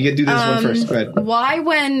 Go ahead. You got to do this one first. Go ahead. Why,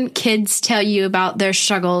 when kids tell you about their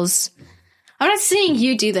struggles, I'm not saying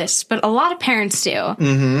you do this, but a lot of parents do.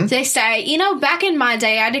 Mm-hmm. They say, back in my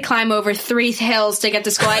day, I had to climb over 3 hills to get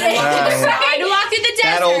to school. I had to walk through the desert.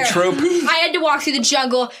 That old trope. I had to walk through the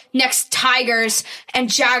jungle next to tigers and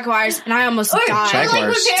jaguars, and I almost died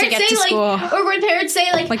to get to school. Or when parents say,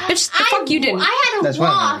 like bitch, the fuck you didn't. I had to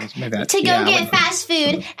walk to go get fast food,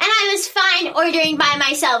 and I was fine ordering by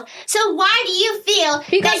myself. So why do you feel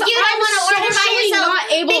that you don't want to order by yourself?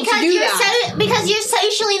 Not able to do that. Because you're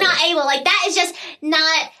socially not able. Like, that is just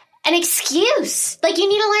not an excuse. Like, you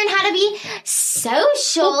need to learn how to be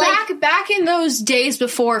social. Well, back in those days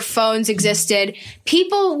before phones existed,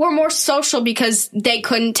 people were more social because they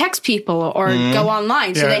couldn't text people or go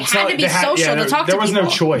online. So they had to be social to talk to people. There was no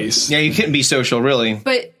choice. Yeah, you couldn't be social, really.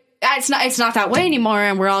 But it's not that way anymore,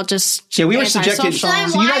 and we're all just we were subjected. So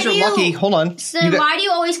you guys are lucky. Hold on. So why do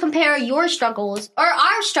you always compare your struggles or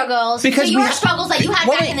our struggles to your struggles that you had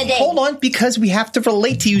back in the day? Hold on, because we have to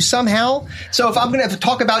relate to you somehow. So if I'm going to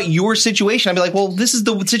talk about your situation, I'd be like, well, this is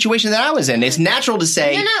the situation that I was in. It's natural to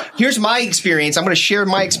say, here's my experience. I'm going to share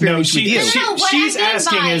my experience with you. She's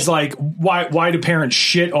asking is like, why do parents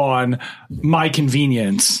shit on my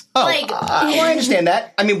convenience? Oh, I understand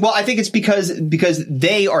that. I mean, well, I think it's because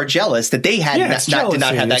they are jealous that they had did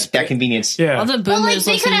not have that convenience. Yeah. All the boomers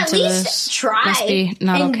they could at least this try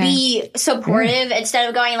be supportive instead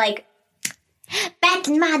of going like, back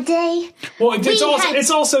in my day. Well,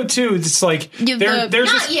 it's also too. It's like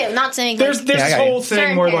not saying there's this whole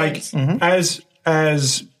thing where parents. like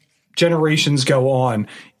as generations go on,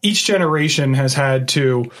 each generation has had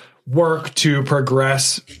to work to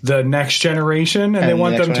progress the next generation, and they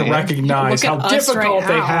want them to recognize how difficult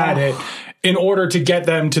they had it in order to get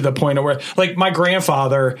them to the point of where, like, my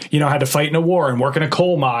grandfather, had to fight in a war and work in a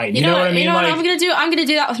coal mine. You know what I mean? You know what I'm going to do? I'm going to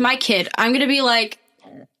do that with my kid. I'm going to be like,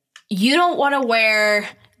 you don't want to wear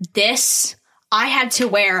this. I had to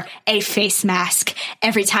wear a face mask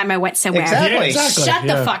every time I went somewhere. Exactly. Shut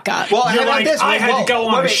the fuck up. Well, how about this? I had to go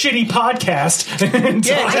on a shitty podcast. Yeah,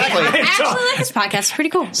 exactly. I actually like this podcast. It's pretty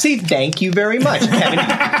cool. See, thank you very much, Kevin.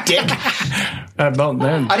 Dick. I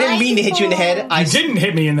didn't mean to hit you in the head. You didn't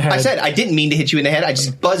hit me in the head. I said I didn't mean to hit you in the head. I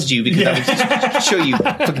just buzzed you because I was just show you,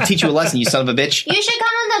 fucking teach you a lesson, you son of a bitch. You should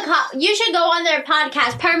you should go on their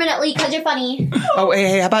podcast permanently because you're funny. Oh,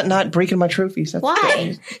 hey, how about not breaking my trophies?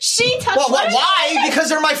 Why? She touched. Why? Because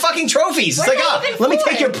they're my fucking trophies. It's like, let me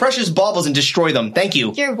take your precious baubles and destroy them. Thank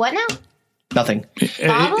you. Your what now? Nothing.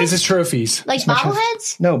 Is this trophies? Like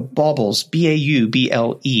bobbleheads? No, baubles.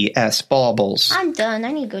 BAUBLES. Baubles. I'm done.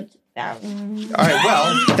 I need to go. All right,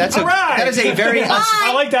 well, that is a very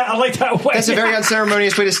I like that way. That's a very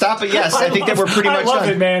unceremonious way to stop it. Yes, I think that we're pretty much I love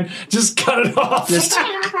done. it, man. Just cut it off.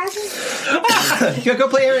 You go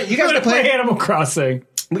play. You guys go play Animal Crossing.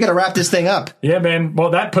 We got to wrap this thing up. Yeah, man.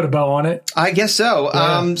 Well, that put a bow on it. I guess so.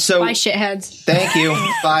 Yeah. So bye, shitheads. Thank you.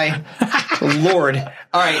 Bye, Lord.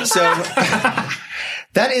 All right, so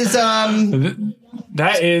that is the.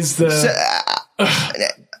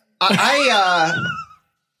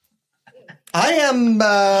 I am.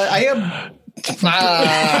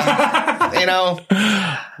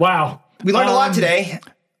 Wow. We learned a lot today.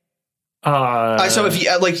 So if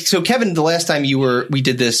you so Kevin, the last time we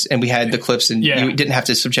did this and we had the clips and you didn't have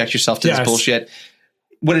to subject yourself to this bullshit.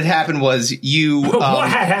 What had happened was you. What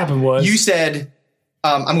had happened was you said,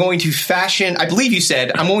 "I'm going to fashion." I believe you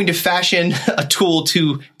said, "I'm going to fashion a tool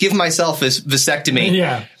to give myself a vasectomy."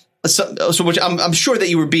 Yeah. So which I'm sure that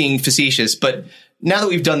you were being facetious, but now that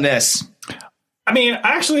we've done this. I mean,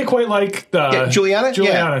 I actually quite like Juliana.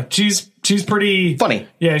 Yeah. She's pretty funny.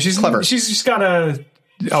 Yeah, she's clever. She's just got a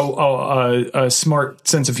smart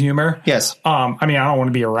sense of humor. Yes. I mean, I don't want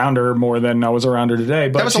to be around her more than I was around her today,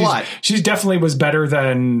 but that was a lot. She definitely was better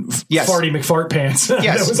than Farty McFart Pants.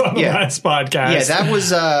 That was on the last podcast. Yeah, that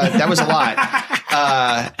was a lot.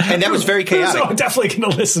 And that was very chaotic. So I'm definitely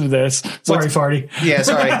going to listen to this. Sorry, Farty. Yeah,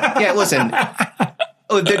 sorry. Yeah, listen.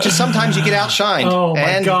 Just sometimes you get outshined. Oh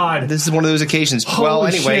my God. This is one of those occasions. Holy well,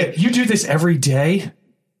 anyway. Shit. You do this every day?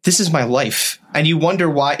 This is my life. And you wonder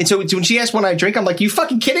why. And so when she asked when I drink, I'm like, you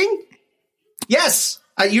fucking kidding? Yes.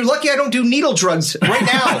 You're lucky I don't do needle drugs right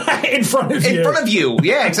now. In front of you. In front of you.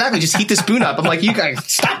 Yeah, exactly. Just heat the spoon up. I'm like, you guys,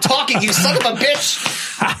 stop talking, you son of a bitch.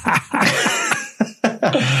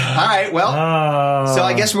 All right, well, so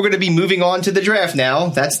I guess we're going to be moving on to the draft now.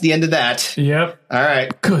 That's the end of that. Yep. All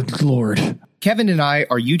right. Good Lord. Kevin and I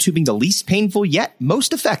are YouTubing the least painful yet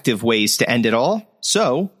most effective ways to end it all.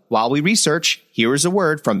 So, while we research, here is a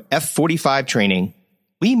word from F45 training.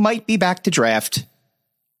 We might be back to draft.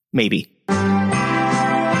 Maybe.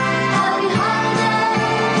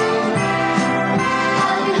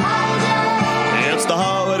 It's the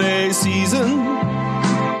holiday season,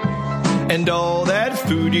 And all that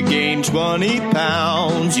food you gained 20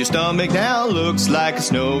 pounds. Your stomach now looks like a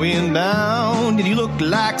snow inbound. And you look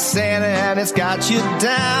like Santa and it's got you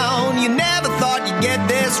down. You never thought you'd get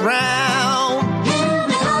this round.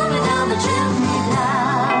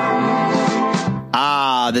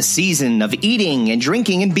 Ah, the season of eating and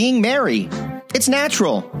drinking and being merry. It's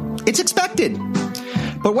natural. It's expected.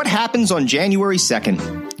 But what happens on January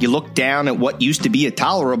 2nd? You look down at what used to be a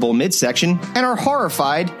tolerable midsection and are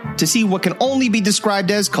horrified to see what can only be described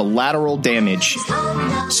as collateral damage.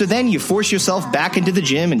 So then you force yourself back into the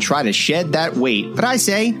gym and try to shed that weight. But I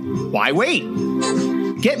say, why wait?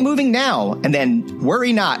 Get moving now, and then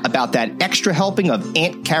worry not about that extra helping of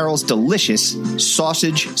Aunt Carol's delicious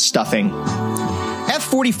sausage stuffing.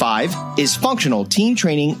 F45 is functional team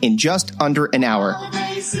training in just under an hour.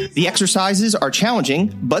 The exercises are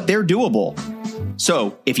challenging, but they're doable.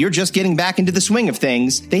 So, if you're just getting back into the swing of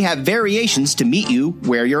things, they have variations to meet you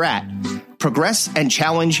where you're at. Progress and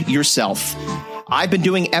challenge yourself. I've been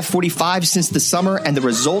doing F45 since the summer, and the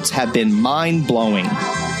results have been mind-blowing.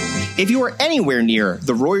 If you are anywhere near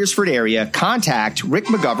the Royersford area, contact Rick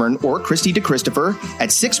McGovern or Christy DeChristopher at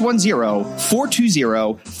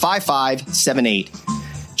 610-420-5578.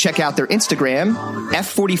 Check out their Instagram,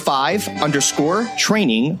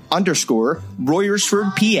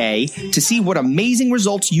 F45_training_Royersford PA, to see what amazing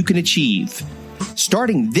results you can achieve.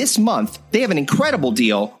 Starting this month, they have an incredible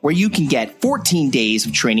deal where you can get 14 days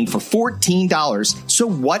of training for $14. So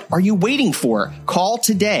what are you waiting for? Call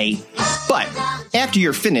today. But after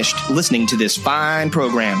you're finished listening to this fine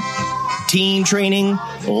program, team training,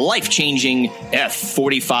 life-changing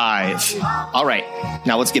F45. All right,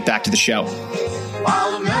 now let's get back to the show.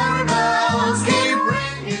 While the merry bells keep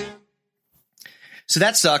ringing. So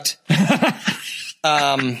that sucked.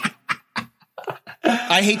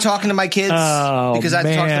 I hate talking to my kids because I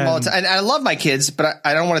talk to them all the time. And I love my kids, but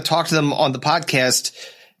I don't want to talk to them on the podcast.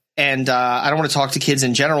 And I don't want to talk to kids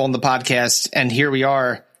in general on the podcast. And here we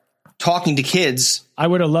are talking to kids. I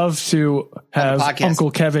would have loved to have Uncle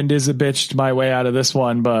Kevin is a bitch my way out of this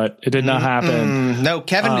one, but it did not happen. No,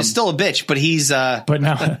 Kevin is still a bitch, but he's but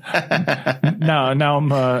now now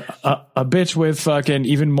I'm a bitch with fucking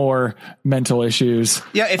even more mental issues.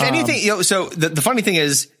 Yeah, if anything, so the funny thing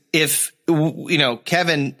is, if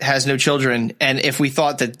Kevin has no children, and if we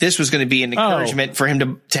thought that this was going to be an encouragement for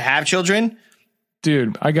him to have children.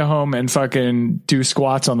 Dude, I go home and fucking do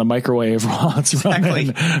squats on the microwave while it's running.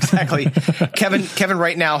 Exactly. Kevin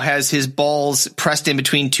right now has his balls pressed in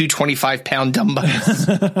between two 25-pound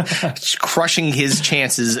dumbbells, crushing his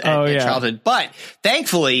chances at childhood. But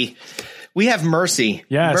thankfully, we have Mercy.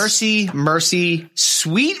 Yes. Mercy,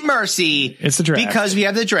 sweet Mercy. It's the draft. Because we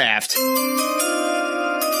have the draft.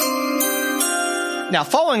 Now,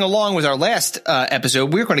 following along with our last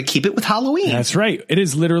episode, we're going to keep it with Halloween. That's right. It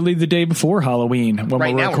is literally the day before Halloween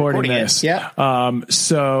when we're recording this. Yeah.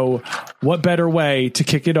 So what better way to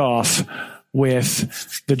kick it off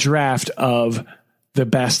with the draft of the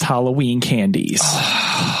best Halloween candies?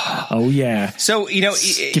 Oh, yeah. So,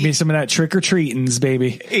 give me some of that trick-or-treatings,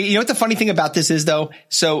 baby. You know what the funny thing about this is, though?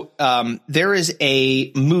 So there is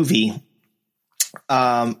a movie.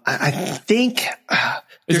 I think...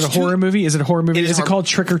 Is it a horror movie? Is it a horror movie? Is it called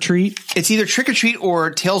Trick or Treat? It's either Trick or Treat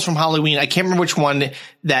or Tales from Halloween. I can't remember which one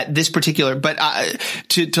that this particular, but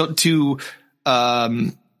to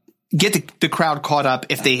get the crowd caught up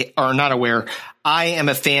if they are not aware, I am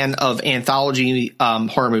a fan of anthology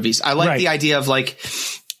horror movies. I like the idea of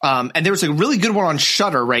and there's a really good one on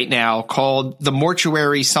Shudder right now called The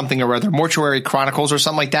Mortuary something or other, Mortuary Chronicles or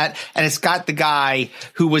something like that. And it's got the guy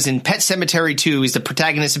who was in Pet Sematary 2. He's the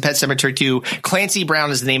protagonist in Pet Sematary 2. Clancy Brown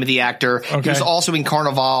is the name of the actor. Okay. He was also in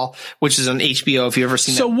Carnival, which is on HBO if you've ever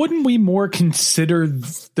seen that. So wouldn't we more consider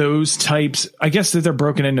those types, I guess that they're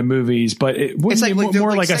broken into movies, but it wouldn't be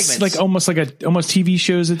more like almost TV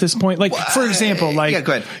shows at this point? Like, for example, go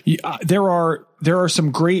ahead. There are some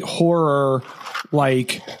great horror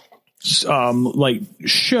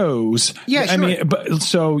shows. Yeah, sure. I mean, but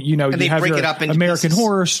so you have your American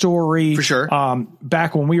Horror Story for sure.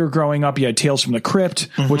 Back when we were growing up, you had Tales from the Crypt,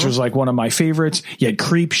 which was one of my favorites. You had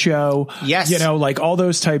Creep Show. Yes, all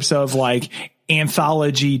those types of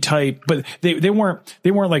anthology type, but they weren't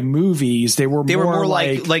like movies. They were more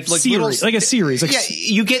like series, like a series.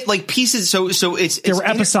 You get pieces. So they were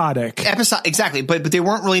episodic. Exactly, but they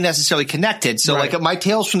weren't really necessarily connected. So my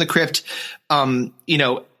Tales from the Crypt, anthology,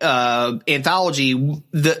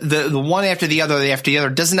 the one after the other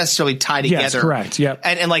doesn't necessarily tie together. Yes, correct. Yep.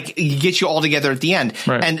 And get you all together at the end.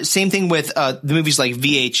 Right. And same thing with the movies like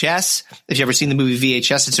VHS. If you ever seen the movie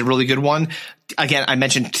VHS, it's a really good one. Again, I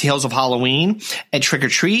mentioned Tales of Halloween and Trick or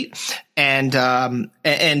Treat. So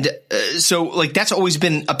like that's always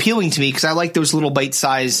been appealing to me because I like those little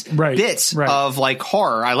bite-sized bits of like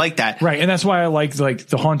horror. I like that. Right. And that's why I like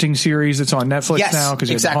the Haunting series that's on Netflix now, because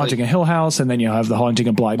you have the Haunting of Hill House and then you have the Haunting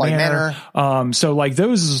of Bly Manor. So like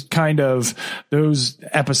those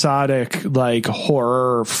episodic like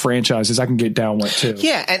horror franchises I can get down with too.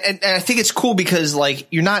 Yeah. And I think it's cool because like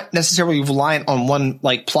you're not necessarily reliant on one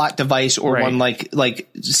like plot device or one like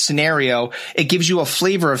scenario. It gives you a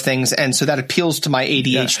flavor of things. And so that appeals to my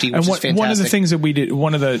ADHD, which is fantastic. One of the things that we did,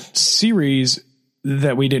 one of the series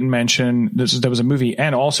that we didn't mention, there was a movie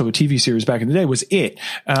and also a TV series back in the day, was It.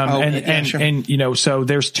 And you know, so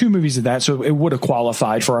there's 2 movies of that. So it would have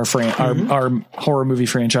qualified for our horror movie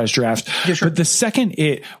franchise draft. Yeah, sure. But the second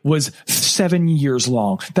It was 7 years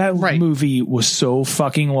long. That movie was so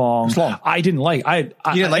fucking long. It's long. I didn't like it.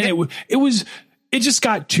 It just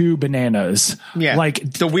got too bananas. Yeah.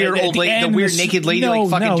 Like the weird old lady, the weird naked lady, doing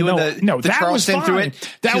the that Charleston was through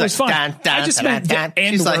it. That was fine. I just meant the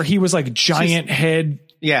end where he was like giant head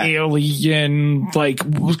alien, like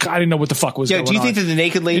I didn't know what the fuck was going on. Do you think that the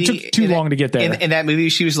naked lady, it took too long to get there? In that movie,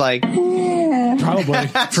 she was like, probably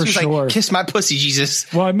for sure. Like, kiss my pussy,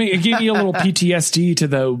 Jesus. Well, I mean, it gave me a little PTSD to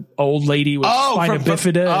the old lady with spina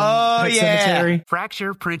bifida in cemetery.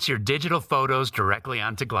 Fracture prints your digital photos directly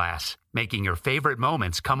onto glass, making your favorite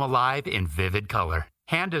moments come alive in vivid color.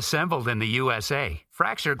 Hand assembled in the USA,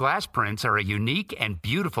 Fracture glass prints are a unique and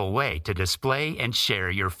beautiful way to display and share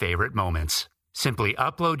your favorite moments. Simply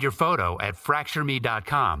upload your photo at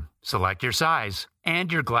FractureMe.com, select your size,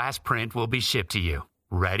 and your glass print will be shipped to you,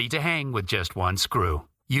 ready to hang with just one screw.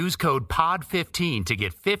 Use code POD15 to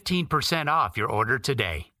get 15% off your order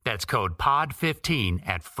today. That's code POD15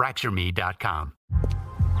 at FractureMe.com.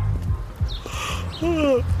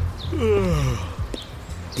 The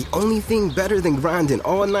only thing better than grinding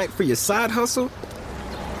all night for your side hustle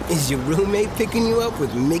is your roommate picking you up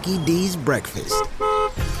with Mickey D's breakfast.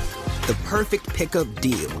 The perfect pickup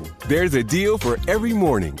deal. There's a deal for every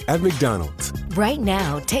morning at McDonald's. Right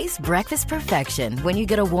now, taste breakfast perfection when you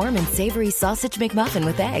get a warm and savory sausage McMuffin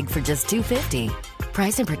with egg for just $2.50.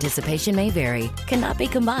 Price and participation may vary. Cannot be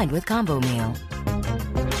combined with combo meal.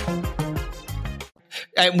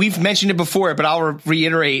 We've mentioned it before, but I'll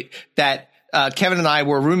reiterate that Kevin and I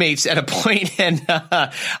were roommates at a point, and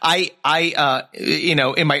I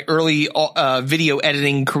in my early video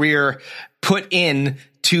editing career, put in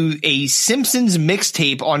to a Simpsons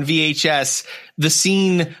mixtape on VHS the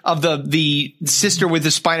scene of the sister with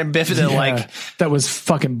the spina bifida. Like that was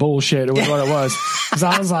fucking bullshit. It was what it was. Because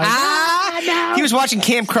I was like, no. He was watching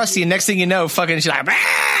Camp Krusty, and next thing you know, fucking she's like,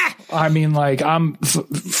 I mean, like I'm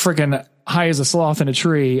freaking high as a sloth in a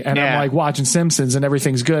tree, and I'm like watching Simpsons, and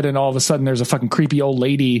everything's good, and all of a sudden there's a fucking creepy old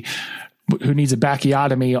lady who needs a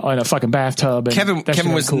bacchiotomy in a fucking bathtub. And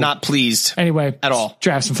Kevin was not pleased. Anyway, at all.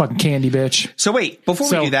 Draft some fucking candy, bitch. So wait, before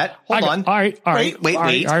we do that, hold on. All right. Wait.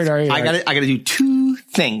 I gotta do 2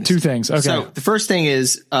 things. 2 things. Okay. So the first thing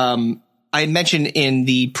is, I mentioned in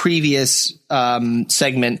the previous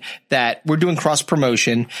segment that we're doing cross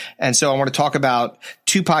promotion. And so I want to talk about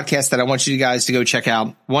 2 podcasts that I want you guys to go check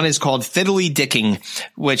out. One is called Fiddly Dicking,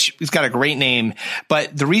 which has got a great name.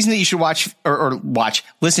 But the reason that you should listen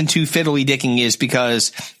to Fiddly Dicking is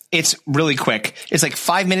because it's really quick. It's like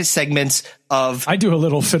 5-minute segments of. I do a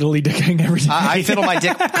little fiddly dicking every day. I fiddle my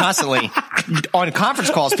dick constantly on conference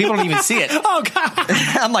calls. People don't even see it. Oh God!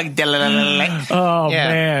 I'm like, man.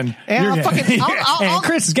 And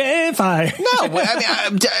Chris is getting fired. No, I mean,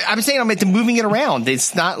 I'm saying I'm moving it around.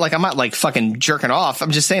 It's not like I'm not like fucking jerking off.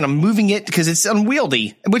 I'm just saying I'm moving it because it's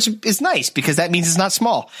unwieldy, which is nice because that means it's not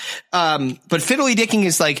small. But fiddly dicking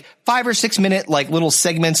is like 5 or 6 minute like little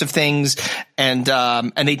segments of things, and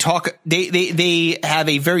they talk. They have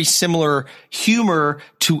a very similar humor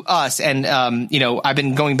to us, and I've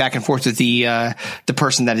been going back and forth with the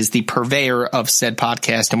person that is the purveyor of said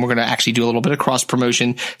podcast, and we're going to actually do a little bit of cross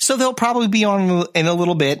promotion. So they'll probably be on in a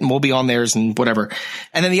little bit, and we'll be on theirs and whatever.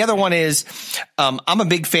 And then the other one is I'm a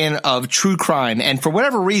big fan of true crime, and for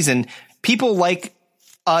whatever reason, people like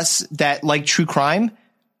us that like true crime,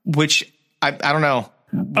 which I don't know.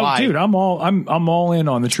 Why? Oh, dude, I'm all in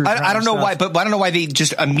on the true crime I don't know stuff. why, but I don't know why they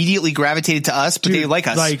just immediately gravitated to us, but they like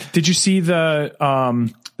us. Like, did you see the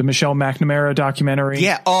Michelle McNamara documentary?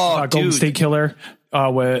 Yeah. Oh, Golden dude. State Killer.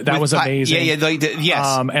 That was amazing.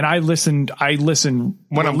 Yes. And I listened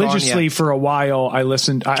When I'm religiously gone, yeah. for a while. I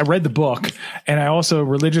read the book, and I also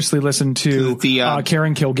religiously listened to the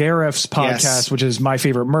Karen Kilgariff's podcast, Yes. which is My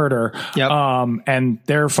Favorite Murder. Yep. And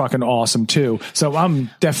they're fucking awesome too. So I'm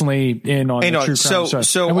definitely in on the true crime stuff.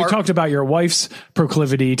 So and we talked about your wife's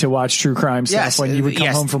proclivity to watch true crime stuff when you would come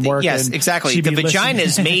home from work. Yes, and exactly. she'd The be vagina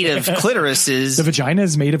listening. is made of clitorises. The vagina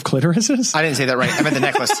is made of clitorises? I didn't say that right. I meant the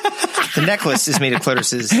necklace. The necklace is made of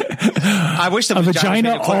clitorises. I wish the vagina was made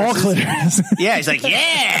of all clitorises. clitoris. Yeah, he's like,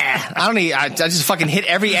 yeah. I just fucking hit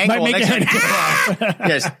every angle. Might make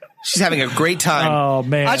Yes. She's having a great time. Oh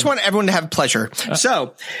man. I just want everyone to have pleasure.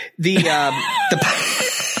 So the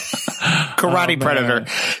Karate Predator.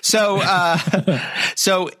 So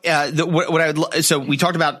we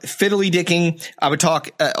talked about fiddly dicking. I would talk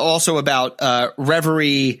also about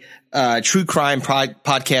Reverie, true crime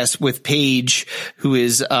podcast with Paige, who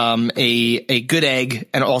is a good egg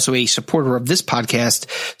and also a supporter of this podcast.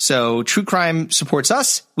 So true crime supports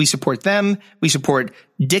us. We support them. We support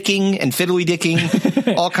dicking and fiddly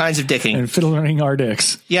dicking, all kinds of dicking. And fiddling our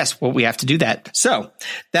dicks. Yes, well, we have to do that. So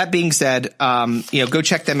that being said, go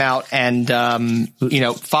check them out and,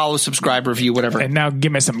 follow, subscribe, review, whatever. And now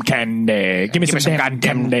give me some candy. Give me some damn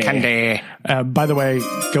candy. By the way,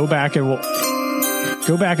 go back and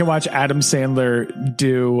watch Adam Sandler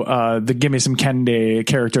do the "Give Me Some Candy"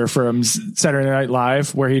 character from Saturday Night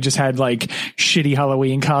Live, where he just had like shitty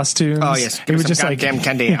Halloween costumes. Oh yes, he would just damn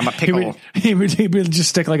candy. I'm a pickle. He would just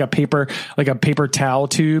stick like a paper towel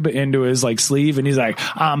tube into his like sleeve, and he's like,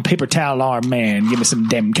 "I'm paper towel arm man. Give me some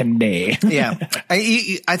damn candy." Yeah,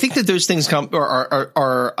 I think that those things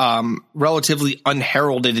are relatively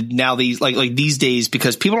unheralded now these days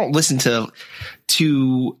because people don't listen to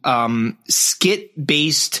skit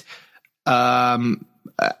based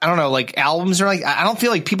I don't know, like albums or like I don't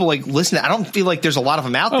feel like people like listen to, I don't feel like there's a lot of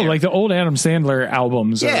them out there. Like the old Adam Sandler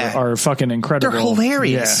albums are fucking incredible. They're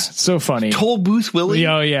hilarious. Yeah, so funny. Toll Booth Willie.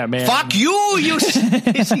 Oh yeah, man. Fuck you. He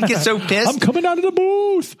gets so pissed. I'm coming out of the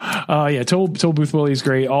booth. Yeah, Toll Booth Willie's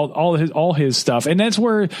great. All his stuff. And that's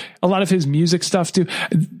where a lot of his music stuff too.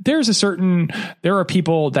 There are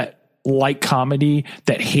people that like comedy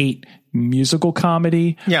that hate musical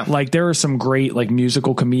comedy. Yeah. Like there are some great like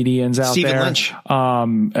musical comedians out Stephen there. Lynch.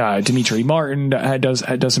 Dimitri Martin does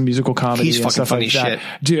some musical comedy. He's and fucking stuff funny like that.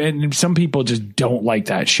 shit. Dude, and some people just don't like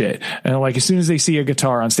that shit. And like as soon as they see a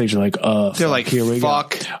guitar on stage, they're like, they're like, here we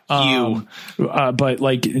fuck go. you. But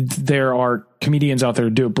like there are comedians out there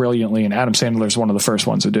who do it brilliantly, and Adam Sandler's one of the first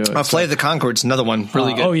ones to do it. Flight of the Conchords, another one,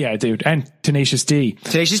 really good. Oh yeah, dude, and Tenacious D.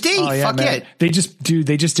 Tenacious D, oh, yeah, fuck man. yeah. They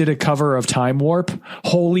just did a cover of Time Warp.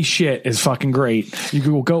 Holy shit, is fucking great. You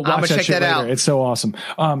can go watch that shit later. Out. It's so awesome.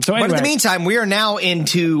 So anyway, but in the meantime, we are now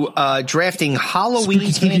into drafting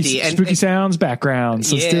Halloween candy and spooky sounds,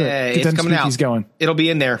 backgrounds. Let's do it. Get it's them coming out. Going. It'll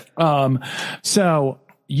be in there. So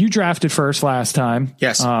you drafted first last time.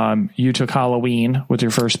 Yes. You took Halloween with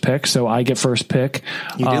your first pick, so I get first pick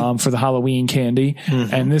for the Halloween candy.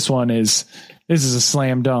 Mm-hmm. And this is a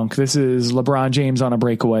slam dunk. This is LeBron James on a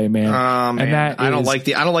breakaway, man. Man. And that I don't like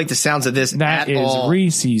the sounds of this that at all. That is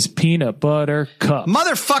Reese's Peanut Butter Cups.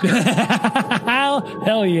 Motherfucker.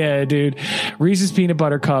 Hell yeah, dude. Reese's Peanut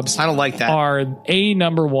Butter Cups. I don't like that. Are a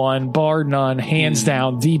number one, bar none, hands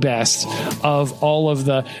down, the best of all of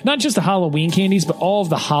the, not just the Halloween candies, but all of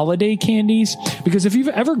the holiday candies. Because if you've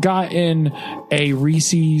ever gotten a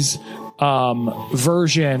Reese's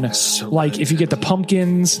version, like if you get the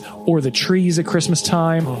pumpkins or the trees at Christmas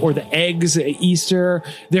time or the eggs at Easter,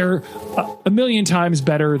 they're a million times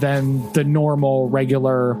better than the normal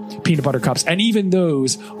regular peanut butter cups, and even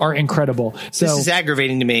those are incredible. So this is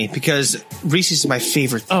aggravating to me because Reese's is my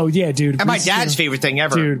favorite thing. Oh yeah, dude, and my dad's favorite thing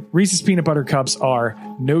ever. Dude, Reese's peanut butter cups are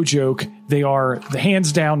no joke. They are the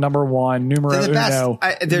hands down number one, numero uno.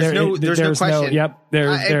 There's no question.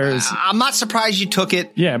 There's I'm not surprised you took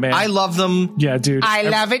it. Yeah, man. I love them. Yeah, dude. I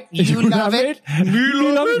love it. You love it.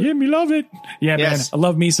 You love it. Yeah, me love it. Yeah, yes. Man. I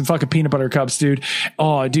love me some fucking peanut butter cups, dude.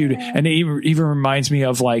 Oh, dude. And it even reminds me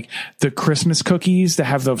of like the Christmas cookies that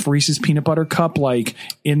have the Reese's peanut butter cup like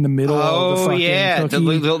in the middle of the fucking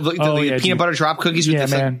cookie. The peanut butter drop cookies with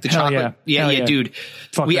the chocolate. Yeah, dude.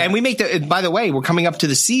 We make the, by the way, we're coming up to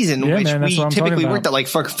the season, which we typically work that like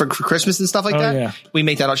for Christmas and stuff like that. Yeah. We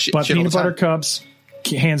make that all shit. But peanut butter cups,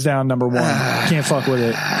 hands down, number one. Can't fuck with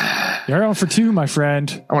it. You're on for two, my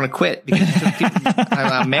friend. I want to quit because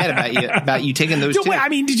I'm mad about you taking those two. Wait, I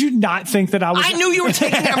mean, did you not think that I was? I knew you were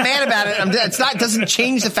taking it. I'm mad about it. It doesn't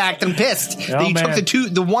change the fact I'm pissed that you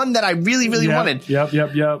took the one that I really wanted.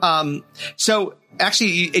 Yep. So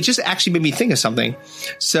actually, it just actually made me think of something.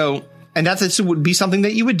 So And this would be something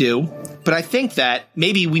that you would do. But I think that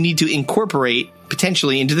maybe we need to incorporate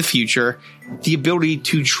potentially into the future the ability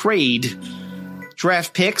to trade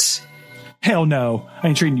draft picks. Hell no. I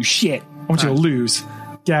ain't trading you shit. I want you to lose.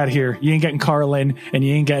 Get out of here. You ain't getting Carlin and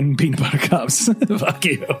you ain't getting peanut butter cups. Fuck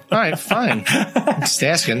you. All right, fine. Just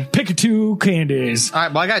asking. Pick 2 candies. All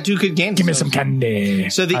right, well, I got 2 good candies. Give me some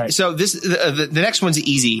candy. So the next one's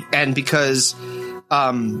easy, and because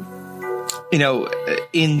in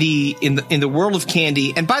the world of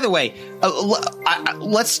candy, and by the way,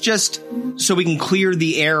 let's just, so we can clear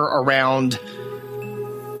the air around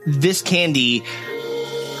this candy,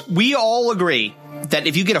 we all agree that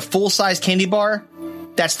if you get a full-size candy bar,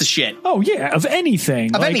 that's the shit. Oh yeah, of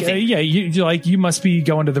anything. Anything. You must be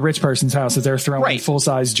going to the rich person's house if they're throwing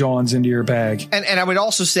full-size Johns into your bag. And I would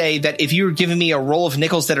also say that if you're giving me a roll of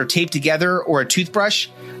nickels that are taped together or a toothbrush,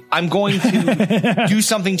 I'm going to do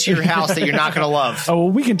something to your house that you're not going to love. Oh,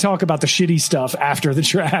 well, we can talk about the shitty stuff after the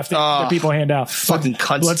draft that people hand out. Fucking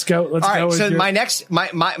cunts. Let's go. All right, so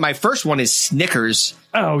my first one is Snickers.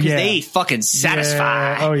 Oh yeah, they fucking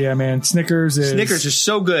satisfy. Yeah. Oh yeah, man. Snickers are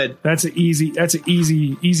so good. That's an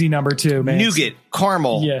easy number 2, man. Nougat,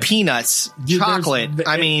 caramel, peanuts, chocolate.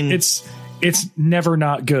 I mean, it's never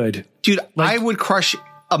not good, dude. I would crush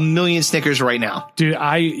a million Snickers right now, dude.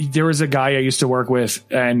 There was a guy I used to work with,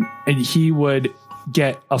 and he would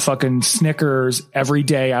get a fucking Snickers every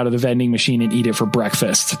day out of the vending machine and eat it for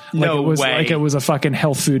breakfast. No way. Like it was a fucking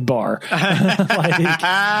health food bar.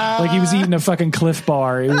 like he was eating a fucking Cliff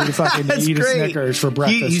Bar. He would fucking eat a Snickers for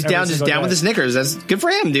breakfast. He's down with the Snickers. That's good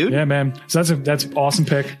for him, dude. Yeah, man. So that's an awesome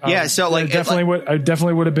pick. Yeah. So I definitely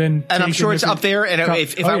would have been. And I'm sure it's up there. And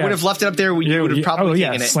if I would have left it up there, you would have probably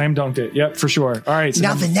taken it. Slam dunked it. Yep, for sure. All right. So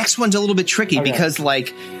now the next one's a little bit tricky because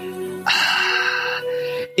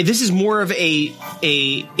if this is more of a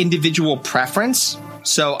individual preference,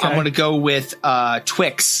 so I'm going to go with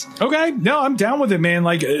Twix. Okay, no, I'm down with it, man.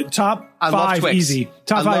 Like top 5 easy.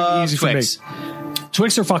 Top 5 easy Twix. For me.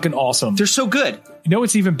 Twix are fucking awesome. They're so good. You know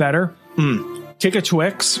what's even better? Take a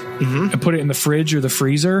Twix and put it in the fridge or the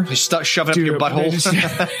freezer. Just shove it up your butthole.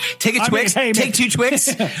 Take a Twix, take 2 Twix,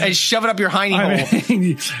 and shove it up your hiney hole.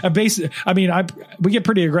 We get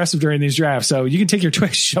pretty aggressive during these drafts, so you can take your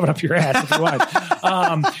Twix, shove it up your ass if you want.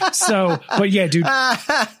 But yeah, dude,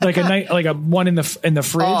 like a one in the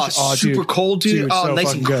fridge. Oh, super cold, dude. Oh, so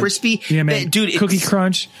nice and crispy. Yeah, man. Dude, Cookie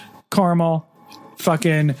Crunch, caramel,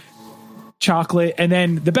 fucking chocolate, and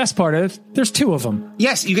then the best part is there's 2 of them.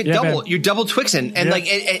 Yes, you get double. Man. You're double Twixing, and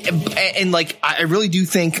I really do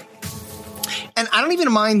think. And I don't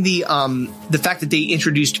even mind the fact that they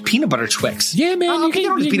introduced peanut butter Twix. Yeah, man, you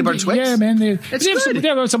can peanut butter Twix. Yeah, man,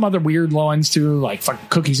 there are some other weird ones too, like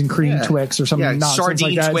cookies and cream Twix or something. Yeah,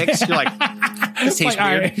 sardine like Twix. You're like, this tastes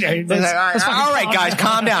weird. All right, guys,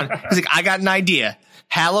 calm down. He's like, I got an idea.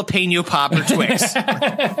 Jalapeno popper Twix.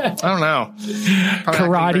 I don't know.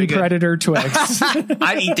 Karate Predator Twix.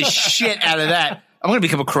 I'd eat the shit out of that. I'm going to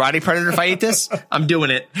become a karate predator if I eat this. I'm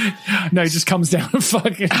doing it. No, he just comes down and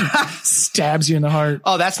fucking stabs you in the heart.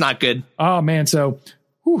 Oh, that's not good. Oh, man. So,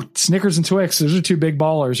 Snickers and Twix. Those are 2 big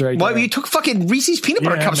ballers right there. Well, you took fucking Reese's peanut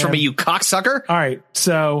butter cups from me, you cocksucker. All right.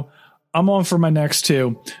 So, I'm on for my next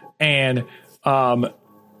 2. And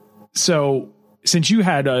so since you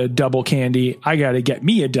had a double candy, I got to get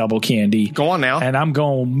me a double candy. Go on now. And I'm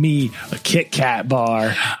going me a Kit Kat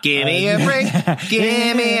bar. Give me a break.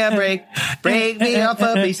 Give me a break. Break me off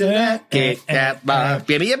a piece of that Kit Kat bar.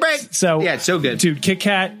 Give me a break. So yeah, it's so good. Dude, Kit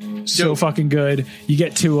Kat, so fucking good. You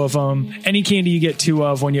get 2 of them. Any candy you get 2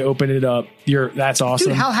 of when you open it up, that's awesome.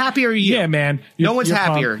 Dude, how happy are you? Yeah, man. No one's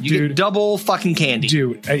happier. You get double fucking candy.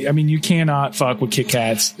 Dude, I mean, you cannot fuck with Kit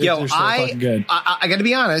Kats. Yo, so fucking good. I got to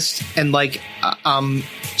be honest, and I'm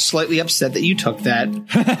slightly upset that you took that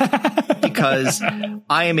because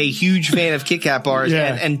I am a huge fan of Kit Kat bars.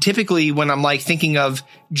 Yeah. And typically when I'm thinking of,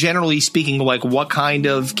 generally speaking, what kind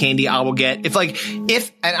of candy I will get, and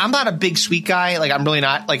I'm not a big sweet guy, I'm really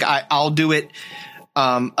not, I'll do it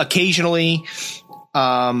occasionally.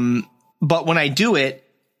 But when I do it,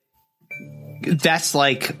 that's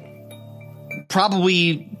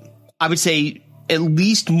probably, I would say, at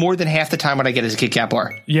least more than half the time what I get is a Kit Kat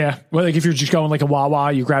bar. Yeah. Well, if you're just going a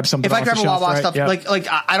Wawa, you grab something. If I grab a Wawa stuff, yeah.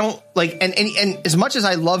 I don't and as much as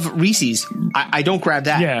I love Reese's, I don't grab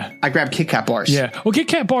that. Yeah. I grab Kit Kat bars. Yeah. Well, Kit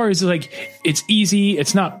Kat bar is it's easy.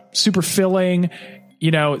 It's not super filling.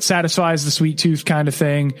 It satisfies the sweet tooth kind of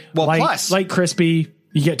thing. Well, plus light crispy.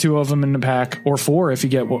 You get 2 of them in the pack, or 4 if you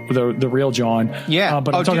get the real John. Yeah,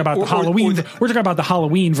 but I'm talking about the Halloween. We're talking about the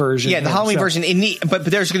Halloween version. Yeah, the Halloween version. But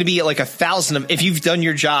there's going to be 1,000 of them. If you've done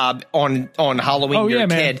your job on Halloween, you're a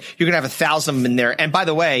kid, you're going to have 1,000 of them in there. And by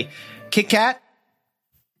the way, Kit Kat.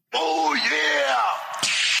 Oh yeah.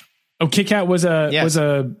 Oh, Kit Kat was a.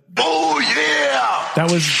 Oh yeah.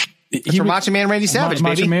 That was. That's for Macho Man Randy Savage,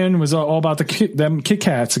 Macho baby. Man was all about them Kit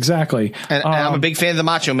Kats, exactly. And I'm a big fan of the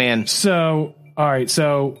Macho Man. So, all right,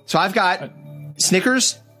 so I've got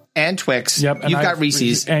Snickers and Twix. Yep. You've got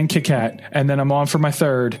Reese's and Kit Kat, and then I'm on for my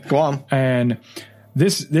third. Go on. And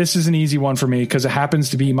this is an easy one for me because it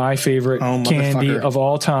happens to be my favorite candy of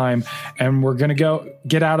all time, and we're gonna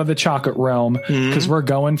get out of the chocolate realm because we're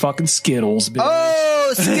going fucking Skittles. Bitch. Oh,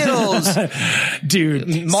 Skittles, dude!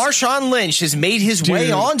 Marshawn Lynch has made his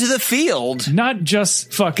way onto the field. Not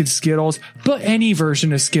just fucking Skittles, but any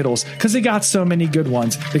version of Skittles because they got so many good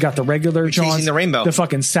ones. They got the regular John's, the rainbow, the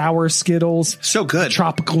fucking sour Skittles, so good.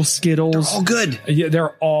 Tropical Skittles, they're all good. Yeah,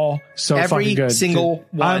 they're all so fucking good. Every single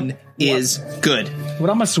one is good. When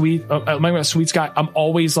I'm a sweets guy, I'm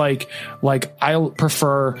always like I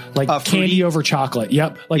prefer like candy over chocolate.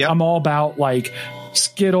 Yep. I'm all about like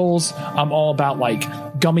Skittles. I'm all about like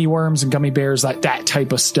gummy worms and gummy bears, like that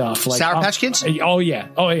type of stuff. Like Sour Patch Kids? Oh yeah,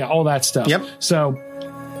 all that stuff. Yep. So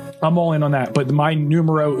I'm all in on that. But my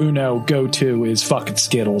numero uno go-to is fucking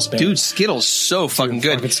Skittles, man. Dude, Skittles so fucking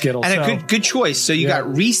good. Fucking Skittles. And a good choice. So you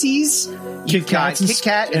got Reese's, Kit Kat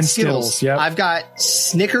and Skittles. Yep. I've got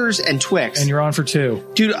Snickers and Twix. And you're on for two.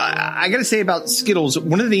 Dude, I got to say about Skittles,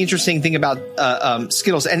 one of the interesting thing about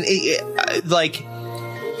Skittles, and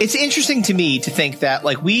it's interesting to me to think that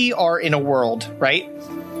like we are in a world, right,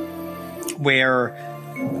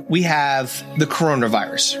 where we have the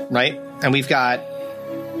coronavirus, right? And we've got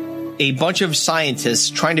a bunch of scientists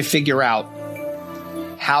trying to figure out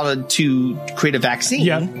how to create a vaccine.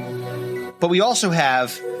 Yep. But we also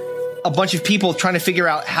have a bunch of people trying to figure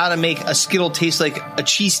out how to make a Skittle taste like a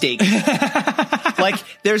cheesesteak. Like,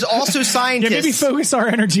 there's also scientists. Yeah, maybe focus our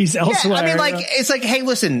energies elsewhere. Yeah, I mean, like, it's like, hey,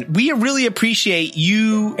 listen, we really appreciate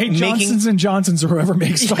you making Johnson's and Johnson's or whoever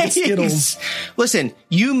makes Skittles. Listen,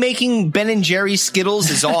 you making Ben and Jerry's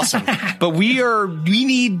Skittles is awesome, but we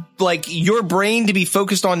need like your brain to be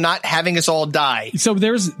focused on not having us all die. So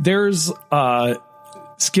there's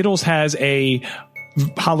Skittles has a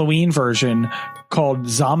Halloween version called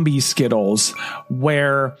Zombie Skittles,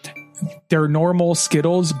 where they're normal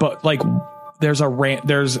Skittles, but like there's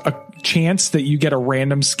a chance that you get a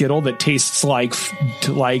random Skittle that tastes like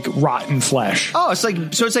rotten flesh. Oh, it's like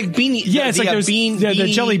beanie. Yeah, it's like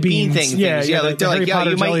the jelly beans things. Yeah, they're like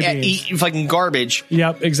you might eat fucking garbage.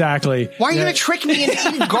 Yep, exactly. Why are you gonna trick me into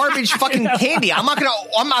eating garbage fucking candy? I'm not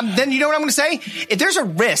gonna. Then you know what I'm gonna say? If there's a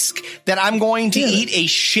risk that I'm going to eat a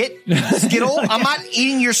shit Skittle, I'm not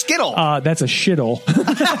eating your Skittle. That's a shittle.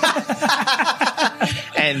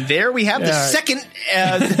 And there we have the second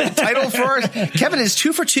title for Kevin is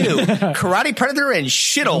 2 for 2. Karate Predator and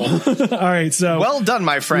Shittle. All right, so well done,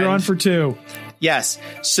 my friend. You're on for 2. Yes.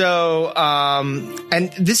 So,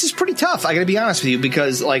 and this is pretty tough. I got to be honest with you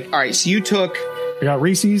because, like, all right. So you took. I got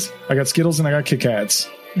Reese's, I got Skittles, and I got Kit Kats.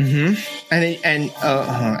 Mm-hmm.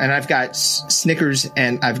 And I've got Snickers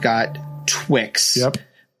and I've got Twix. Yep.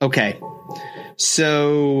 Okay.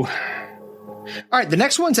 So. All right, the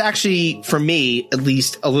next one's actually, for me, at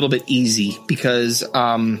least, a little bit easy because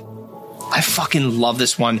I fucking love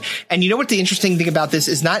this one. And you know what the interesting thing about this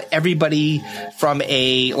is? Not everybody from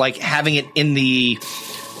having it in the,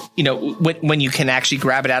 you know, when you can actually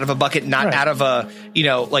grab it out of a bucket, not out of a, you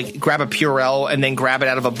know, like grab a Purell and then grab it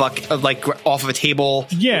out of a bucket, like off of a table.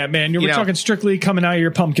 Yeah, man, we're talking strictly coming out of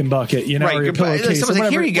your pumpkin bucket, you know, or your pillowcase. Someone's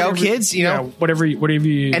like, here you go, kids, you know. Whatever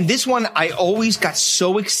you. And this one, I always got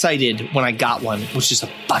so excited when I got one, which is a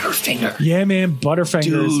Butterfinger. Yeah, man, Butterfingers.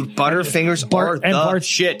 Dude, Butterfingers are the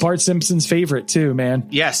shit. Bart Simpson's favorite, too, man.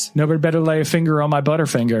 Yes. Nobody better lay a finger on my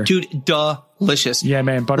Butterfinger. Dude, delicious. Yeah,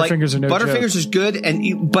 man, Butterfingers are no joke. Butterfingers is good,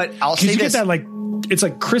 but I'll say you this. Get that, like, it's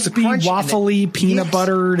like crispy, waffly peanut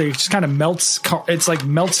butter. It just kind of melts. It's like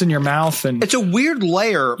melts in your mouth, and it's a weird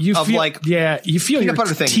layer you feel your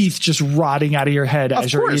teeth just rotting out of your head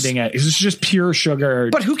as you're eating it. It's just pure sugar.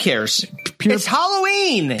 But who cares? It's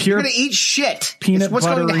Halloween. You're gonna eat shit. Peanut what's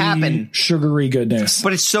going to happen? Sugary goodness.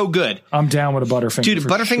 But it's so good. I'm down with a Butterfinger, dude.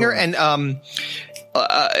 Butterfinger and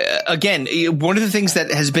again, one of the things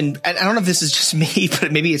that has been, and I don't know if this is just me, but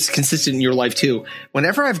maybe it's consistent in your life too.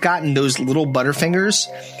 Whenever I've gotten those little Butterfingers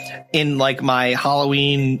in like my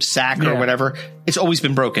Halloween sack or whatever, it's always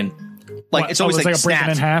been broken. Like it's always like like a break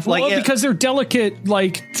them in half. Like Well, because they're delicate,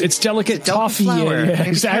 like it's delicate toffee. flour. Yeah, Be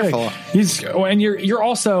exactly. And you're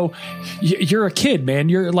also you're a kid, man.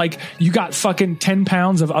 You're like you got fucking 10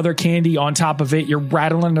 pounds of other candy on top of it. You're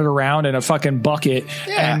rattling it around in a fucking bucket,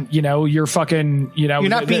 and you're fucking you're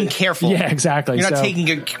not being careful. Yeah, exactly. You're not taking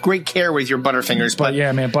a great care with your Butterfingers. But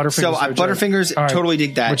yeah, man, Butterfingers. So Butterfingers, right. totally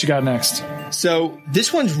dig that. What you got next? So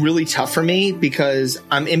this one's really tough for me because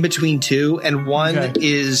I'm in between two, and one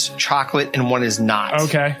is chocolate and one is not.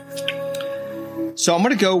 Okay. So I'm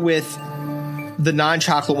going to go with the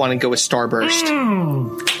non-chocolate one and go with Starburst.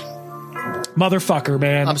 Motherfucker,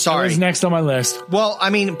 man. I'm sorry. That was next on my list. Well, I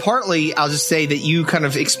mean, partly I'll just say that you kind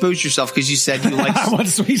of exposed yourself because you said you like I want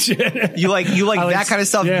sweet shit. You like that kind of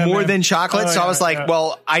stuff more than chocolate. So I was like,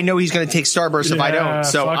 well, I know he's going to take Starburst if I don't.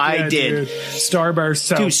 So I did. Dude. Starburst.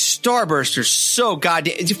 So. Dude, Starburst are so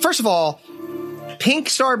goddamn. First of all, pink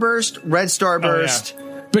Starburst, red Starburst.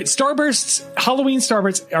 But Starbursts, Halloween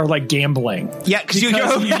Starbursts are like gambling. Yeah, because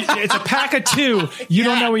it's a pack of two. You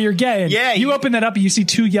don't know what you're getting. Yeah, you open that up and you see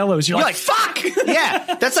two yellows. You're like, fuck.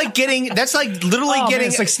 Yeah, that's like literally getting. Man,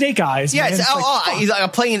 it's like Snake Eyes. Yeah, man.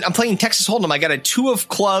 I'm playing Texas Hold'em. I got a 2 of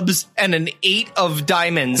clubs and an 8 of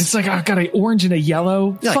diamonds. It's like I got an orange and a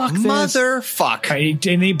yellow. You're fuck like, this.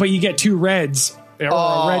 Motherfuck. But you get 2 reds. Or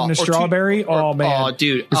a red and a strawberry. Man. Oh,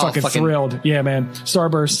 dude. You're fucking thrilled. Yeah, man.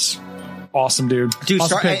 Starbursts. Awesome, dude.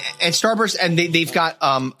 Awesome and Starburst, and they've got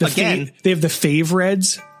they have the Fave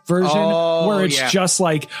Reds version where it's just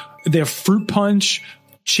like they have fruit punch,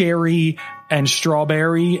 cherry, and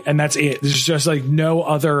strawberry, and that's it. There's just like no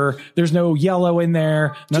other. There's no yellow in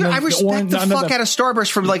there. Dude, I respect the fuck out of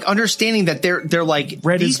Starburst for like understanding that they're like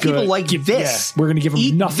red these is good. people like this. Yeah, we're gonna give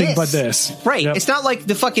them nothing but this. Right. Yep. It's not like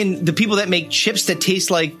the people that make chips that taste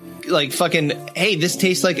like fucking. Hey, this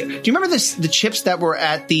tastes like. Do you remember the chips that were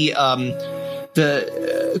at the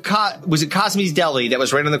was it Cosme's Deli that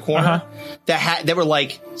was right on the corner that were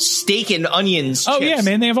like steak and onions chips. Oh yeah,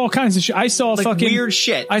 man, they have all kinds of shit. I saw like fucking weird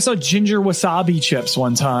shit. I saw ginger wasabi chips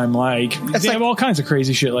one time. Like they have all kinds of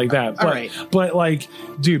crazy shit like that. But like,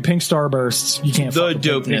 dude, pink Starbursts, you can't. The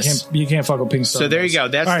dopeness. You can't fuck with pink Starbursts. So there you go.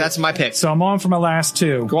 That's my pick. So I'm on for my last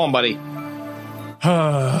 2. Go on, buddy.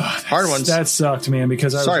 Hard ones. That sucked, man,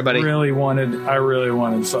 because buddy. I really wanted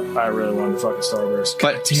fucking Starburst.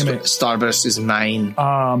 But damn it, Starburst is mine.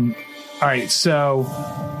 All right, so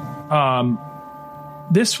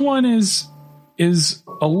this one is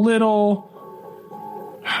a little.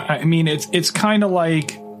 I mean, it's kind of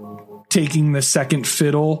like taking the second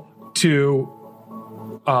fiddle to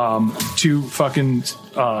fucking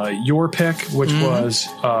your pick, which was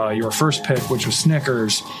your first pick, which was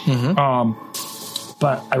Snickers.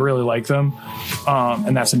 But I really like them,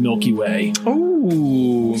 and that's a Milky Way.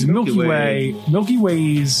 Ooh, Milky Way. Milky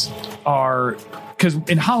Ways are, because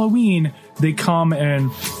in Halloween they come and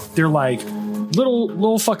they're like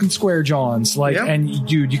little fucking square johns, like, and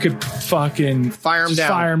dude, you could fucking fire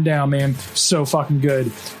them down, man. So fucking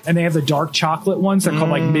good. And they have the dark chocolate ones. They're called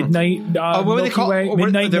like Midnight. What were they called?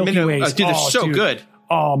 Midnight Milky Ways. Dude, they're so good.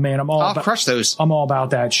 Oh man, I'll crush those. I'm all about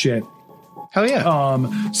that shit. Hell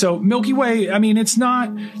yeah. So Milky Way, I mean, it's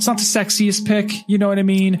not the sexiest pick, you know what I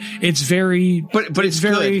mean? It's very, but it's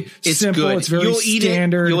very good. Simple. Good. It's very You'll eat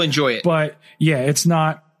standard. You'll enjoy it. But yeah, it's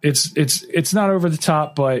not not over the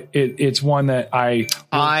top, but it's one that I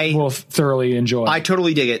will thoroughly enjoy. I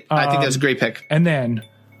totally dig it. I think that's a great pick. And then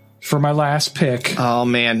for my last pick, oh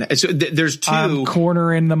man, there's 2. I'm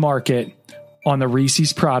cornering the market on the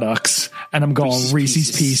Reese's products, and I'm going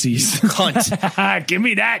Reese's Pieces. Cunt. Give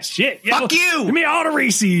me that shit. Yo. Fuck you. Give me all the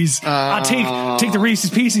Reese's. I'll take the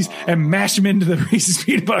Reese's Pieces and mash them into the Reese's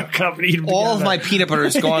peanut butter cup and eat them all together. of my peanut butter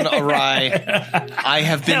has gone awry. I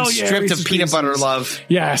have been stripped Reese's of peanut butter love.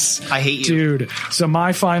 Yes. I hate you. Dude. So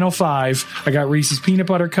my final 5, I got Reese's peanut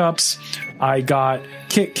butter cups. I got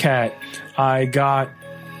Kit Kat. I got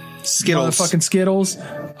Skittles. Motherfucking Skittles.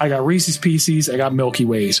 I got Reese's Pieces. I got Milky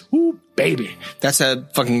Ways. Ooh, baby. That's a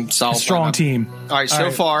fucking solid strong lineup. Team. All right,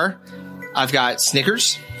 so far, I've got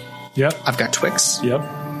Snickers. Yep. I've got Twix. Yep.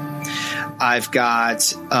 I've got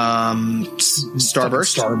Starburst.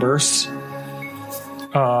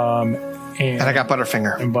 And I got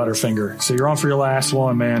Butterfinger. And Butterfinger. So you're on for your last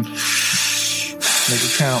one, man. Make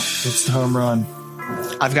it count. It's the home run.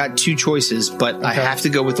 I've got 2 choices, but I have to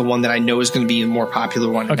go with the one that I know is going to be the more popular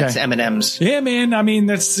one. Okay. That's M&M's. Yeah, man. I mean,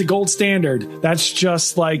 that's the gold standard. That's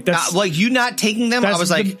just like that's like you not taking them. I was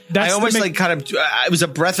like, I almost like kind of. It was a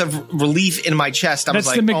breath of relief in my chest. I was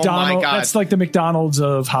like, oh my god, that's like the McDonald's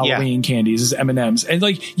of Halloween candies is M&M's, and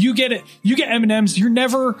like you get it, you get M&M's. You're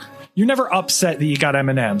never upset that you got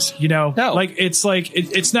M&M's. You know, no. Like it's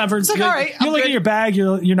never. It's like, all right, you look at your bag.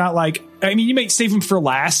 You're not like, I mean, you might save them for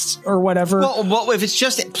last or whatever. Well, if it's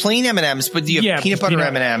just plain M&Ms, but you have peanut butter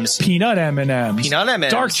M&Ms, peanut M&Ms, peanut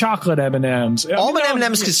M&Ms, dark chocolate M&Ms, almond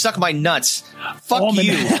M&Ms can suck my nuts. Fuck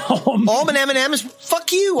you. Almond M&Ms.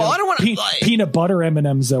 Fuck you. I don't want to. Peanut butter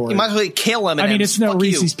M&Ms though. You might as well eat kale M&Ms. I mean, it's no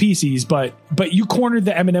Reese's Pieces, but you cornered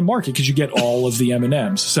the M&M market because you get all of the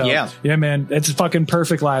M&Ms. So yeah, man, it's a fucking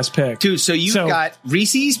perfect last pick, dude. So you've got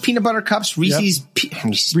Reese's peanut butter cups, Reese's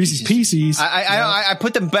Pieces. I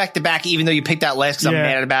put them back to back, even though you picked that last because I'm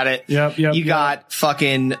mad about it. Yep. You got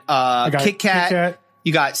fucking Kit Kat.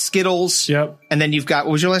 You got Skittles. Yep. And then you've got,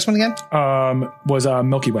 what was your last one again? Was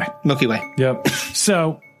Milky Way. Milky Way. Yep.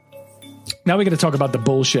 So now we got to talk about the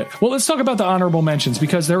bullshit. Well, let's talk about the honorable mentions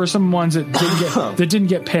because there were some ones that didn't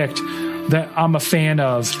get picked that I'm a fan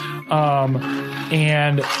of.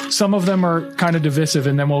 And some of them are kind of divisive,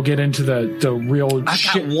 and then we'll get into the real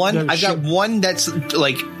shit. I've got one that's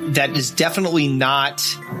like, that is definitely not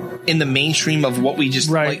in the mainstream of what we just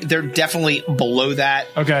like. They're definitely below that.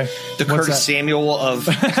 Okay. The What's Curtis that? Samuel of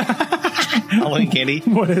Halloween candy.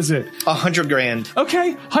 What is it? $100,000.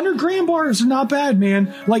 Okay. 100 gram bars are not bad,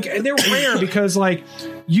 man. Like, they're rare because like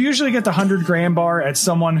you usually get the 100 gram bar at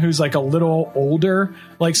someone who's like a little older,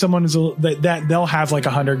 like someone who's that they'll have like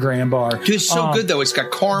 100 gram bar. Dude, it's so good though. It's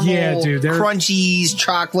got caramel, crunchies,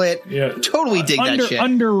 chocolate. Yeah. Totally dig that shit.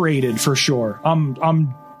 Underrated for sure.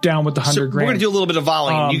 I'm down with the 100 gram. We're going to do a little bit of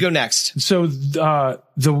volume. You go next. So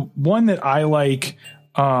the one that I like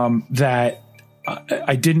that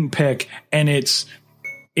I didn't pick, and it's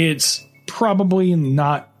probably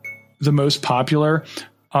not the most popular.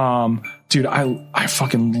 Dude, I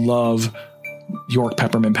fucking love York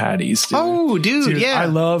peppermint patties. Dude. Oh, dude, yeah. I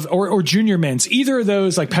love or junior mints. Either of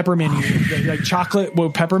those, like peppermint, like chocolate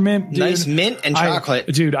with peppermint. Dude, nice mint and chocolate.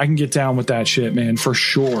 Dude, I can get down with that shit, man, for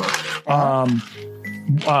sure.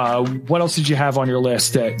 What else did you have on your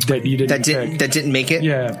list that you didn't pick? That didn't make it?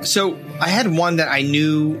 Yeah. So I had one that I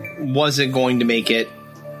knew wasn't going to make it.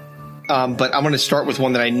 But I'm going to start with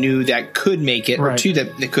one that I knew that could make it, or two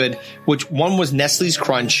that could, which one was Nestle's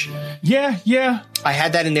Crunch. Yeah. I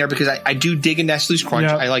had that in there because I do dig a Nestle's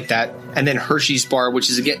Crunch. Yep. I like that. And then Hershey's Bar, which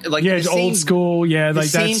is again like it's old school. Yeah, like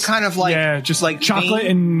same that's kind of like just like chocolate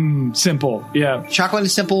and simple. Yeah, chocolate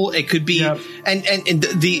and simple. It could be, and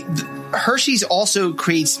the Hershey's also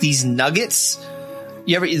creates these nuggets.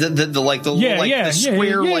 You ever the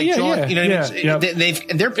square joint, you know what I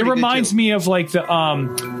mean? They're pretty it reminds good too. me of like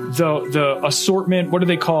the assortment. What do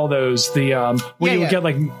they call those? The where you would get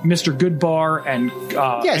like Mr. Good Bar and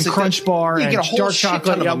Crunch Bar and dark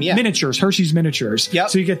chocolate miniatures, Hershey's miniatures. Yep.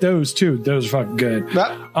 So you get those too. Those are fucking good. What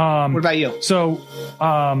about you? So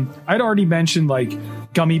I'd already mentioned like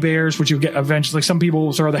gummy bears, which you get eventually. Like some people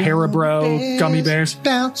will throw the Haribo gummy bears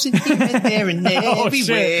bouncing here and there and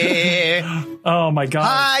everywhere. Oh my god!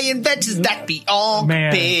 High inventors that be all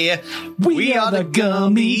compare. We are the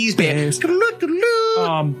gummies bears. Go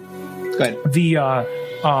ahead.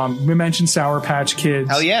 We mentioned Sour Patch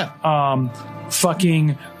Kids. Hell yeah.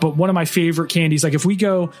 But one of my favorite candies, like if we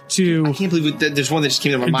go to, I can't believe there's one that just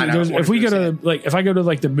came to my mind. If I go to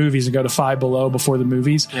like the movies and go to Five Below before the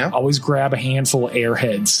movies, I always grab a handful of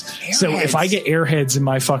Airheads. So if I get Airheads in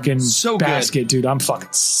my fucking basket, dude, I'm fucking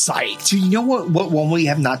psyched. Do you know what one we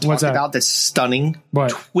have not talked about that's stunning?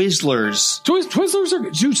 What? Twizzlers. Twizzlers are,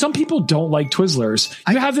 dude, some people don't like Twizzlers.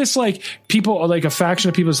 You have this like people, like a faction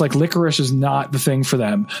of people is like licorice is not the thing for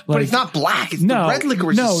them. Like, but it's not black. It's the red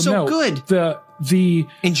licorice is so good.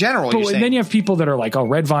 In general, and then you have people that are like, oh,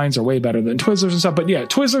 red vines are way better than Twizzlers and stuff. But yeah,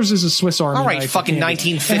 Twizzlers is a Swiss Army. All right, fucking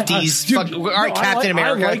 1950s. All right, Captain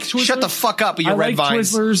America. Shut the fuck up with your red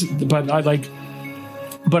vines. Twizzlers, but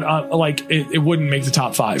it wouldn't make the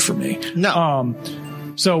top 5 for me. No.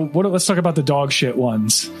 So let's talk about the dog shit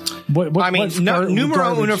ones.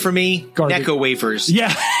 Numero uno for me, Necco wafers.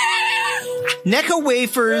 Yeah. Necco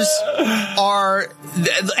wafers are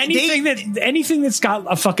anything that's got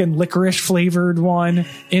a fucking licorice flavored one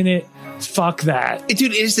in it. Fuck that,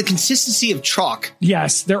 dude. It is the consistency of chalk.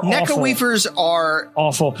 Yes, they're Necco awful. wafers are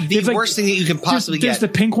awful. The worst thing that you can possibly get. There's the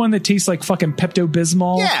pink one that tastes like fucking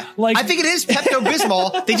Pepto-Bismol. Yeah, I think it is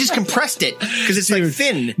Pepto-Bismol. They just compressed it because it's like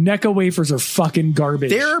thin. Necco wafers are fucking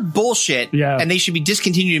garbage. They're bullshit. Yeah, and they should be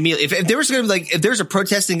discontinued immediately. If there was going to be if there's a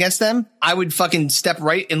protest against them, I would fucking step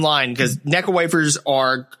right in line because Necco wafers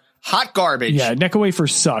are hot garbage. Yeah, Necco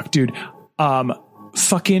wafers suck, dude.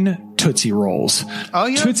 Fucking Tootsie Rolls. Oh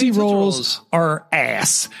yeah, Tootsie Rolls are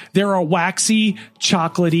ass. They're a waxy,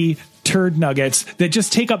 chocolatey turd nuggets that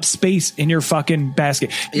just take up space in your fucking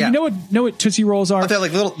basket. Yeah. You know what Tootsie Rolls are? They're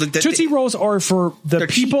like little. Tootsie Rolls are for the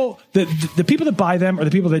people the people that buy them, or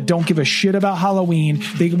the people that don't give a shit about Halloween.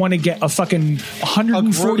 They want to get a fucking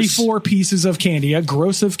 144 pieces of candy, a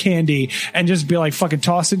gross of candy, and just be like fucking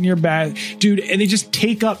toss it in your bag, dude. And they just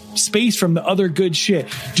take up space from the other good shit,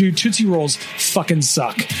 dude. Tootsie Rolls fucking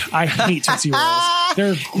suck. I hate Tootsie Rolls.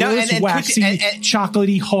 They're gross, waxy,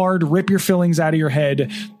 chocolatey, hard. Rip your fillings out of your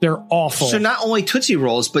head. They're awful. So not only Tootsie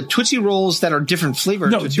Rolls, but Tootsie Rolls that are different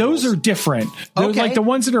flavored. No, those are different. Those, like the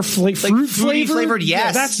ones that are fruit flavored. Yes,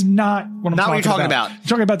 yeah, that's not what I'm talking about. I'm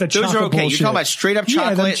talking about the chocolate. Those are okay. Bullshit. You're talking about straight up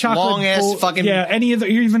chocolate, long ass fucking. Yeah, any of the,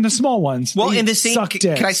 even the small ones. Well, in the same,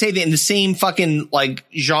 can I say that in the same fucking like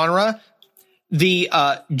genre, the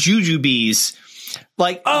Jujubes.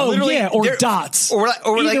 Like, or dots, or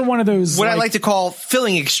either like, one of those. What I like to call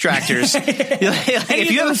filling extractors.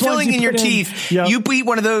 If you have a filling in your teeth, you eat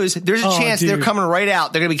one of those. There's a chance they're coming right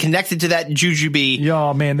out. They're going to be connected to that jujube.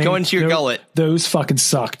 Yeah, man, go into your gullet. Those fucking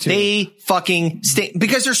suck too. They fucking stink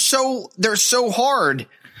because they're so hard.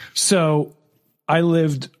 So I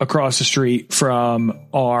lived across the street from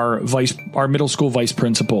our middle school vice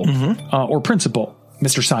principal, or principal,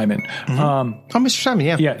 Mr. Simon. Mr. Simon,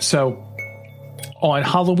 yeah. Yeah. So on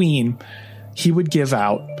Halloween, he would give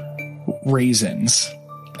out raisins,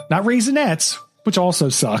 not Raisinets, which also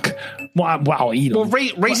suck. Wow, I'll eat them.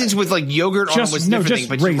 Well, raisins with like yogurt on them was different thing,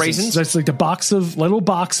 but raisins. That's like the little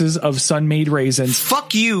boxes of Sun-Maid raisins.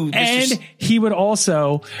 Fuck you. And he would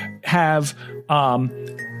also have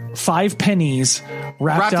 5 pennies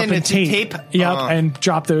wrapped up in tape. Yep, and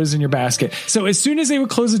drop those in your basket. So as soon as they would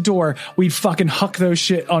close the door, we'd fucking huck those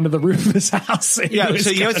shit onto the roof of his house. Yeah, so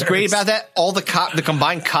you know what's great about that? All the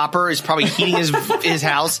combined copper is probably heating his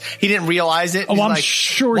house. He didn't realize it. I'm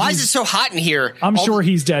sure. Why is it so hot in here? I'm sure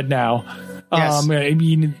he's dead now. Yes. I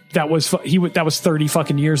mean, that was 30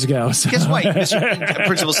 fucking years ago. So. Guess what, Mr.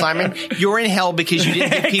 Principal Simon? You're in hell because you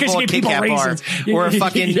didn't give people a Kit Kat bar or a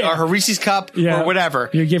fucking or a Reese's cup or whatever.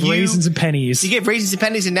 You give raisins and pennies. You give raisins and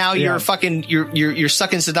pennies, and now you're fucking you're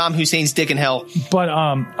sucking Saddam Hussein's dick in hell. But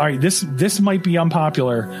all right, this might be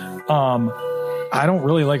unpopular. I don't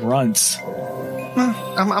really like runts.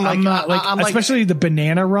 I'm not especially the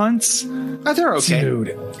banana runts. Oh, they're okay,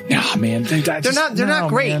 dude. Nah, man, they're not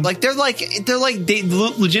great. Man. Like they're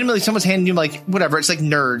legitimately someone's handing you like whatever. It's like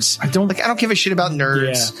nerds. I don't give a shit about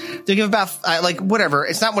nerds. Yeah. They give about like whatever.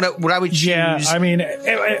 It's not what I would choose. Yeah, I mean,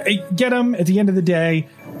 get them at the end of the day.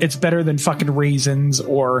 It's better than fucking raisins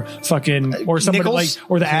or fucking or somebody Nickels?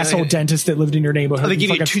 Or the asshole dentist that lived in your neighborhood. Oh, they give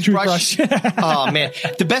you a toothbrush. Oh man,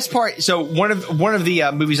 the best part. So one of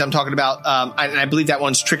the movies I'm talking about, and I believe that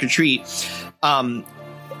one's Trick or Treat.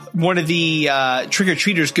 One of the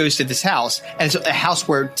trick-or-treaters goes to this house, and it's a house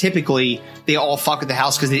where typically they all fuck at the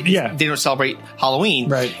house because they don't celebrate Halloween.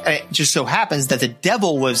 Right. And it just so happens that the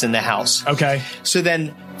devil lives in the house. Okay. So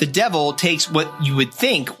then the devil takes what you would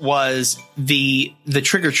think was the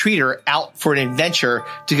trick-or-treater out for an adventure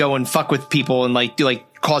to go and fuck with people and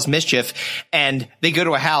cause mischief, and they go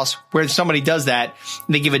to a house where somebody does that.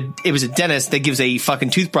 And it was a dentist that gives a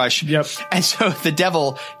fucking toothbrush. Yep. And so the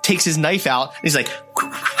devil takes his knife out and he's like,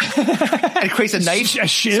 and creates a knife.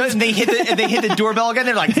 So they hit the doorbell again.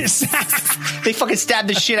 They're like, they fucking stab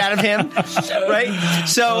the shit out of him. Right.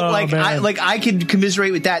 So I could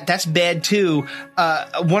commiserate with that. That's bad too.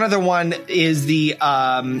 One other one is the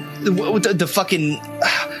fucking,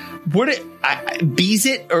 Beez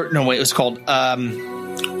It, or no, wait, it was called,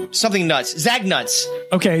 something nuts. Zag Nuts.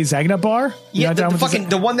 Okay, Zagnut bar? Yeah,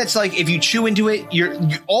 the one that's like if you chew into it,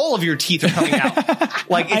 all of your teeth are coming out.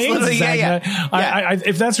 Like it's literally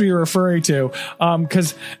if that's what you're referring to,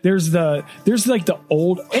 because there's like the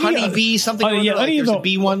old Honeybee something. Any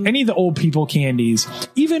of the old people candies,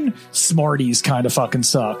 even Smarties kind of fucking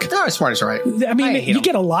suck. No, Smarties are right. I mean, you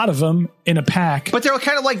get a lot of them in a pack, but they're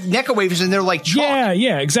kind of like Necco wafers, and they're like chalk.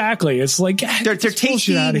 Yeah, exactly. It's like they're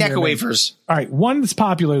tasty Necco wafers. All right, one that's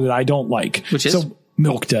popular that I don't like, which is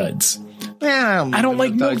Milk Duds. Yeah, I don't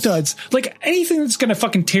like Milk Duds. Like anything that's gonna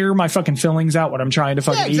fucking tear my fucking fillings out when I'm trying to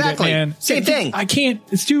fucking eat it, man. Same thing. I can't.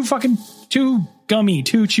 It's too gummy,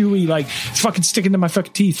 too chewy. Like it's fucking sticking to my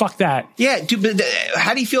fucking teeth. Fuck that. Yeah, dude. But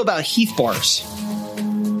how do you feel about Heath bars?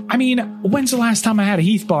 I mean, when's the last time I had a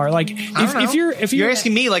Heath bar? Like, if you're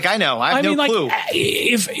asking me, like I know, I have no clue.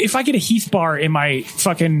 If I get a Heath bar in my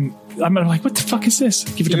fucking, I'm like, what the fuck is this?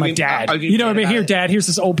 Give it to my dad. You know what I mean? Here, Dad, here's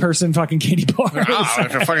this old person fucking candy bar. Oh,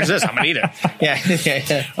 what the fuck is this? I'm gonna eat it.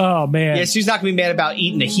 Yeah. Oh man. Yeah, Sue's not gonna be mad about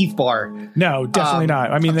eating a Heath bar. No, definitely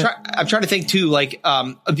not. I mean, I'm trying to think too. Like,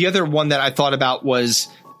 the other one that I thought about was,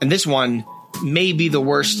 and this one maybe the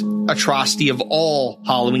worst atrocity of all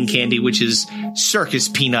Halloween candy, which is circus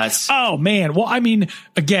peanuts. Oh man. Well, I mean,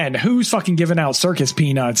 again, who's fucking giving out circus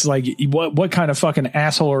peanuts? Like, what kind of fucking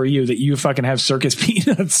asshole are you that you fucking have circus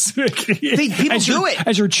peanuts? People do it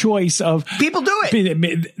as your choice of. People do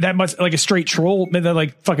it. That much like a straight troll,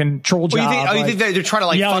 like fucking troll job. You think they're trying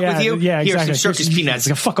to fuck with you? Yeah, exactly. Here's some circus peanuts.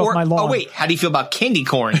 Like, fuck off my lawn. Oh wait, how do you feel about candy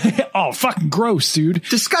corn? Oh, fucking gross, dude.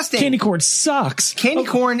 Disgusting. Candy corn sucks. Candy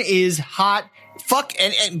corn is hot. Fuck.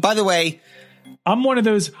 And by the way, I'm one of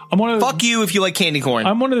those. Fuck you if you like candy corn.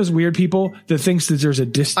 I'm one of those weird people that thinks that there's a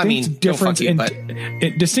distinct difference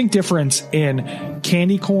in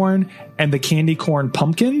candy corn and the candy corn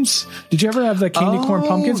pumpkins. Did you ever have the candy corn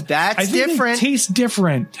pumpkins? That's different. They taste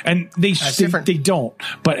different, and they don't.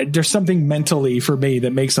 But there's something mentally for me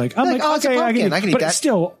that makes I'm like, okay, I can eat that. But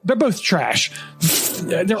still, they're both trash.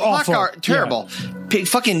 They're awful. Terrible. Yeah.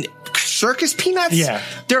 Fucking circus peanuts. Yeah,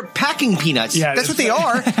 they're packing peanuts. Yeah, that's what they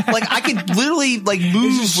are. Like I could literally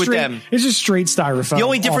move with them. It's just straight styrofoam. The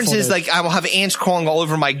only difference is I will have ants crawling all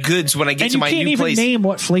over my goods when I get to my new place. You can't even name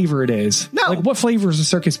what flavor it is. No, what flavor is a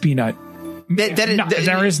circus peanut?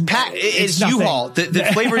 There is U-Haul. The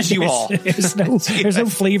flavor is U-Haul. There's no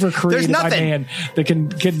flavor created by man that can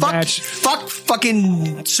match. Fuck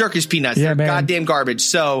fucking circus peanuts. Yeah, They're man. Goddamn garbage.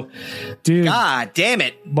 So, dude, God damn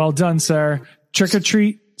it. Well done, sir. Trick or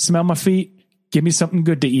treat. Smell my feet. Give me something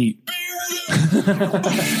good to eat.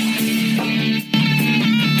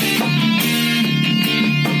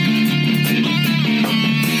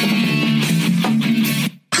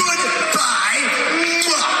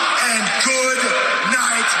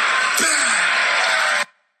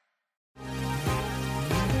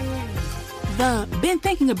 Been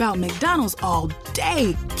thinking about McDonald's all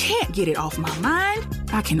day. Can't get it off my mind.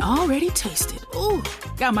 I can already taste it. Ooh,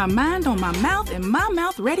 got my mind on my mouth and my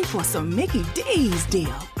mouth ready for some Mickey D's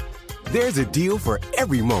deal. There's a deal for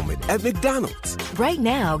every moment at McDonald's. Right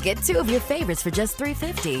now, get 2 of your favorites for just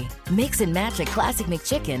 $3.50. Mix and match a classic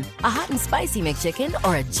McChicken, a hot and spicy McChicken,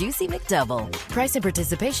 or a juicy McDouble. Price and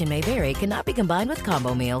participation may vary. Cannot be combined with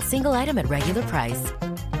combo meal. Single item at regular price.